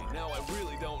 Okay, now I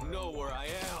really don't know where I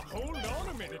am. Hold on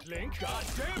a minute, Link. God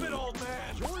damn it, old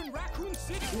man. You're in Raccoon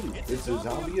City. It's a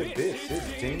zombie abyss.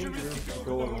 It's dangerous to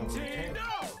go alone.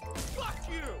 No! Fuck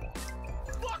you!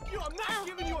 Fuck you! I'm not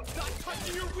giving you. I'm not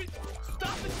touching your wit.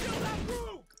 Stop and kill that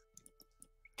group!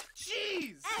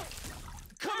 Jeez!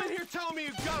 Come in here telling me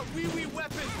you've got a wee-wee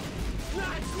weapon.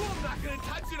 Nah, it's cool. I'm not gonna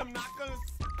touch it. I'm not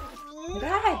gonna.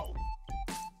 Right.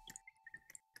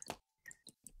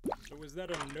 So was that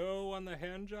a no on the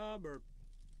hand job, or?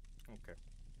 Okay.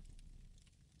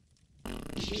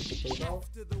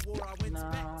 After the war, I went No,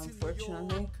 back to New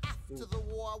unfortunately. York. After the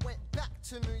war, I went back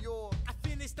to New York. I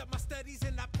finished up my studies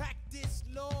and I practiced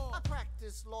law. I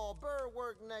practiced law, Burr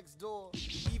worked next door.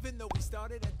 Even though we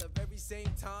started at the very same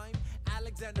time,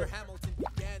 Alexander Hamilton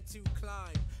began to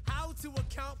climb. How to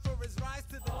account for his rise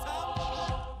to the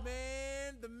top?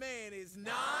 Man, the man is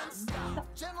non-stop.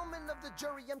 Gentlemen of the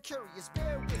jury, I'm curious,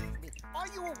 bear with me. Are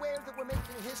you aware that we're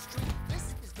making history?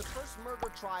 This is the first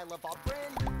murder trial of our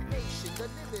brand new nation, the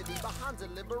liberty behind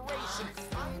deliberation.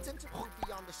 I intend to prove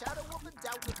beyond the shadow of a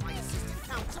doubt with my assistant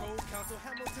counsel. Counsel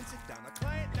Hamilton, sit down. A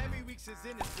client Larry Weeks is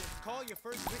innocent. Call your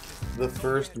first witness. The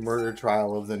first murder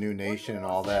trial of the new nation and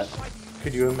all that.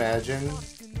 Could you imagine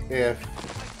if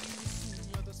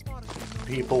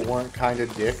people weren't kind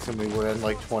of dicks and we were in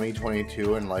like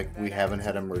 2022 and like we haven't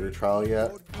had a murder trial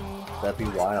yet? That'd be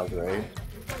wild, right?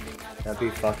 That'd be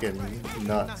fucking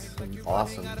nuts and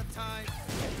awesome.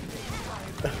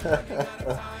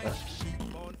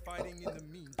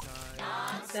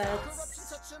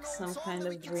 That's some kind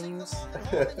of dreams.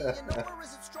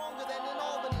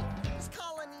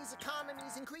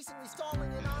 Increasingly stalling,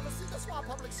 and honestly, that's why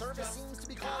public service seems to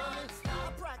be calling me.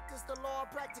 I practiced the law,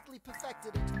 practically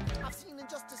perfected it. I've seen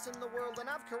injustice in the world, and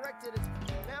I've corrected it.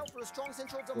 Now for a strong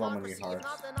central democracy, if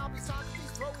not, then I'll be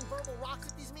Socrates throwing verbal rocks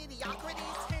at these mediocrities.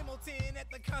 Hamilton at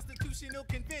the Constitutional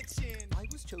Convention. I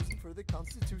was chosen for the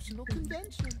Constitutional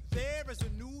Convention. There is a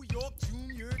New York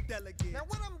junior delegate. Now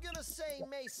what I'm gonna say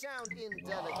may sound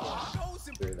indelicate. Goes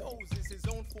and proposes his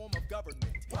own form of government.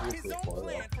 His own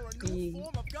plan for a new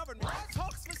form of government.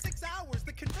 Talks for 6 hours.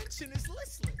 The convention is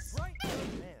listless. Right?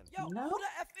 Man. Yo, No. who the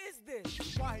F is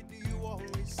this? Why do you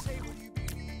always say what you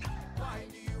believe? Why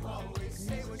do you always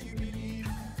say what you believe?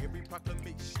 Every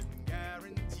proclamation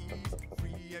guarantees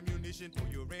free ammunition for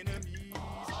your enemies.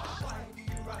 Why do you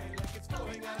write like it's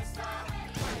going out of style?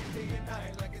 Write day and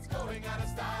night like it's going out of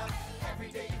style.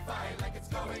 Every day you fight like it's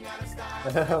going out of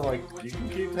style. Like, you can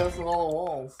keep testing all the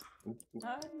walls.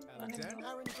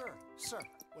 Aaron Burr, sir.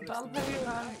 Bomb heavy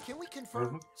round. Can we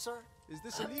confirm, sir? Is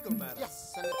this a legal matter?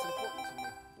 Yes, and it's important to me.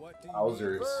 What do you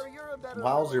Wowzers. Burr, you're a better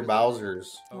Wowzer Bowsers.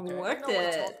 Worked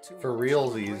it. For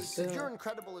realsies. You're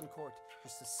incredible in court. You're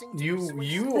succinct,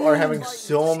 You are having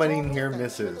so many near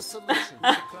misses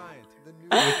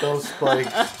with those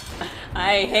spikes.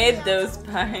 I hate those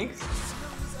spikes.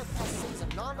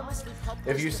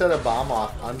 If you set a bomb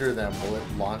off under them, will it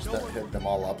launch that, hit them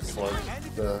all up towards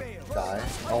the die?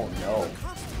 Oh no.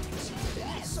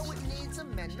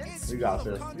 You got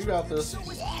this. You got this.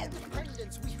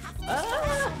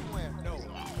 Ah!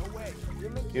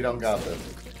 You don't got this.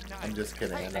 I'm just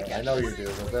kidding. I know you do.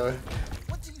 But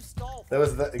that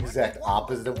was the exact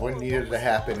opposite of what needed to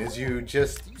happen. Is you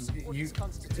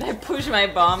I push my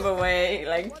bomb away,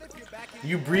 like.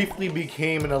 You briefly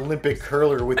became an Olympic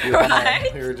curler with your Right?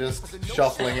 bomb. You were just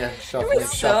shuffling it, It shuffling,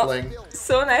 was shuffling.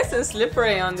 so nice and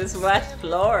slippery on this wet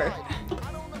floor.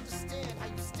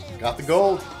 Got the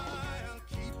gold.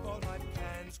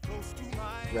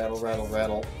 Rattle, rattle,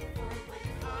 rattle.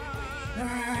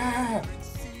 Ah!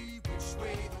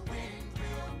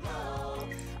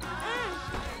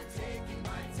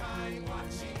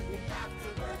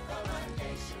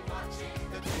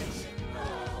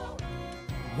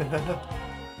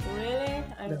 Really?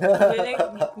 I'm really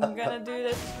gonna do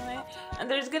this tonight. And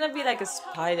there's gonna be like a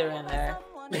spider in there.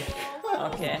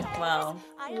 Okay, well.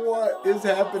 What is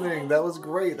happening? That was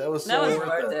great. That was so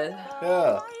worth it.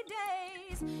 Yeah.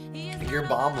 You're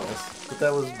bombless, but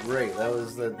that was great. That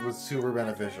was super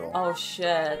beneficial. Oh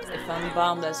shit, if I'm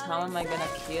bombless, how am I gonna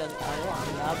kill you? Oh,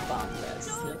 I'm not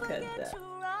bombless. Look at that.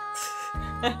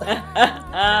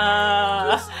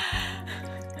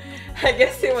 I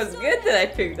guess it was good that I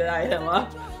picked the item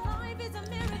up.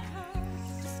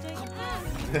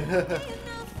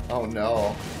 Oh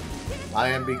no. I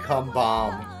am become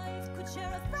bomb.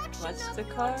 What's the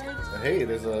card? Hey,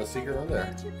 there's a secret in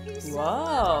there.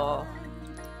 Whoa.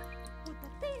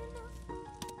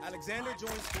 Alexander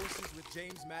joins forces with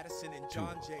James Madison and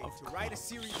John Jay to write a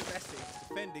series of essays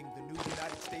defending the new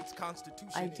United States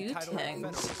Constitution entitled The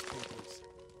Federalist Papers.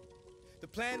 The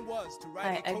plan was to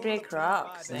write I break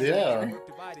rocks. Yeah.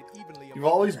 You've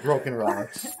always broken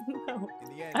rocks. No.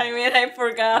 I mean, I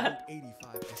forgot.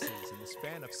 85 essays in the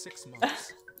span of 6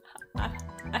 months. I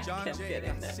can't get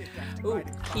in there. Ooh,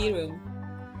 key room.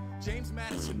 James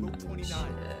Madison wrote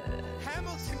 29.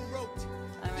 Hamilton wrote.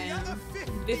 I mean,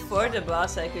 before the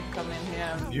boss, I could come in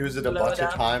here and use it a blow bunch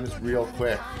of times real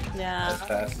quick. Yeah. As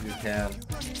fast as you can.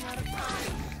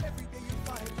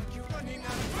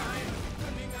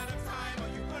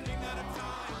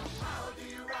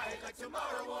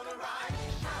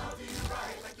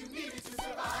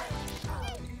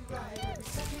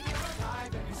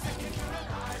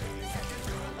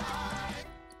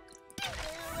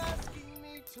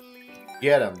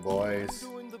 Get him, boys.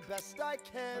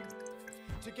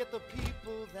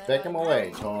 Take him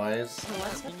away, toys. So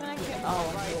what's happening here?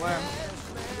 Oh, the worm.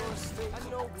 I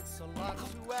know it's a lot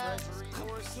to ask.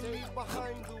 Treasury or state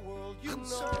behind the world, you know.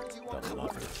 Do you want to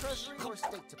work for Treasury or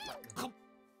State Department?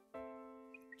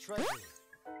 Treasury.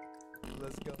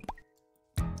 Let's go.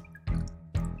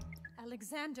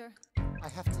 Alexander. I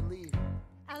have to leave.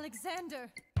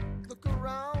 Alexander. Look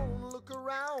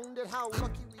around at how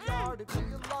lucky we are to be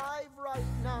alive right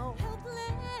now. They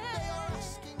are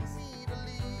asking me to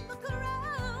leave. Look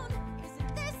around.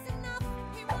 Isn't this enough?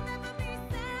 He will never be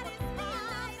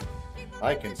satisfied.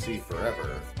 I can see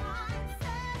forever.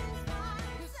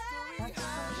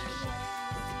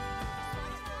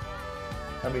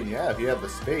 I mean, yeah, if you have the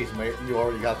space, you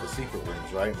already got the secret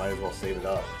rooms, right? Might as well save it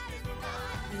up.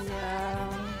 Yeah.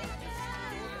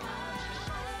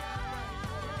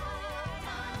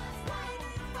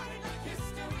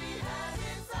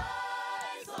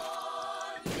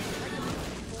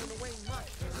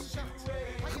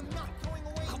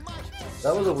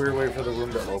 That was a weird way for the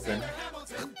room to open.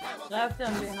 Left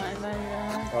them behind my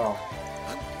Oh.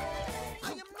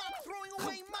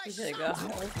 You should go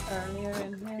earlier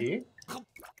in here.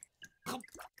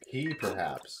 He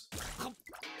perhaps.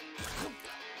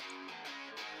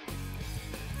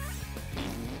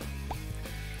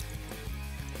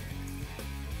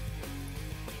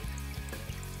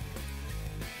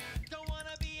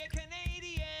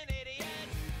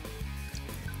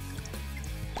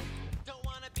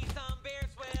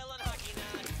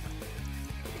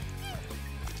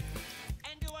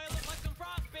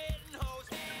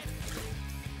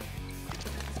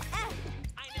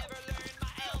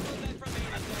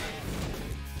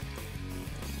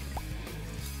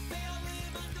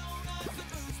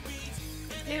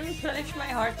 They replenish my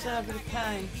hearts every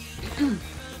time.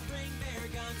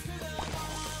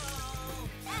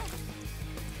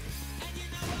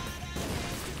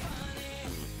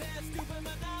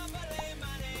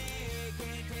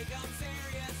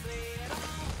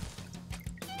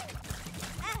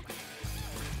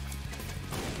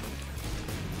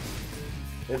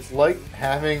 It's like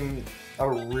having a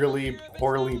really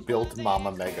poorly built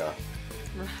Mama Mega.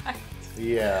 Right.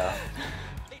 Yeah.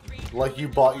 Like you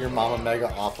bought your Mama Mega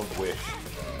off of Wish.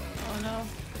 Oh no.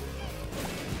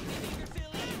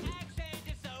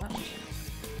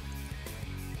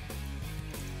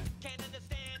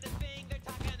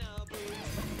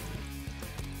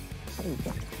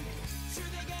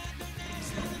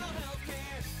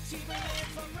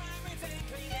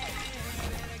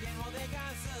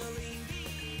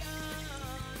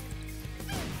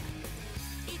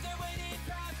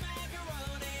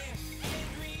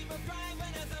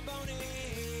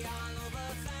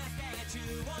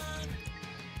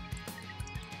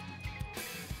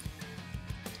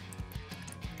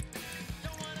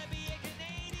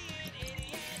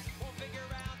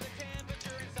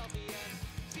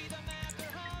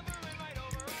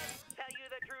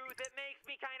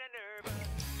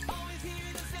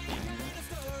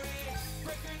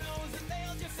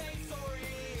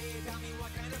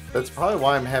 That's probably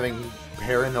why I'm having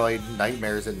paranoid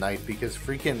nightmares at night, because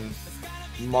freaking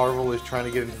Marvel is trying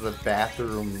to get into the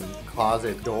bathroom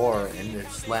closet door and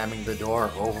it's slamming the door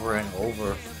over and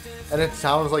over. And it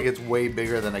sounds like it's way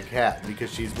bigger than a cat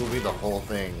because she's moving the whole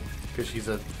thing because she's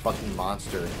a fucking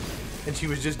monster. And she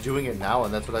was just doing it now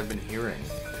and that's what I've been hearing.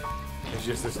 It's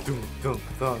just this thunk, thunk,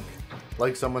 thunk.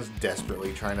 Like someone's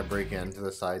desperately trying to break into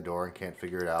the side door and can't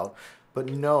figure it out. But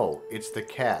no, it's the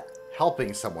cat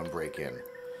helping someone break in.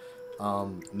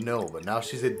 No, but now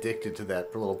she's addicted to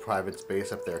that little private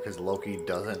space up there because Loki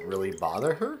doesn't really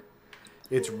bother her.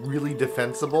 It's really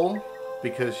defensible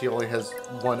because she only has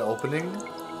one opening.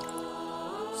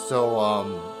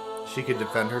 So, she could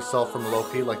defend herself from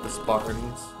Loki like the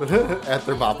Spartans at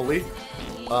Thermopylae.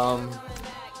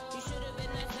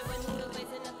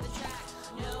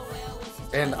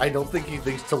 And I don't think he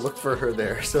thinks to look for her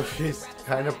there, so she's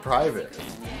kind of private.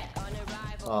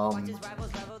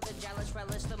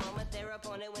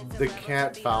 The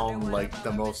cat found like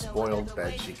the most spoiled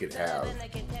bed she could have.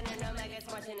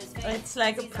 It's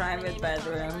like a private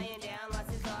bedroom.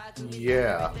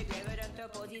 Yeah.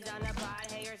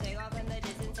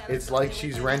 It's like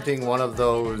she's renting one of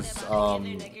those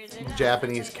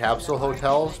Japanese capsule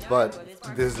hotels, but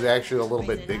this is actually a little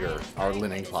bit bigger, our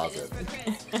linen closet.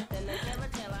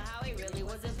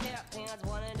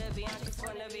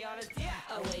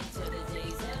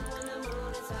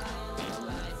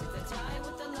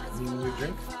 Need a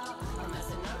drink?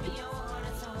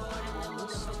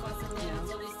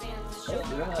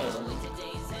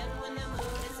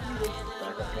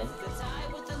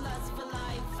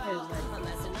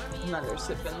 Another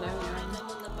sip in there.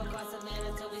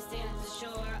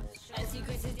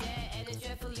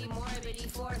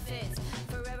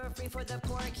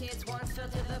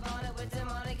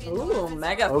 Ooh,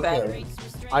 mega Okay.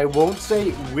 I won't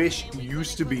say Wish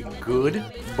used to be good,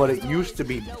 but it used to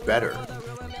be better.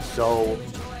 So,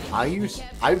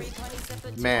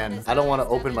 man, I don't want to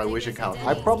open my Wish account.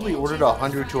 I probably ordered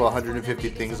 100 to 150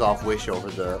 things off Wish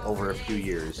over a few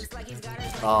years.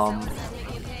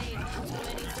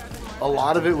 A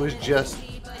lot of it was just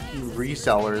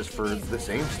resellers for the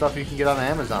same stuff you can get on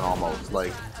Amazon almost.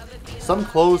 Like, some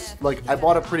clothes, like, I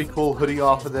bought a pretty cool hoodie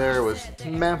off of there. It was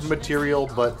meh material,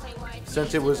 but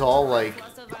since it was all, like,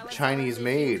 Chinese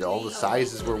made, all the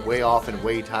sizes were way off and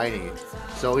way tiny.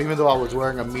 So even though I was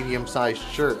wearing a medium-sized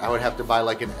shirt, I would have to buy,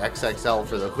 like, an XXL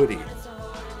for the hoodie.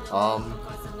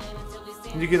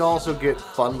 You can also get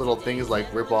fun little things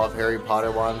like rip-off Harry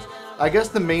Potter ones. I guess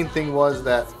the main thing was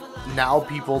that now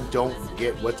people don't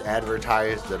get what's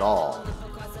advertised at all.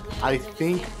 I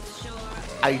think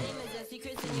I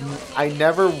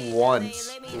never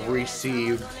once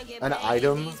received an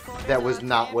item that was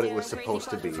not what it was supposed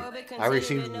to be. I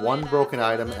received one broken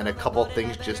item and a couple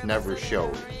things just never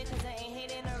showed.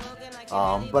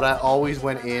 But I always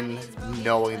went in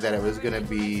knowing that it was going to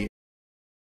be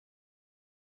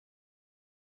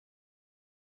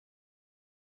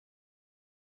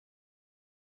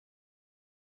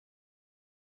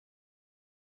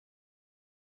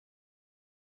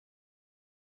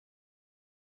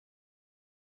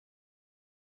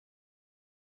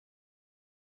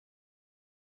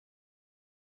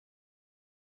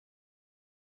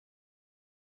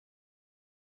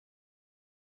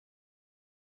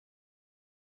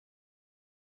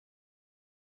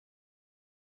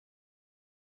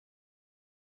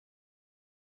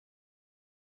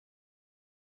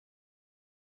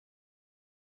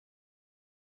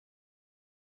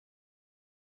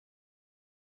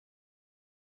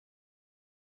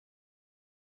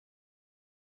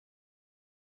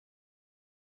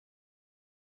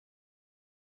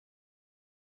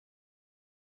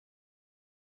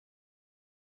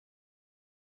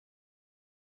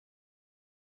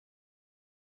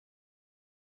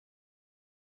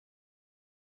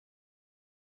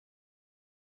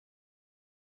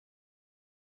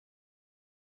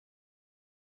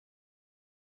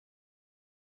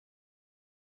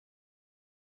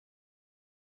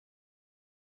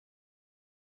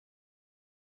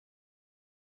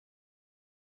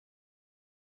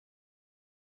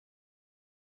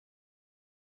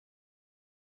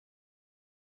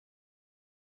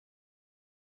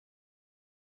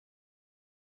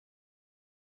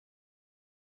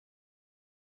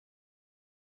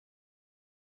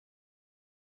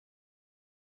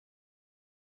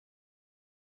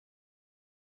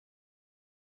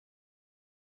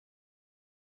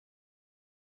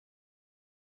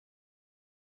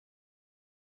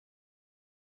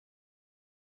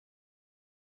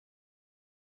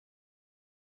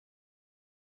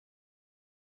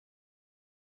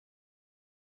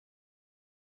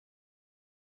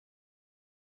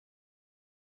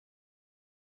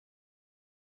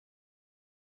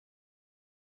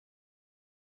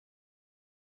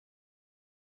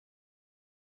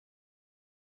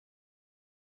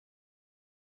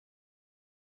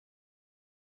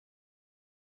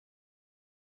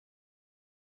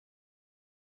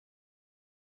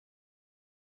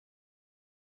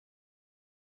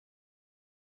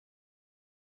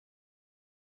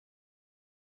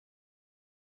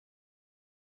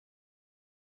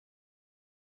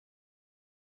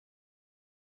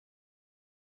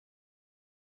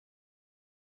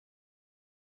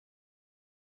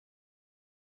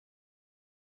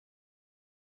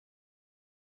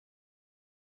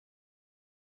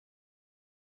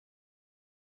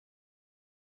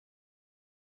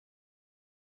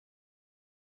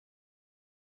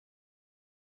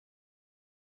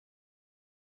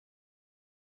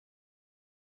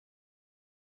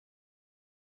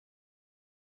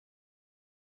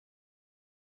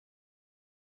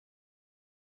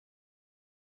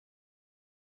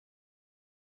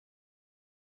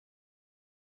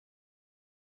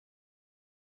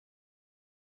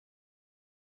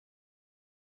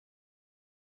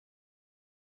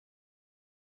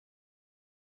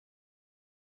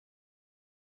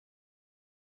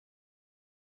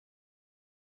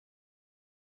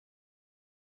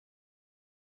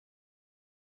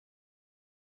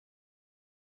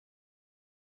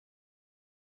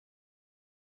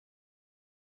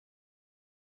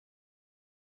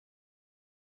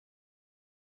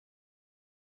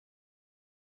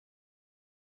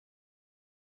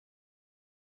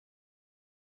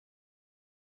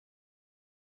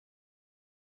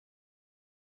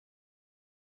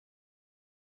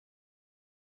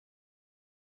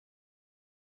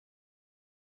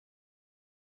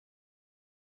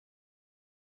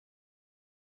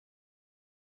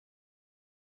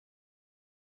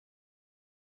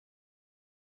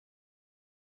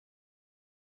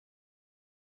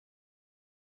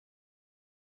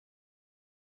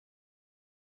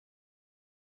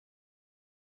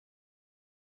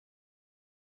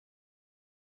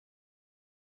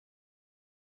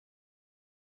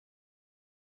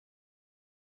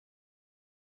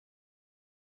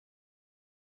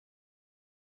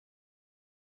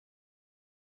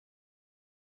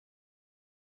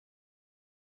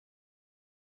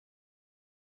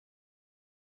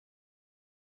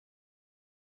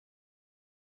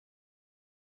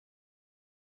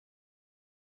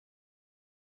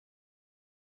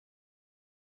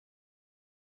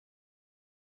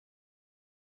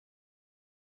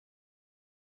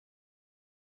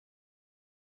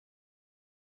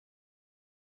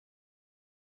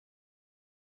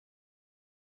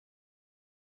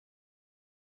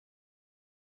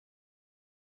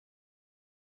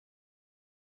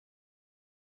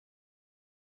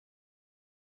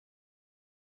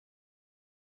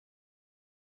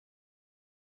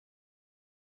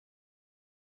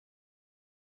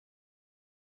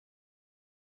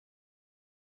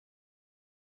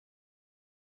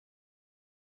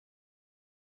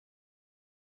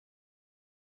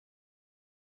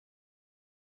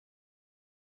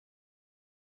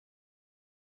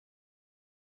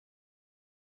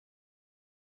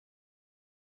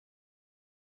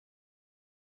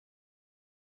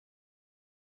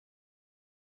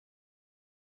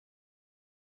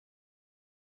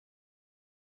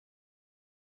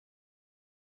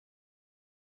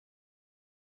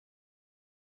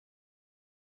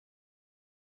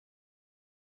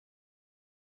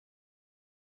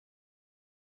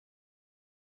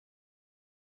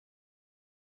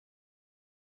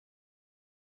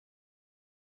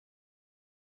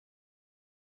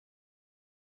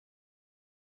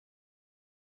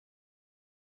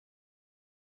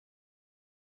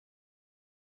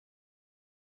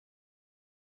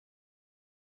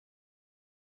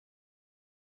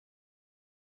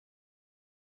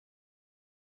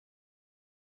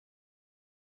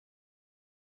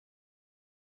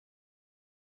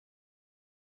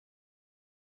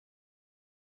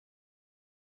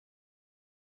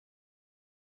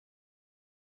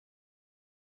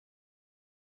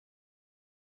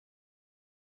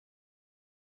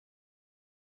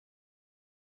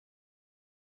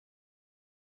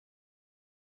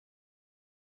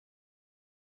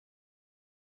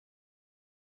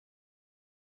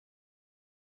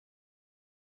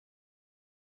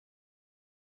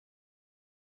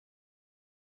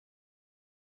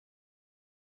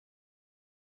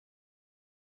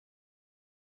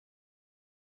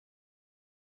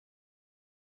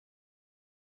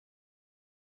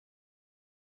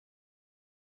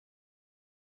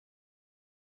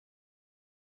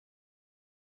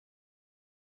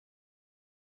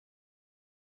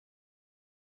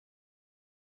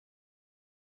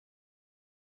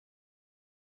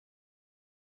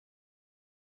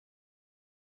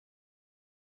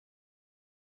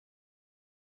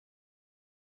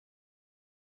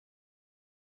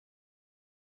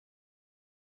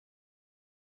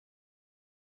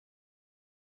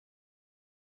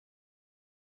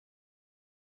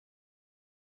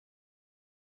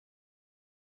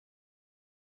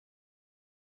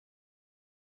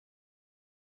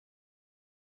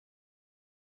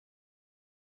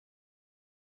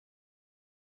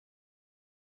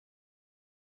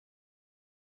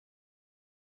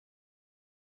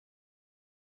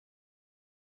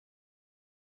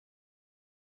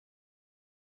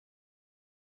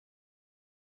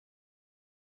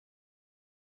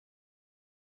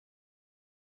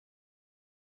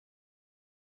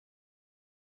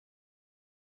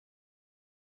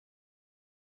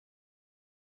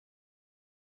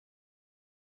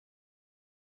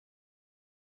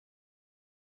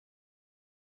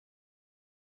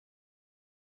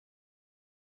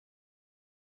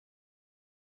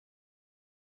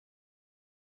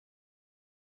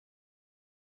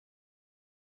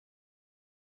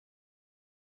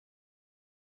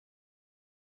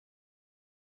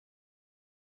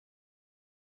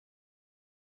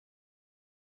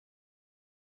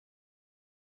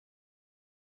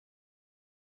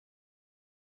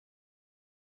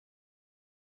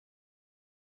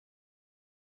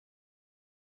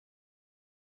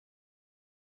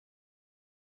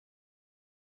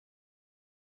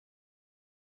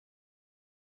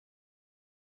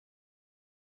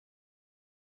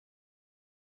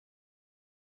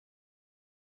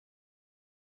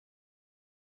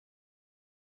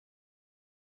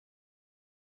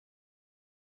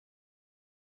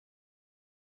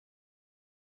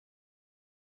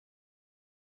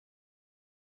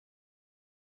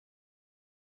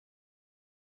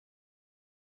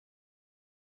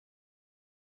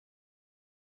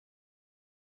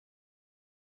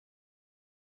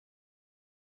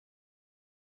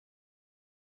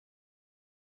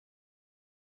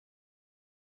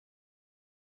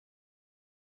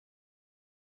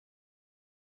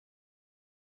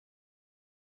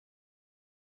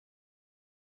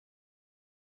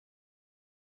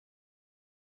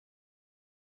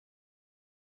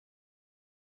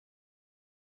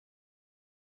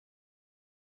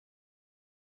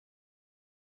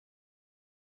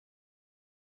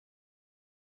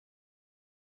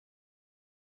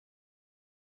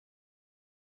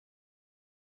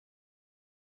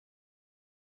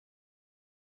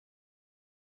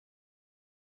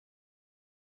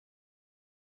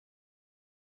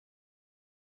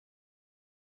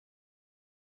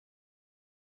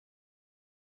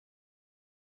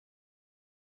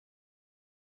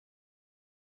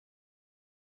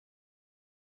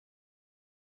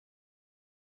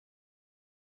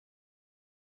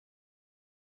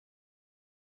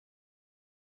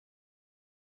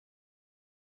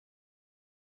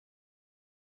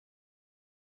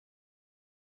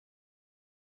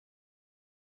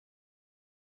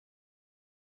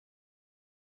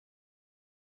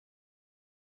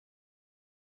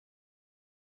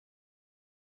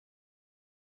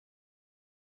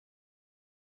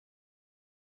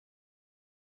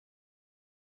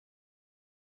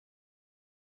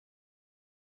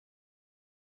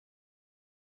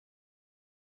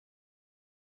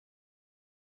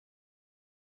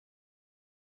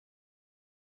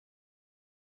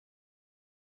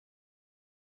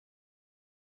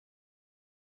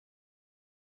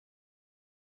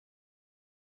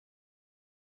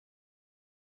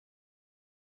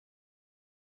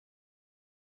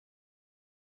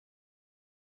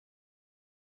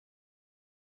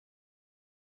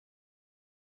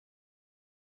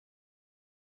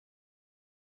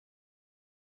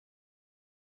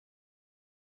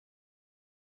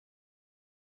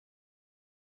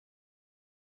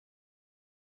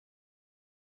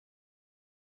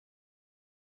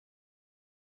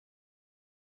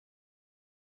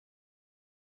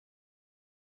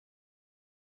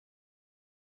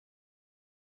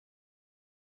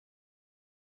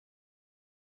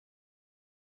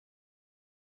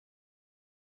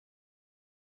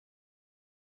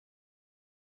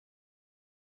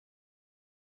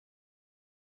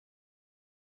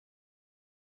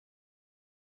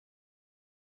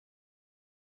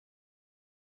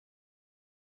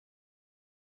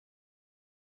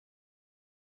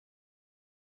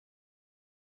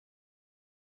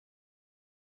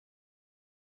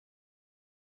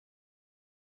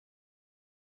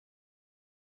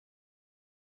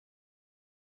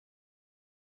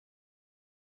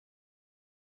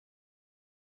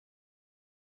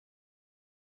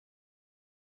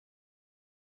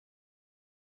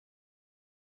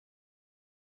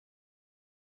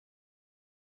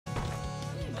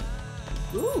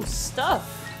Ooh,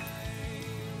 stuff.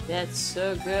 That's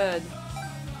so good.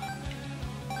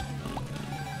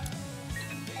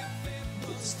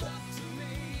 Good stuff.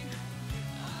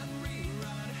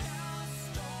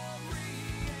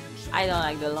 I don't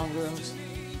like the long rooms.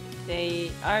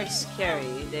 They are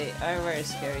scary. They are very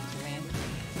scary to me.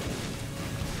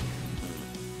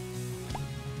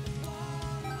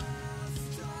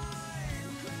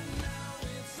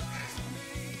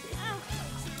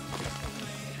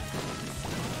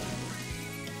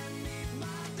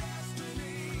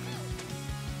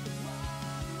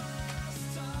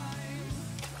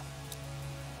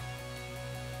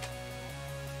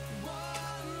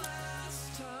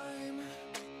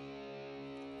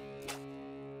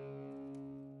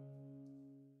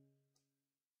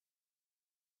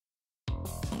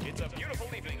 It's a beautiful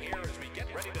evening here as we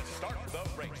get ready to start the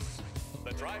race.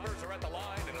 The drivers are at the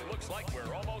line and it looks like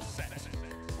we're almost set.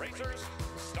 Racers,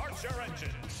 start your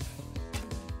engines.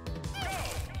 Go!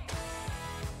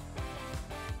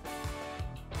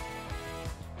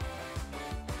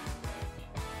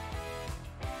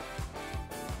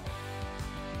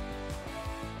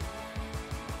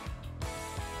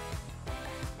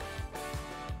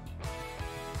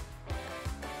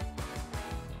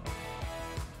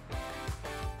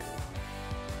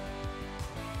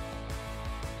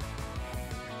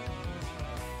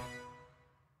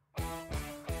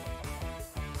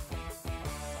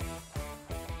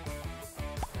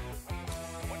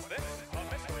 What's this? A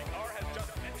mystery car has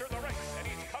just entered the race and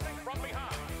he's coming from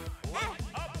behind. Like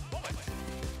a bullet.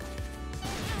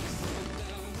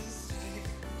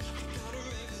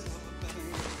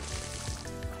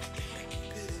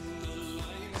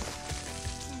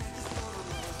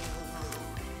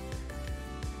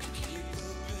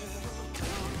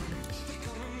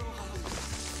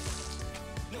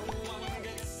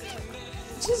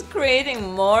 Just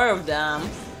creating more of them.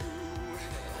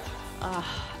 Ah,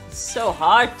 it's so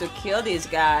hard to kill these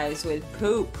guys with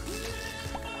poop.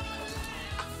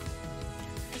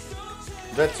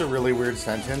 That's a really weird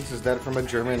sentence. Is that from a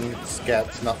German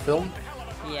scat snuff film?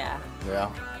 Yeah.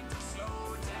 Yeah.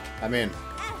 I mean,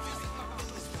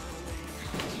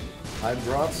 I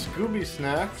brought Scooby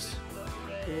snacks.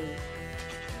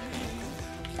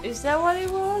 Is that what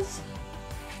it was?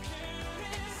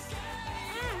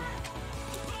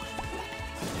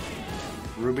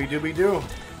 Ruby dooby doo.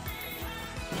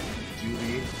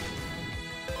 Dooby.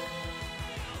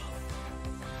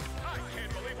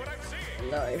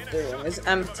 No, if the room is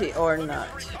empty or not.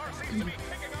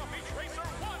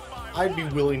 I'd be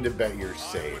willing to bet you're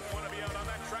safe.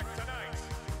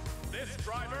 This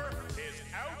driver is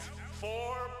out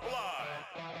for blood.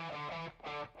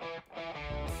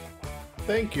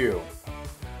 Thank you.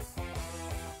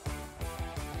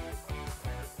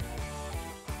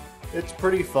 It's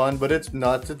pretty fun, but it's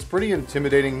nuts. It's pretty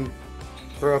intimidating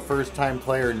for a first-time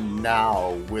player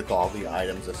now with all the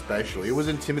items especially. It was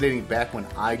intimidating back when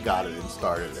I got it and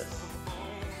started it.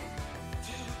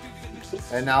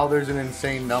 And now there's an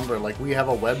insane number. Like, we have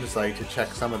a website to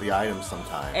check some of the items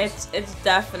sometimes. It's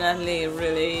definitely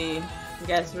really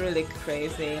gets really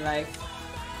crazy. Like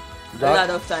a lot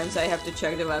of times I have to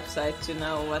check the website to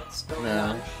know what's going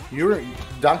on.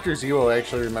 Dr. Zero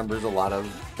actually remembers a lot of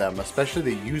them, especially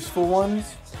the useful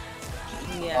ones.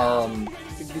 Yeah.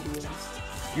 The good ones.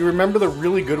 You remember the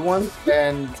really good ones,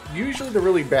 and usually the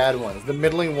really bad ones. The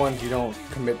middling ones you don't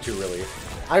commit to really.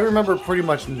 I remember pretty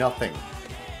much nothing.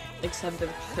 Except the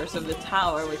Curse of the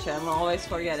Tower, which I'm always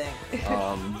forgetting.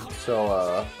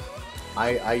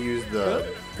 I use the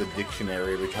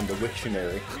dictionary, which I'm the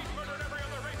Wiktionary.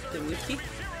 The wiki?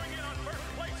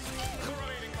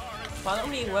 Follow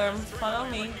me, worm. Follow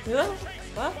me.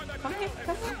 What? Come here.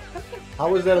 Come here. Come here. How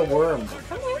was that a worm?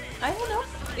 Come here. I don't know.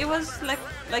 It was like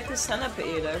a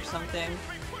centipede or something.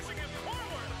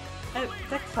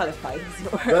 That qualifies as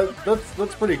a worm.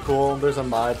 That's pretty cool. There's a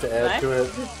mod to add to it.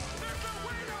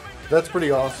 That's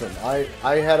pretty awesome. I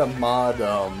had a mod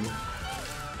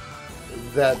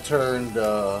that turned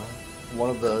one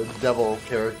of the devil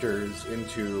characters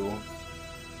into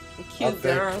a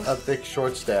thick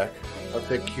short stack, a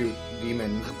thick cute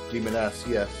demoness.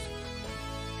 Yes.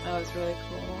 That was really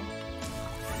cool.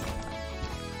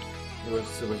 It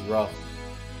was rough.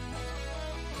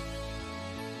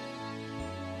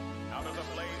 Out of the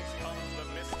flames comes the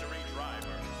mystery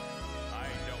driver. I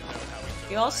don't know how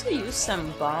he You also used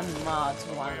some bomb mods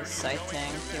once, I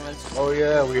think. It was. Oh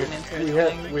yeah,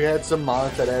 we had some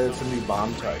mods that added some new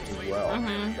bomb types as well.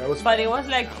 Mm-hmm. That was but fun. it was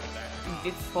like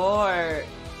before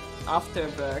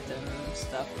Afterbirth and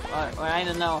stuff, or I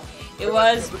don't know. It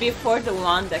was before the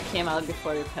one that came out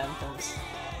before Repentance.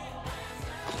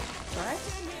 Right?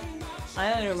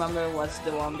 I don't remember what's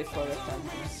the one before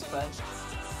Repentance, but...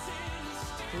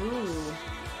 Ooh.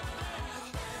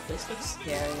 This looks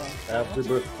scary.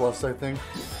 Afterbirth Plus, I think.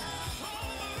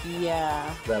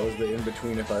 Yeah. That was the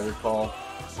in-between, if I recall.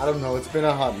 I don't know, it's been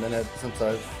a hot minute since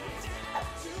I've...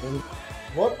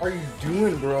 What are you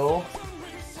doing, bro?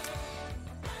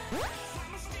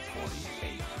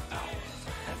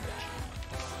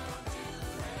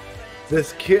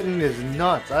 This kitten is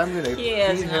nuts. I'm gonna beat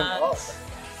him up.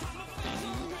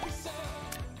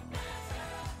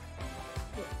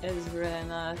 It is really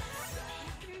nuts.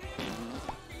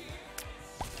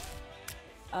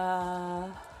 I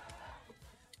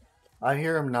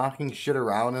hear him knocking shit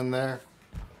around in there.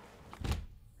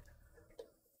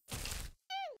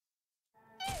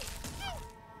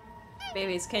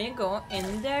 Babies, can you go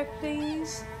in there,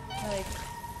 please? Like,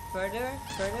 further,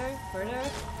 further, further?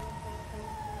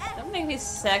 Don't make me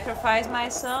sacrifice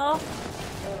myself.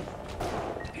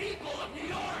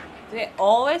 Do I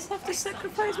always have to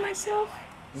sacrifice myself?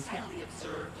 Sadly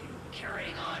observed you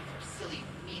carrying on for silly,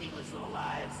 meaningless little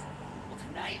lives. Well,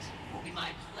 tonight will be my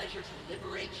pleasure to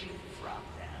liberate you from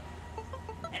them.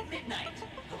 At midnight,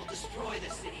 I will destroy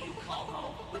the city you call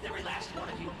home with every last one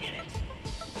of you in it.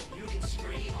 You can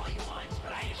scream all you want,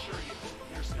 but I assure you,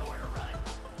 there's nowhere to run.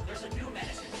 There's a new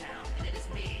menace in town, and it is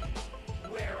me.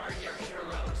 Where are your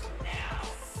heroes now?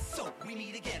 So we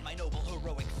meet again, my noble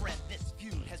heroic friend. This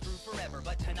feud has brewed forever,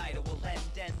 but tonight it will end,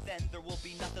 and then there will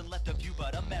be nothing left of you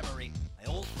but a memory.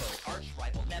 My old foe, arch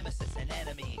rival, nemesis, and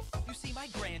enemy. You see, my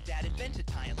granddad invented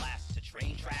tying lasts to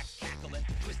train tracks, cackling,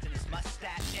 twisting his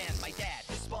mustache, and my dad,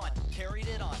 his spawn, carried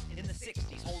it on in the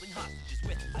 60s, holding hostages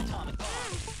with atomic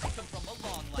bombs. I come from a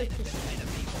long line of this kind of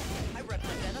people. I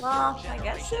represent a Well, third I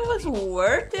guess generation it was of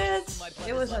worth it.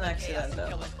 It was an accident,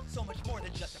 though. so much more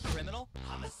than just a criminal.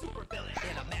 I'm a super villain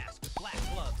in a mask with black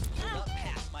gloves, up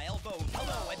past my elbows.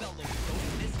 Hello, I bellow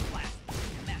with this class.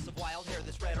 Massive wild hair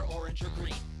that's red or orange or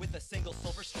green, with a single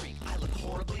silver streak. I look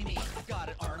horribly mean. I've got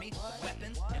an army of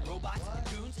weapons and robots and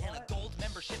goons and a gold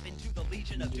membership into the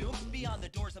Legion of Doom. Beyond the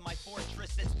doors of my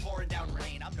fortress, it's pouring down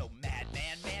rain. I'm no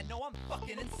madman, man. No, I'm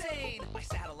fucking insane. My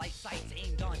satellite sights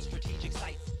aimed on strategic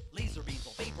sites. Laser beams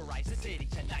will vaporize the city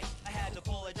tonight. I had to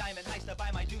pull a diamond heist to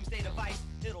buy my doomsday device.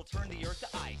 It'll turn the earth to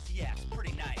ice. Yeah, it's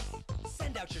pretty nice.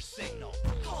 Send out your signal.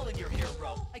 Call in your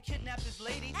hero. I kidnapped his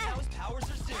lady. Now his powers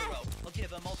are zero. I'll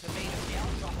give him ultimatum. Yeah,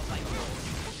 I'll drop him like gold.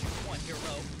 You can choose one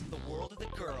hero. The world of the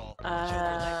girl.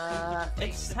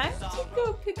 It's time to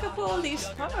go pick up all these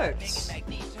cards.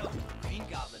 Magneto, Green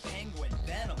Goblin, Penguin,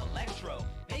 Venom, Electro,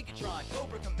 Megatron,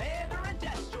 Cobra Commander, and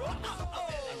Destro. I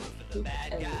root for the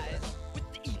bad guys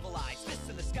with the evil eyes, fists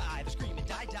in the sky. They're screaming,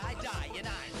 die, die, die, and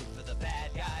I root for the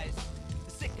bad guys.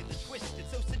 The sick and the twisted,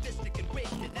 so sadistic and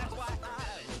wicked. That's why I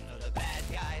root for the bad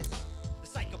guys. The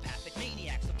psychopathic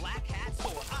maniacs, the black hats,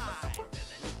 or I root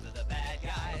for the bad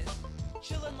guys.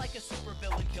 Chilling like a super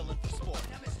villain, killing for sport.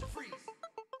 Now, Mr. Freeze.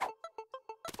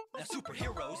 Now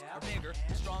superheroes are bigger,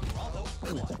 stronger, although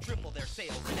triple their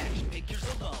sales in action figures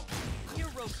alone.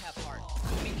 Heroes have heart,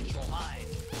 we control minds.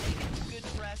 They get the good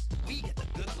press, we get the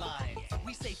good lines.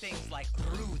 We say things like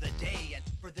through the day, and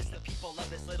for this the people of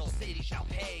this little city shall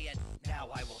pay. And now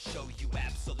I will show you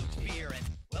absolute fear. And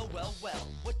well,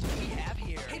 what do we have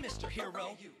here? Hey, Mr.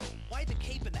 Hero, why the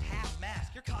cape and the half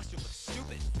mask? Your costume looks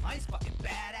stupid. Mine's fucking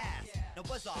badass. Now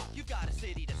buzz off, you've got a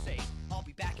city to save. I'll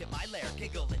be back at my lair,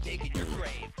 giggle and dig in your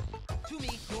grave. To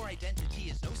me, your identity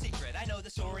is no secret. I know the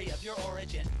story of your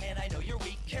origin, and I know you're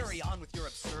weak. Carry on with your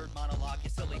absurd monologue, you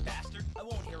silly bastard. I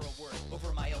won't hear a word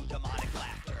over my own demonic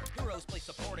laughter. Heroes play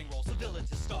supporting roles, the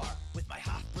villains a star. With my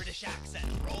half-British accent,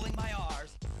 rolling my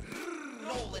R's.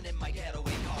 Rolling in my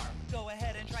getaway car. Go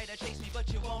ahead and try to chase me, but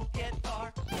you won't get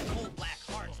far. Cold black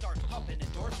heart starts pumping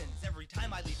endorphins every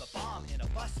time I leave a bomb in a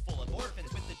bus full of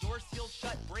orphans. With the doors sealed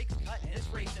shut, brakes cut, and it's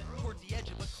racing towards the edge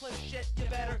of a cliff. Shit, you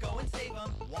better go and save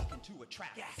them. Walk into a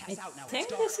trap. Pass out now. I think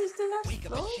this is the last Wake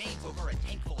up in chains over a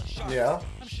tank full of sharks. Yeah.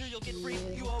 I'm sure you'll get free.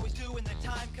 You always do when the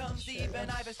time comes. Even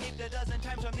I've escaped a dozen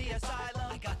times from the asylum.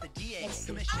 I got the DA,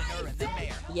 commissioner, and the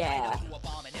mayor. Yeah. To a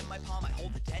bomb, and in my palm I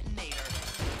hold the detonator.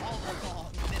 All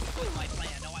along, this was my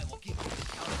plan. Now I will give you the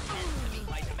count of 10 to meet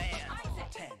my demand.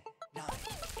 10, 9,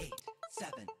 8,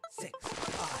 7, 6,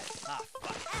 5. Ah,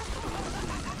 fuck.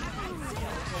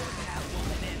 Skeletor,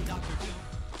 Catwoman, and Dr. Doom.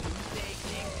 Doomsday,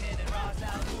 Kingpin, and Ra's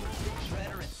al Ghul.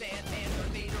 Shredder and Sandman,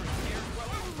 Darth Vader and Scarecrow.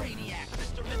 Brainiac,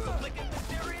 Mr. Mythoflick, and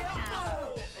Mysterio.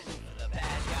 The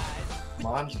bad guys. Come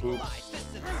on, Boop.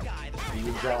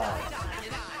 You die.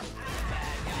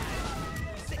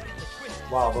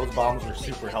 Wow, those bombs were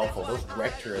super helpful. Those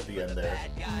wrecked her at the end there.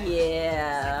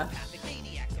 Yeah.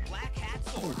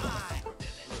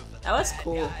 That was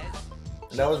cool.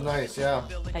 That was nice, yeah.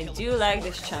 I do like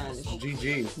this challenge.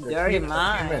 GG. Dirty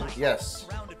mind. Achievement, yes.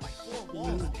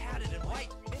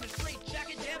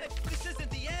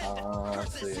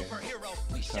 Let's see.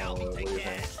 What do you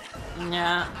think?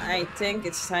 Yeah, I think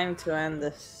it's time to end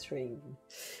the stream.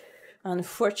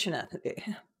 Unfortunately.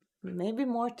 Maybe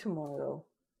more tomorrow.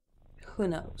 Who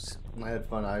knows? I had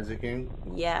fun Isaacing.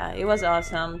 Yeah, it was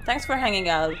awesome. Thanks for hanging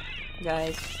out,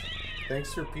 guys.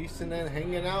 Thanks for peacing and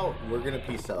hanging out. We're gonna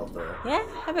peace out though. Yeah,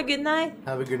 have a good night.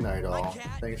 Have a good night, all.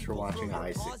 Thanks for watching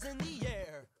Isaac.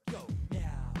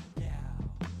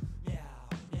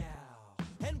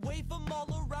 And wave them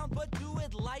all around, but do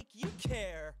it like you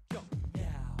care.